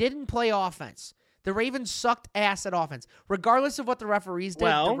offense. They Um, didn't play offense. The Ravens sucked ass at offense. Regardless of what the referees did, the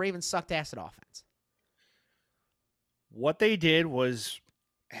Well- Ravens sucked ass at offense. What they did was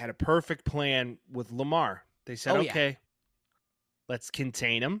had a perfect plan with Lamar. They said, Oh, yeah. okay, let's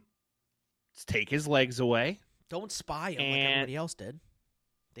contain him. Let's take his legs away. Don't spy him like And- everybody else did.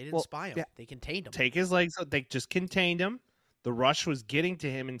 They didn't Well, spy him. yeah. They contained him. Take his legs. They just contained him. The rush was getting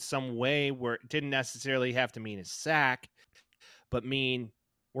to him in some way where it didn't necessarily have to mean a sack, but mean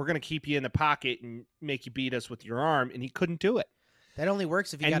we're going to keep you in the pocket and make you beat us with your arm. And he couldn't do it. That only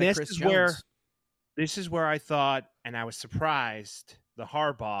works if you And got a this Chris is Jones. This is where I thought, and I was surprised, the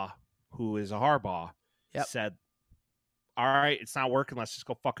Harbaugh, who is a Harbaugh, Yep. said, all right, it's not working. Let's just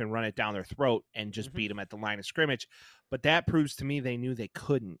go fucking run it down their throat and just Mhm. beat them at the line of scrimmage. But that proves to me they knew they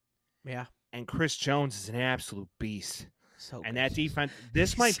couldn't. Yeah. And Chris Jones is an absolute beast. So And good. that defense,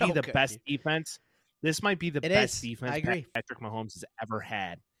 this might So be the good, best dude. defense. This might be the It best is. defense I agree. Patrick Mahomes has ever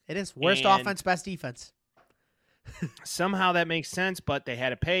had. It is. Worst And- offense, best defense. Somehow that makes sense, but they had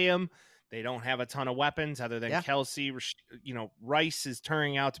to pay him. They don't have a ton of weapons other than Yeah. Kelsey. Rice is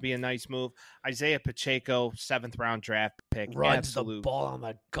turning out to be a nice move. Isaiah Pacheco, 7th round draft pick. Runs absolute. the ball on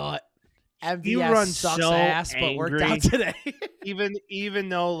the gut. MVS He runs sucks so ass, but worked angry. out today. Even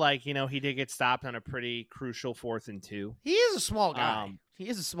though he did get stopped on a pretty crucial 4th and 2. He is a small guy. Um, he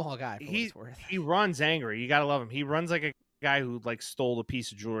is a small guy. For what it's worth. He runs angry. You gotta love him. He runs like a guy who stole a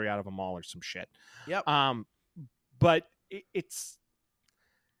piece of jewelry out of a mall or some shit. Yep. But it's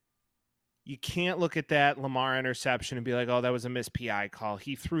you can't look at that Lamar interception and be like, oh, that was a missed PI call.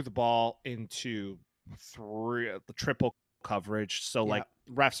 He threw the ball into the triple coverage, so Yep.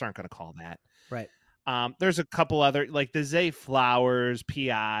 refs aren't going to call that. Right. There's a couple other the Zay Flowers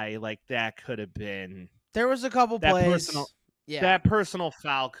PI, that could have been There was a couple that plays. personal- yeah. that personal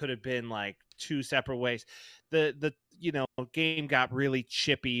foul could have been 2 separate ways. The game got really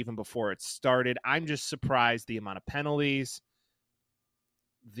chippy even before it started. I'm just surprised the amount of penalties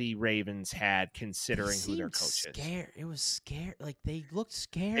the Ravens had considering who their coach is. Scared. It was scared. They looked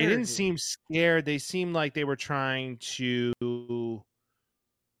scared. They didn't seem scared. They seemed like they were trying to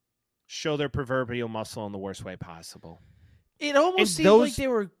show their proverbial muscle in the worst way possible. It almost and seemed like those- they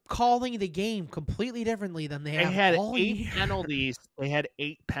were calling the game completely differently than they They have had all 8 year. penalties. They had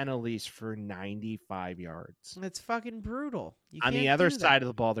 8 penalties for 95 yards. It's fucking brutal. You On the can't other do that. side of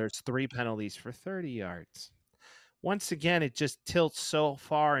the ball, there's 3 penalties for 30 yards. Once again, it just tilts so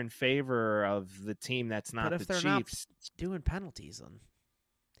far in favor of the team that's not if the they're not Chiefs. doing penalties, then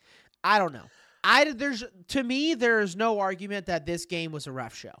I don't know. There's no argument that this game was a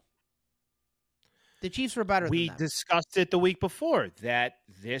ref show. The Chiefs were better We than them. discussed it the week before that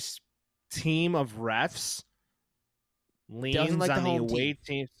this team of refs leans like the on the home away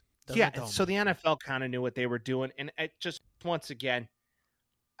teams. Doesn't Yeah, like the home so the NFL kind of knew what they were doing. And it just, once again,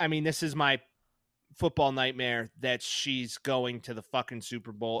 I mean, this is my football nightmare that she's going to the fucking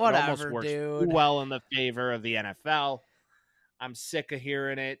Super Bowl. It Whatever, almost works dude. well in the favor of the NFL. I'm sick of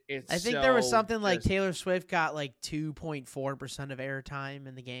hearing it. I think there was so something like just- Taylor Swift got 2.4% of airtime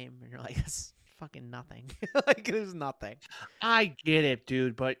in the game, and you're like, that's fucking nothing. It was nothing. I get it,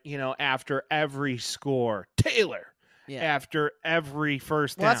 dude, but after every score, Taylor. Yeah. After every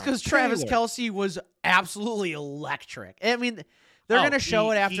first down. Well, that's because Travis Taylor. Kelsey was absolutely electric. I mean, they're Oh, going to show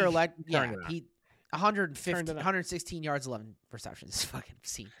he- it after he turned it on. he 150, Turned it on. 116 yards, 11 receptions. It's fucking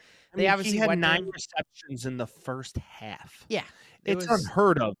obscene. I They mean, obviously he had went 9 in- receptions in the first half. Yeah, It's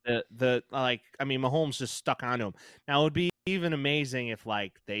unheard of. Mahomes just stuck onto him. Now it would be even amazing if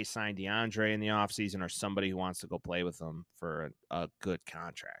they signed DeAndre in the offseason or somebody who wants to go play with them for a good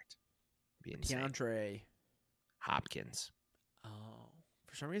contract. Be insane. DeAndre. Hopkins. Oh,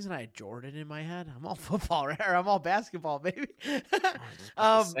 for some reason I had Jordan in my head. I'm all football, right? Or I'm all basketball, baby.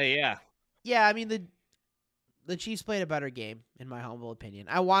 Yeah. Yeah, I mean the Chiefs played a better game, in my humble opinion.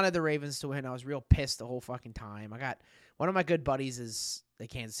 I wanted the Ravens to win. I was real pissed the whole fucking time. I got one of my good buddies is the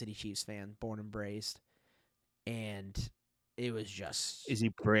Kansas City Chiefs fan, born and raised, and it was just Is he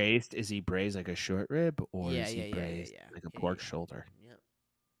braised? Is he braised like a short rib, or Yeah, is he yeah, yeah, braised yeah. like a Yeah, pork yeah. shoulder? yeah,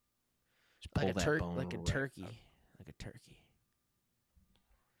 Just pull like a that turkey, bone like a right turkey, up. like a turkey.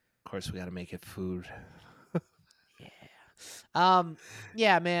 Of course, we got to make it food.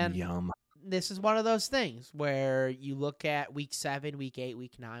 Yeah, man. Yum. This is one of those things where you look at week 7, week 8,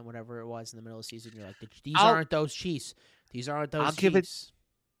 week 9, whatever it was in the middle of the season. You're like, these aren't those Chiefs. These aren't those I'll Chiefs. give it-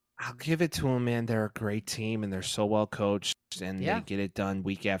 I'll give it to them, man. They're a great team, and they're so well coached, and Yeah. they get it done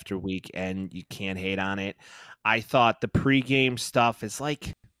week after week, and you can't hate on it. I thought the pregame stuff is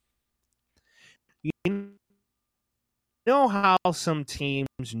you know how some teams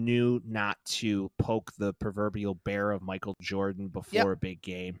knew not to poke the proverbial bear of Michael Jordan before a big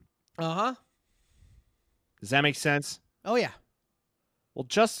game? Uh-huh. Does that make sense? Oh, yeah. Well,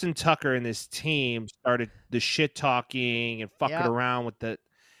 Justin Tucker and this team started the shit talking and fucking Yep. around with the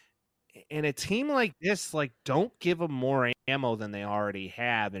And a team like this, like, don't give them more ammo than they already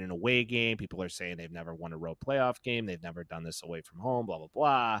have in an away game. People are saying they've never won a road playoff game. They've never done this away from home, blah, blah,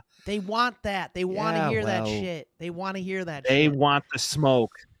 blah. They want that. They want to Yeah, hear that well, shit. They want to hear that They shit. want the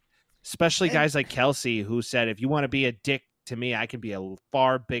smoke, especially And- guys like Kelsey, who said, if you want to be a dick to me, I can be a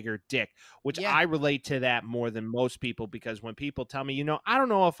far bigger dick, which Yeah. I relate to that more than most people, because when people tell me, I don't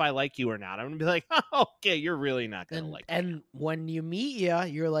know if I like you or not, I'm going to be like, oh, okay, you're really not going to like me. And when you meet you,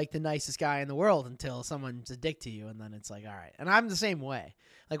 you're like the nicest guy in the world until someone's a dick to you, and then it's like, all right. And I'm the same way.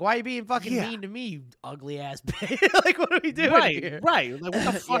 Like, why are you being fucking Yeah. mean to me, you ugly ass bitch? Like, what are we doing here? Right. Like,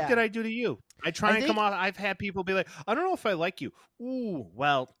 what the fuck Yeah. did I do to you? I try I and think- come out. I've had people be like, I don't know if I like you. Ooh,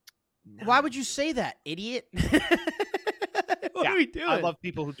 well. No. Why would you say that, idiot? What Yeah, are we doing? I love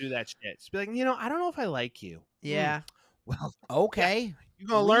people who do that shit. Just be like, I don't know if I like you. Yeah. Well, Okay. you're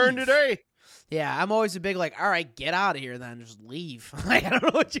going to learn Leave. today. Yeah, I'm always a big like, all right, get out of here then. Just leave. Like, I don't know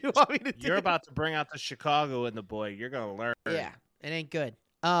what you want me to do. You're about to bring out the Chicago in the boy. You're going to learn. Yeah, it ain't good.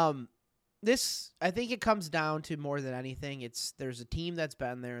 This, I think it comes down to more than anything. There's a team that's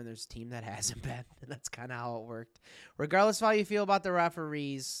been there and there's a team that hasn't been. And that's kind of how it worked. Regardless of how you feel about the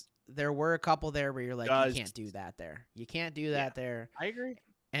referees, there were a couple there where you're like, you can't do that there. You can't do that there. I agree.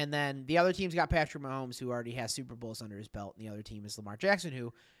 And then the other team's got Patrick Mahomes, who already has Super Bowls under his belt. And the other team is Lamar Jackson,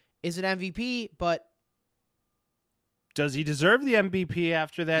 who is an MVP, but Does he deserve the MVP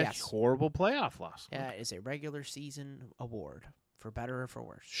after that Yes. horrible playoff loss? is a regular season award, for better or for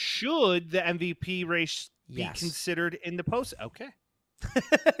worse. Should the MVP race be Yes. considered in the post? Okay.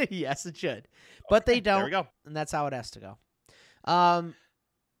 Yes, it should. But they There don't. we go. And that's how it has to go. Wow.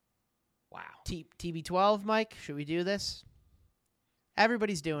 TB12, Mike, should we do this?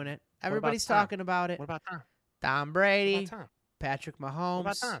 Everybody's doing it. Everybody's Tom? talking about it. What about Tom? Tom What Brady, about Tom? Patrick What Mahomes.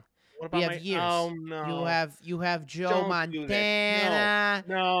 about Tom? What We about have years. Oh, no. You have Joe Don't do this. Montana.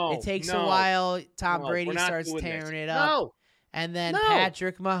 No. It takes no, a while. Tom no, Brady we're not starts doing tearing this. it up. No. And then No.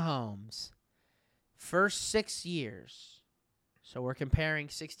 Patrick Mahomes. First 6 years. So we're comparing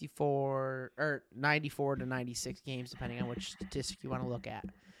 64 or 94 to 96 games, depending on which statistic you want to look at.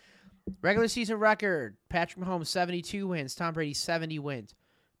 Regular season record, Patrick Mahomes 72 wins, Tom Brady 70 wins.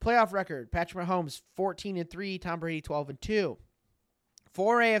 Playoff record, Patrick Mahomes 14-3, Tom Brady 12-2.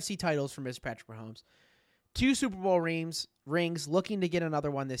 4 AFC titles for Mr. Patrick Mahomes. 2 Super Bowl rings, looking to get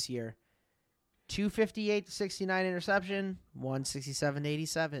another one this year. 258-69 interception,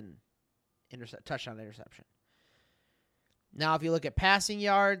 167-87 touchdown interception. Now, if you look at passing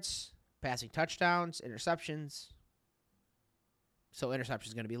yards, passing touchdowns, interceptions, so interception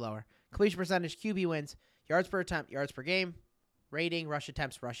is going to be lower. Completion percentage, QB wins, yards per attempt, yards per game, rating, rush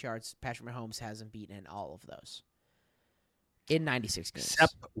attempts, rush yards. Patrick Mahomes hasn't beaten in all of those in 96 games.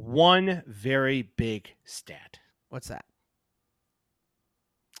 Except one very big stat. What's that?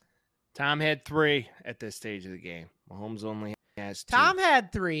 Tom had 3 at this stage of the game. Mahomes only has 2. Tom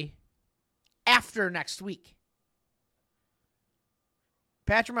had 3 after next week.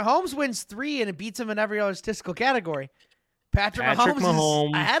 Patrick Mahomes wins 3 and it beats him in every other statistical category. Patrick Mahomes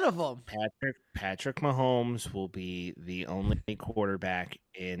is ahead of him. Patrick Mahomes will be the only quarterback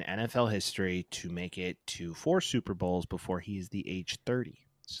in NFL history to make it to 4 Super Bowls before he's the age 30.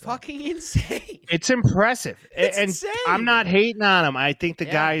 So Fucking insane. it's impressive. It's and insane. I'm not hating on him. I think the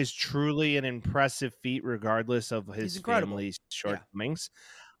Yeah. guy is truly an impressive feat regardless of his incredible. family's shortcomings.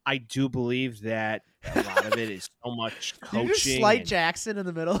 I do believe that a lot of it is so much coaching. You just slight and- Jackson in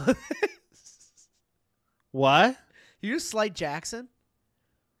the middle of this. What? You just slight Jackson?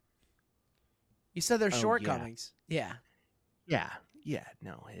 You said there's Oh, yeah. shortcomings. Yeah. Yeah,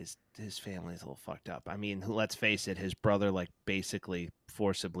 no, his family's a little fucked up. I mean, let's face it, his brother basically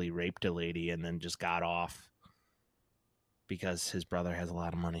forcibly raped a lady and then just got off because his brother has a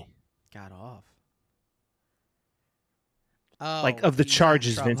lot of money. Got off. Oh, Like, of the he's in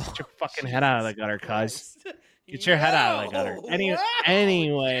charges, trouble. Vince, get your fucking head out of the gutter, cuz. Christ. Get your head out of the gutter. Whoa,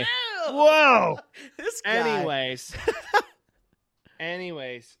 Anyway. whoa. Whoa! This guy.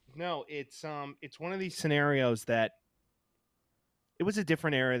 Anyways, no, it's one of these scenarios that it was a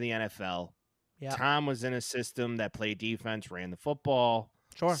different era of the NFL. Yeah. Tom was in a system that played defense, ran the football,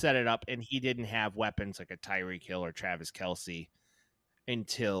 Sure. set it up, and he didn't have weapons like a Tyreek Hill or Travis Kelce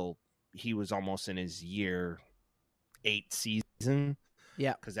until he was almost in his year 8 season.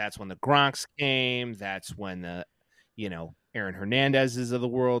 Yeah. Because that's when the Gronks came. That's when the, Aaron Hernandez's of the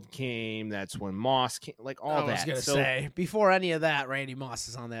world came. That's when Moss came. Like all I that. was gonna So say before any of that, Randy Moss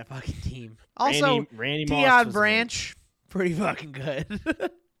is on that fucking team. Also, Randy Moss Deion was Branch, pretty fucking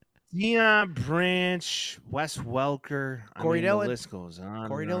good. Deion Branch, Wes Welker. Corey I mean, Dillon. The list goes on.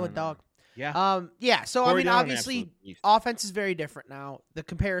 Corey and Dillon, on. dog. Yeah. Yeah. So Corey I mean, Dillon, obviously, absolute beast. offense is very different now. The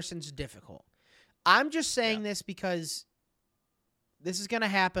comparison's difficult. I'm just saying this because this is going to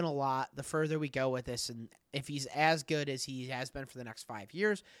happen a lot the further we go with this, and if he's as good as he has been for the next 5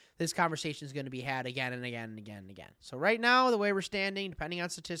 years, this conversation is going to be had again and again and again and again. So right now, the way we're standing, depending on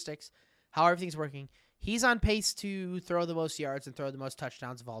statistics, how everything's working, he's on pace to throw the most yards and throw the most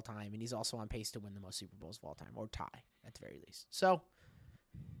touchdowns of all time, and he's also on pace to win the most Super Bowls of all time, or tie at the very least. So,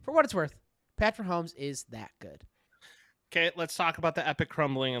 for what it's worth, Patrick Mahomes is that good. Okay, let's talk about the epic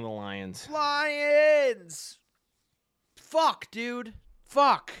crumbling of the Lions. Lions! Fuck, dude.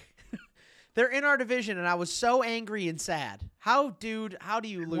 Fuck. They're in our division, and I was so angry and sad. How do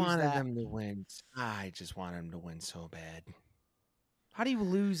you lose wanted that? them to win. I just want them to win so bad. How do you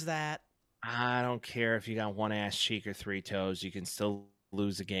lose that? I don't care if you got one ass cheek or three toes. You can still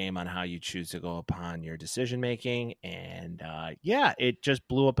lose a game on how you choose to go upon your decision making. And it just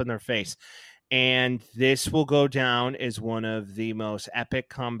blew up in their face. And this will go down as one of the most epic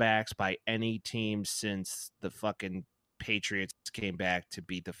comebacks by any team since the fucking Patriots came back to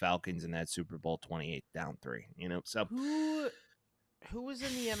beat the Falcons in that Super Bowl 28 down 3. So Who was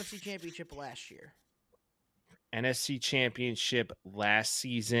in the NFC Championship last year? NFC Championship last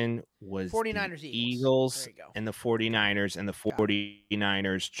season was 49ers, the Eagles. Eagles There you go. and the 49ers, and the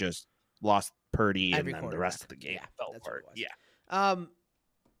 49ers just lost Purdy, Every and then the quarterback. rest of the game Yeah, fell that's what apart. it was.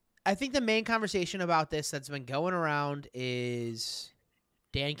 I think the main conversation about this that's been going around is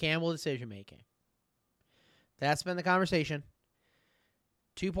Dan Campbell decision making. That's been the conversation.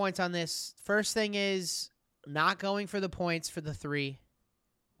 2 points on this. First thing is not going for the points for the 3.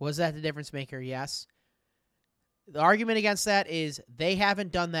 Was that the difference maker? Yes. The argument against that is they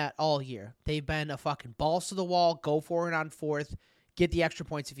haven't done that all year. They've been a fucking balls to the wall, go for it on 4th, get the extra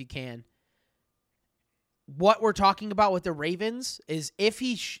points if you can. What we're talking about with the Ravens is if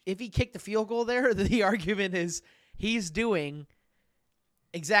he kicked the field goal there, the argument is he's doing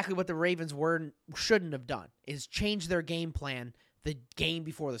exactly what the Ravens shouldn't have done, is change their game plan the game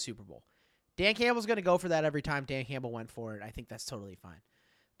before the Super Bowl. Dan Campbell's going to go for that every time Dan Campbell went for it. I think that's totally fine.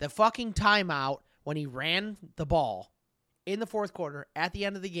 The fucking timeout when he ran the ball in the 4th quarter at the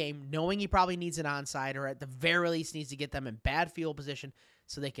end of the game, knowing he probably needs an onside or at the very least needs to get them in bad field position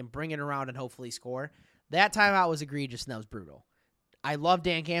so they can bring it around and hopefully score. That timeout was egregious and that was brutal. I love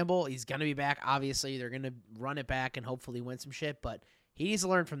Dan Campbell. He's going to be back. Obviously, they're going to run it back and hopefully win some shit, but he needs to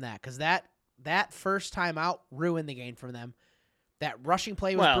learn from that because that first timeout ruined the game for them. That rushing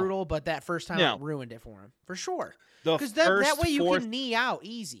play was brutal, but that first timeout ruined it for him, for sure. Because that way you can knee out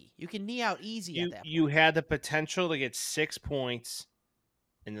easy. You can knee out easy at that point. You had the potential to get 6 points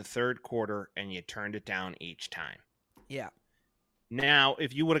in the 3rd quarter, and you turned it down each time. Yeah. Now,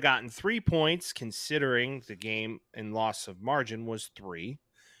 if you would have gotten 3 points, considering the game and loss of margin was 3,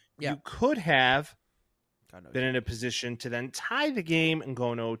 you could have been in a position to then tie the game and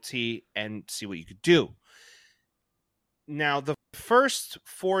go in OT and see what you could do. Now, the first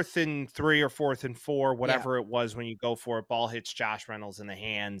 4th and 3 or 4th and 4, whatever it was, when you go for it, ball hits Josh Reynolds in the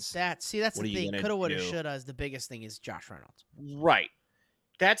hands. That's the thing. Coulda, woulda, shoulda is the biggest thing is Josh Reynolds. Right.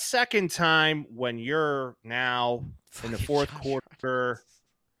 That second time when you're now in the 4th quarter,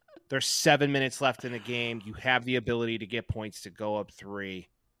 there's 7 minutes left in the game. You have the ability to get points to go up 3.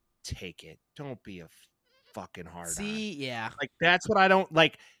 Take it. Don't be a fucking hard on. Yeah. Like, that's what I don't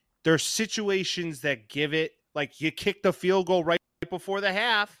like. There's situations that give it, like, you kick the field goal right before the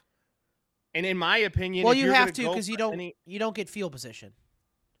half. And in my opinion, well, you have to because you don't get field position.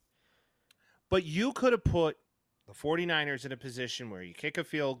 But you could have put the 49ers in a position where you kick a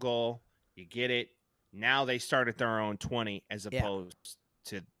field goal, you get it. Now they start at their own 20 as opposed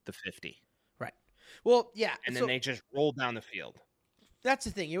to the 50. Right. Well, yeah. And then they just roll down the field. That's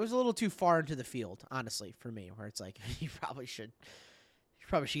the thing. It was a little too far into the field, honestly, for me, where it's like you probably should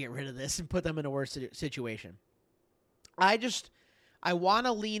get rid of this and put them in a worse situation. I want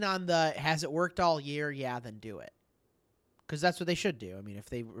to lean on the has it worked all year? Yeah, then do it. Because that's what they should do. I mean, if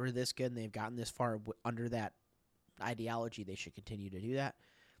they were this good and they've gotten this far under that ideology, they should continue to do that.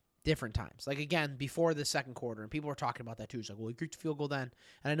 Different times. Like, again, before the 2nd quarter, and people were talking about that too. It's like, well, you kicked the field goal then.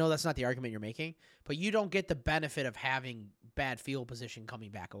 And I know that's not the argument you're making, but you don't get the benefit of having bad field position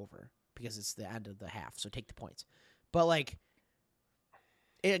coming back over because it's the end of the half, so take the points. But, like,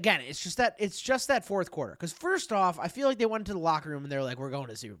 again, it's just that 4th quarter. Because first off, I feel like they went into the locker room and they're like, we're going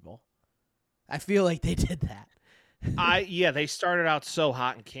to Super Bowl. I feel like they did that. They started out so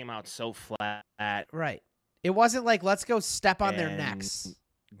hot and came out so flat. Right. It wasn't like, let's go step on their necks.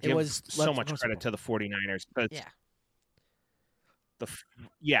 It was so much credit to the 49ers.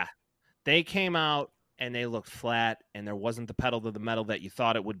 They came out and they looked flat, and there wasn't the pedal to the metal that you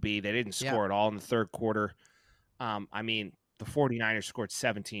thought it would be. They didn't Yeah. score at all in the third quarter. I mean, the 49ers scored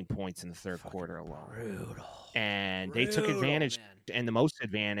 17 points in the third quarter alone. Brutal. And they took Brutal, advantage, man. and the most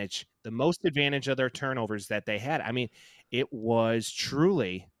advantage of their turnovers that they had. I mean, it was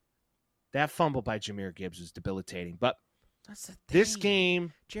truly that fumble by Jahmyr Gibbs was debilitating. But That's the thing. this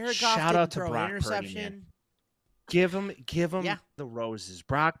game, Jared Goff shout didn't out to throw an Brock Purdy, interception. man. Give him Yeah. the roses.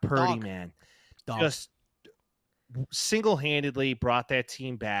 Brock Purdy, Dog. man, Dog. just single-handedly brought that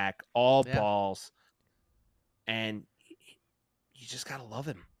team back, all Yeah. balls, and you just gotta love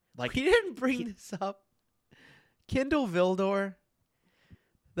him. Like, We didn't bring this up. Kindle Vildor,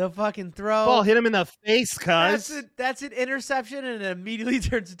 the fucking throw. ball hit him in the face, cuz. That's an interception, and it immediately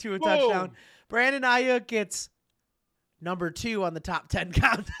turns into a touchdown. Brandon Ayuk gets number 2 on the top 10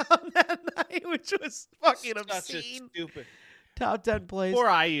 countdown that night, which was fucking Such a obscene. stupid. Top 10 plays. Poor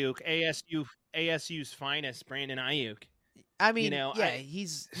Ayuk, ASU's finest, Brandon Ayuk. I mean, know, yeah,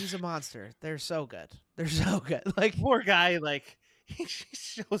 he's a monster. They're so good. They're so good. Like, Poor guy, like, he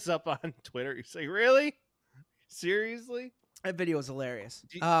shows up on Twitter. He's like, really? Seriously? that video was hilarious.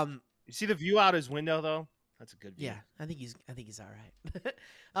 Do You see the view out his window, though? That's a good view. Yeah, I think he's all right.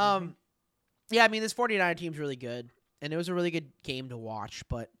 Yeah, I mean, this 49 team's really good, and it was a really good game to watch,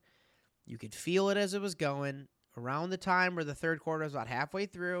 but you could feel it as it was going. Around the time where the third quarter was about halfway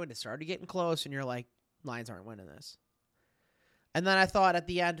through, and it started getting close, and you're like, Lions aren't winning this. And then I thought at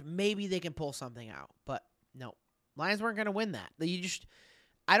the end, maybe they can pull something out, but no, Lions weren't going to win that.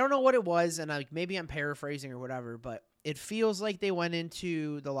 I don't know what it was, and maybe I'm paraphrasing or whatever, but it feels like they went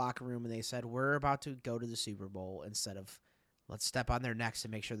into the locker room and they said, we're about to go to the Super Bowl instead of let's step on their necks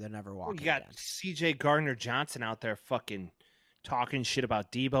and make sure they're never walking You got again. C.J. Gardner-Johnson out there fucking talking shit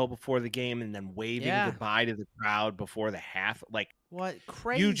about Debo before the game and then waving Yeah. goodbye to the crowd before the half. Like, What?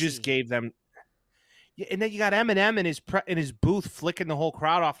 Crazy. you just gave them. Yeah, and then you got Eminem in his booth flicking the whole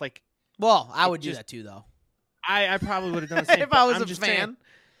crowd off. Like, Well, I it would do just- that too, though. I probably would have done the same. If but I was I'm a just fan.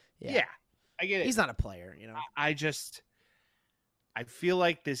 saying, yeah, I get it. He's not a player, you know. I feel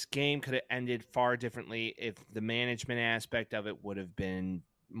like this game could have ended far differently if the management aspect of it would have been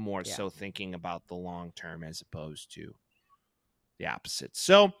more Yeah. so thinking about the long term as opposed to the opposite.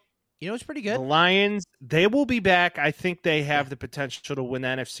 So You know, it's pretty the good. Lions, they will be back. I think they have the potential to win the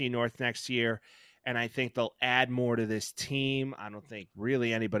NFC North next year, and I think they'll add more to this team. I don't think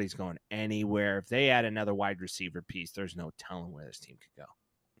really anybody's going anywhere. If they add another wide receiver piece, there's no telling where this team could go.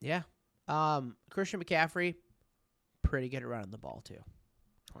 Yeah. Christian McCaffrey, pretty good at running the ball too.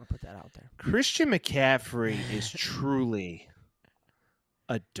 I want to put that out there. Christian McCaffrey is truly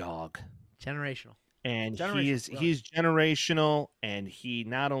a dog. Generational. And Generational, he's generational, and he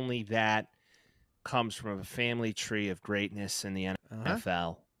not only that comes from a family tree of greatness in the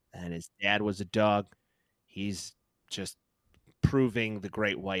NFL, and his dad was a dog. He's just proving the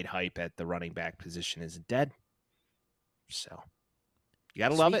great white hype at the running back position isn't dead. So you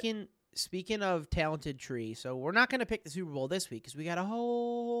gotta love it. Speaking of talented tree, so we're not going to pick the Super Bowl this week because we got a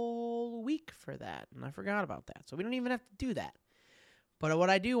whole week for that, and I forgot about that. So we don't even have to do that. But what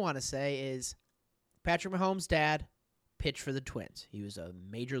I do want to say is Patrick Mahomes' dad pitched for the Twins. He was a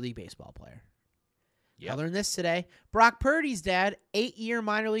Major League Baseball player. Yep. I learned this today. Brock Purdy's dad, 8-year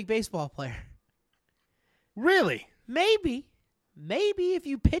minor league baseball player. Really? Maybe if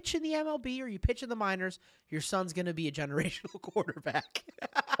you pitch in the MLB or you pitch in the minors, your son's going to be a generational quarterback.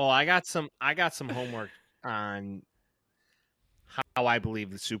 Oh, I got some homework on how I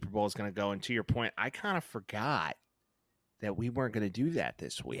believe the Super Bowl is going to go. And to your point, I kind of forgot that we weren't going to do that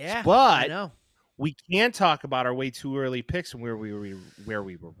this week. Yeah, I But know. we can talk about our way too early picks and where we were right and where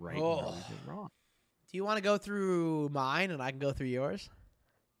we were wrong. Do you want to go through mine and I can go through yours?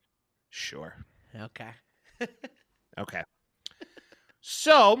 Sure. Okay. Okay.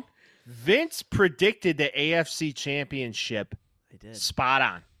 So Vince predicted the AFC Championship I did. spot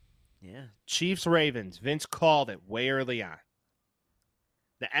on. Yeah. Chiefs Ravens. Vince called it way early on.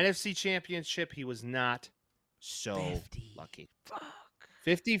 The NFC Championship, he was not so 50. lucky. Fuck.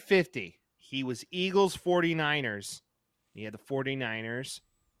 50-50. He was Eagles 49ers. He had the 49ers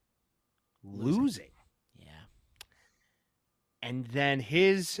losing. Yeah. And then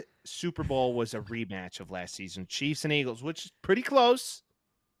his Super Bowl was a rematch of last season, Chiefs and Eagles, which is pretty close.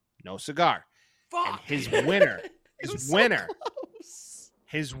 No cigar. Fuck. And his winner, It was his so winner, close.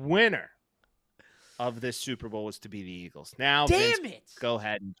 his winner of this Super Bowl was to be the Eagles. Now, Damn Vince, it. go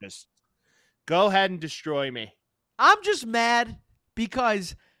ahead and destroy me. I'm just mad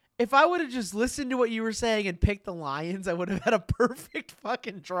because if I would have just listened to what you were saying and picked the Lions, I would have had a perfect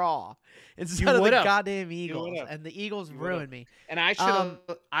fucking draw instead of the would've. goddamn Eagles. would've. And the Eagles You would've. ruined me. And I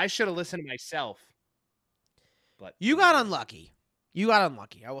should have listened to myself But You got unlucky.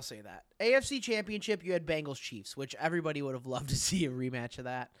 I will say that. AFC Championship, you had Bengals Chiefs, which everybody would have loved to see a rematch of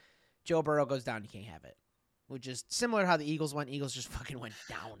that. Joe Burrow goes down, you can't have it. Which is similar to how the Eagles went. Eagles just fucking went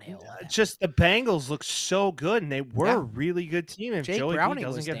downhill. Just the Bengals look so good, and they were a really good team. If Jake Joey B Browning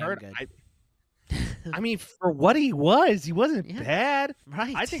doesn't was get damn hurt, good. I mean, for what he wasn't Yeah. bad.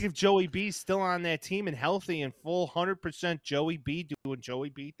 Right. I think if Joey B's still on that team and healthy and full 100% Joey B doing Joey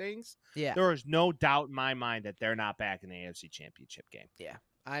B things, Yeah. there is no doubt in my mind that they're not back in the AFC Championship game. Yeah.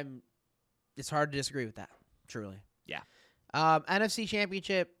 It's hard to disagree with that. Truly. Yeah. NFC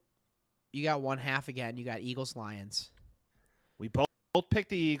Championship, you got one half again. You got Eagles Lions. We both picked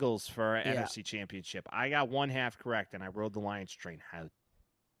the Eagles for our Yeah. NFC Championship. I got one half correct, and I rode the Lions train. How?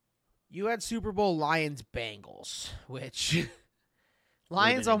 You had Super Bowl Lions Bengals, which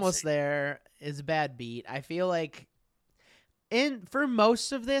Lions been almost insane. there is a bad beat. I feel like for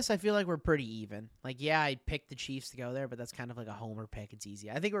most of this, I feel like we're pretty even. Like, yeah, I picked the Chiefs to go there, but that's kind of like a homer pick. It's easy.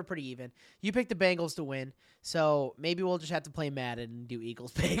 I think we're pretty even. You picked the Bengals to win, so maybe we'll just have to play Madden and do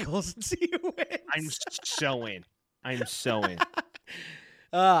Eagles Bengals and see who wins. I'm so in. I'm so in.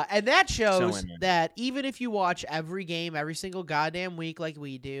 And that shows in there. that even if you watch every game every single goddamn week like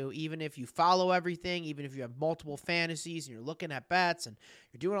we do, even if you follow everything, even if you have multiple fantasies and you're looking at bets and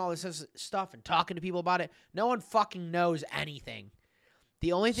you're doing all this stuff and talking to people about it, no one fucking knows anything.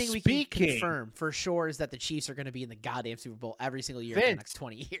 The only thing we can Speaking- confirm for sure is that the Chiefs are going to be in the goddamn Super Bowl every single year for the Vince. next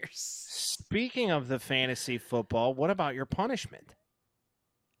 20 years. Speaking of the fantasy football, what about your punishment?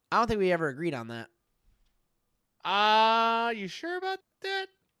 I don't think we ever agreed on that. You sure about that?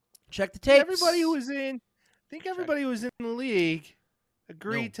 Check the tapes. Everybody who was in, I think everybody who was in the league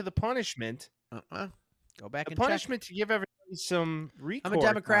agreed No. to the punishment. Go back The and check. punishment to give everybody some recourse. I'm a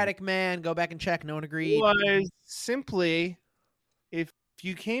Democratic man. Go back and check. No one agreed. was simply if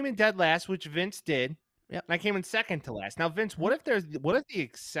you came in dead last, which Vince did, Yep. and I came in second to last. Now, Vince, what if the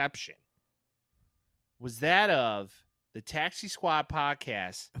exception was that of the Taxi Squad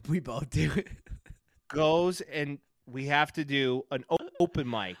podcast We both do it. goes and we have to do an open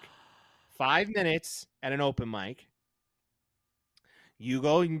mic, 5 minutes at an open mic. You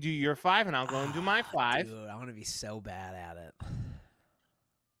go and do your 5, and I'll go and do my 5. Dude, I want to be so bad at it.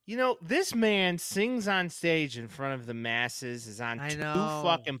 You know, this man sings on stage in front of the masses, is on I 2 know.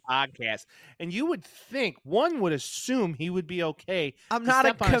 fucking podcasts, and you would think, one would assume he would be okay. I'm to not a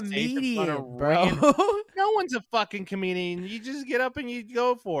step on stage in front of comedian, bro. random- No one's a fucking comedian. You just get up and you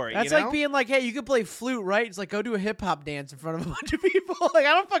go for it. That's you know? like being like, hey, you can play flute, right? It's like, go do a hip hop dance in front of a bunch of people. Like,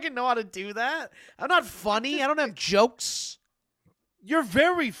 I don't fucking know how to do that. I'm not funny. I don't have jokes. You're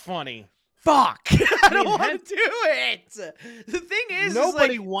very funny. Fuck. I don't mean, want to do it. The thing is,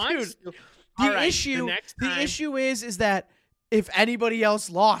 Nobody like, wants dude, to. the All right, issue, next the time- issue is that if anybody else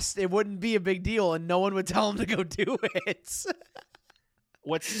lost, it wouldn't be a big deal, and no one would tell them to go do it.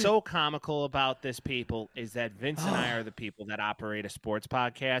 What's so comical about this, people, is that Vince and I are the people that operate a sports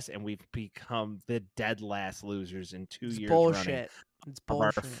podcast, and we've become the dead last losers in 2 It's years running bullshit. It's of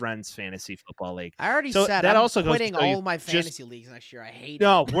our bullshit. friends fantasy football league. I already So said that I'm also goes to quitting show you all my just- fantasy leagues next year. I hate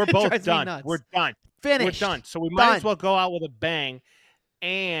No, it. we're It both drives me done. nuts. We're done. Finished. We're done. So we might as Done. well go out with a bang.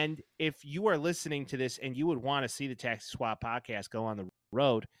 And if you are listening to this and you would want to see the Taxi Swap podcast go on the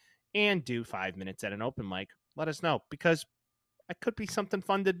road and do 5 minutes at an open mic, let us know, because it could be something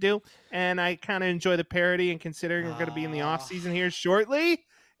fun to do. And I kind of enjoy the parody, and considering we're going to be in the off season here shortly,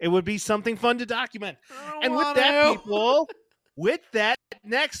 it would be something fun to document. And with that, people, with that,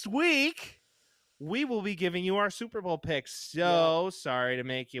 next week, we will be giving you our Super Bowl picks. So sorry to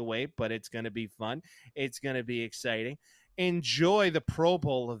make you wait, but it's going to be fun. It's going to be exciting. Enjoy the Pro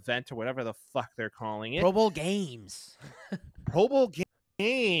Bowl event or whatever the fuck they're calling it. Pro Bowl games. Pro Bowl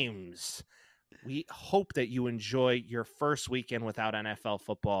games. We hope that you enjoy your first weekend without NFL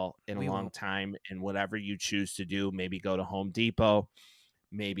football in We a long won't. time, and whatever you choose to do. Maybe go to Home Depot,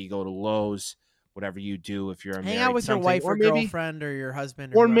 maybe go to Lowe's, whatever you do if you're a Hang married out with your something, wife or maybe, girlfriend or your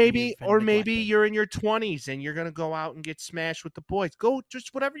husband, or whoever maybe you've been neglecting. you're in your 20s and you're gonna go out and get smashed with the boys. Go,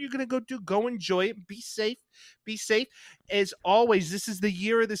 just whatever you're gonna go do, go enjoy it. Be safe. As always, this is the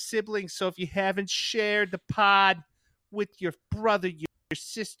year of the siblings, so if you haven't shared the pod with your brother, your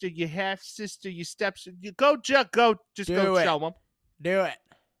sister, your half sister, your stepsister, you just go Do show it. them. Do it.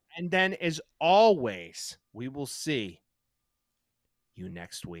 And then, as always, we will see you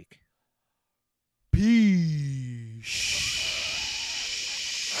next week. Peace.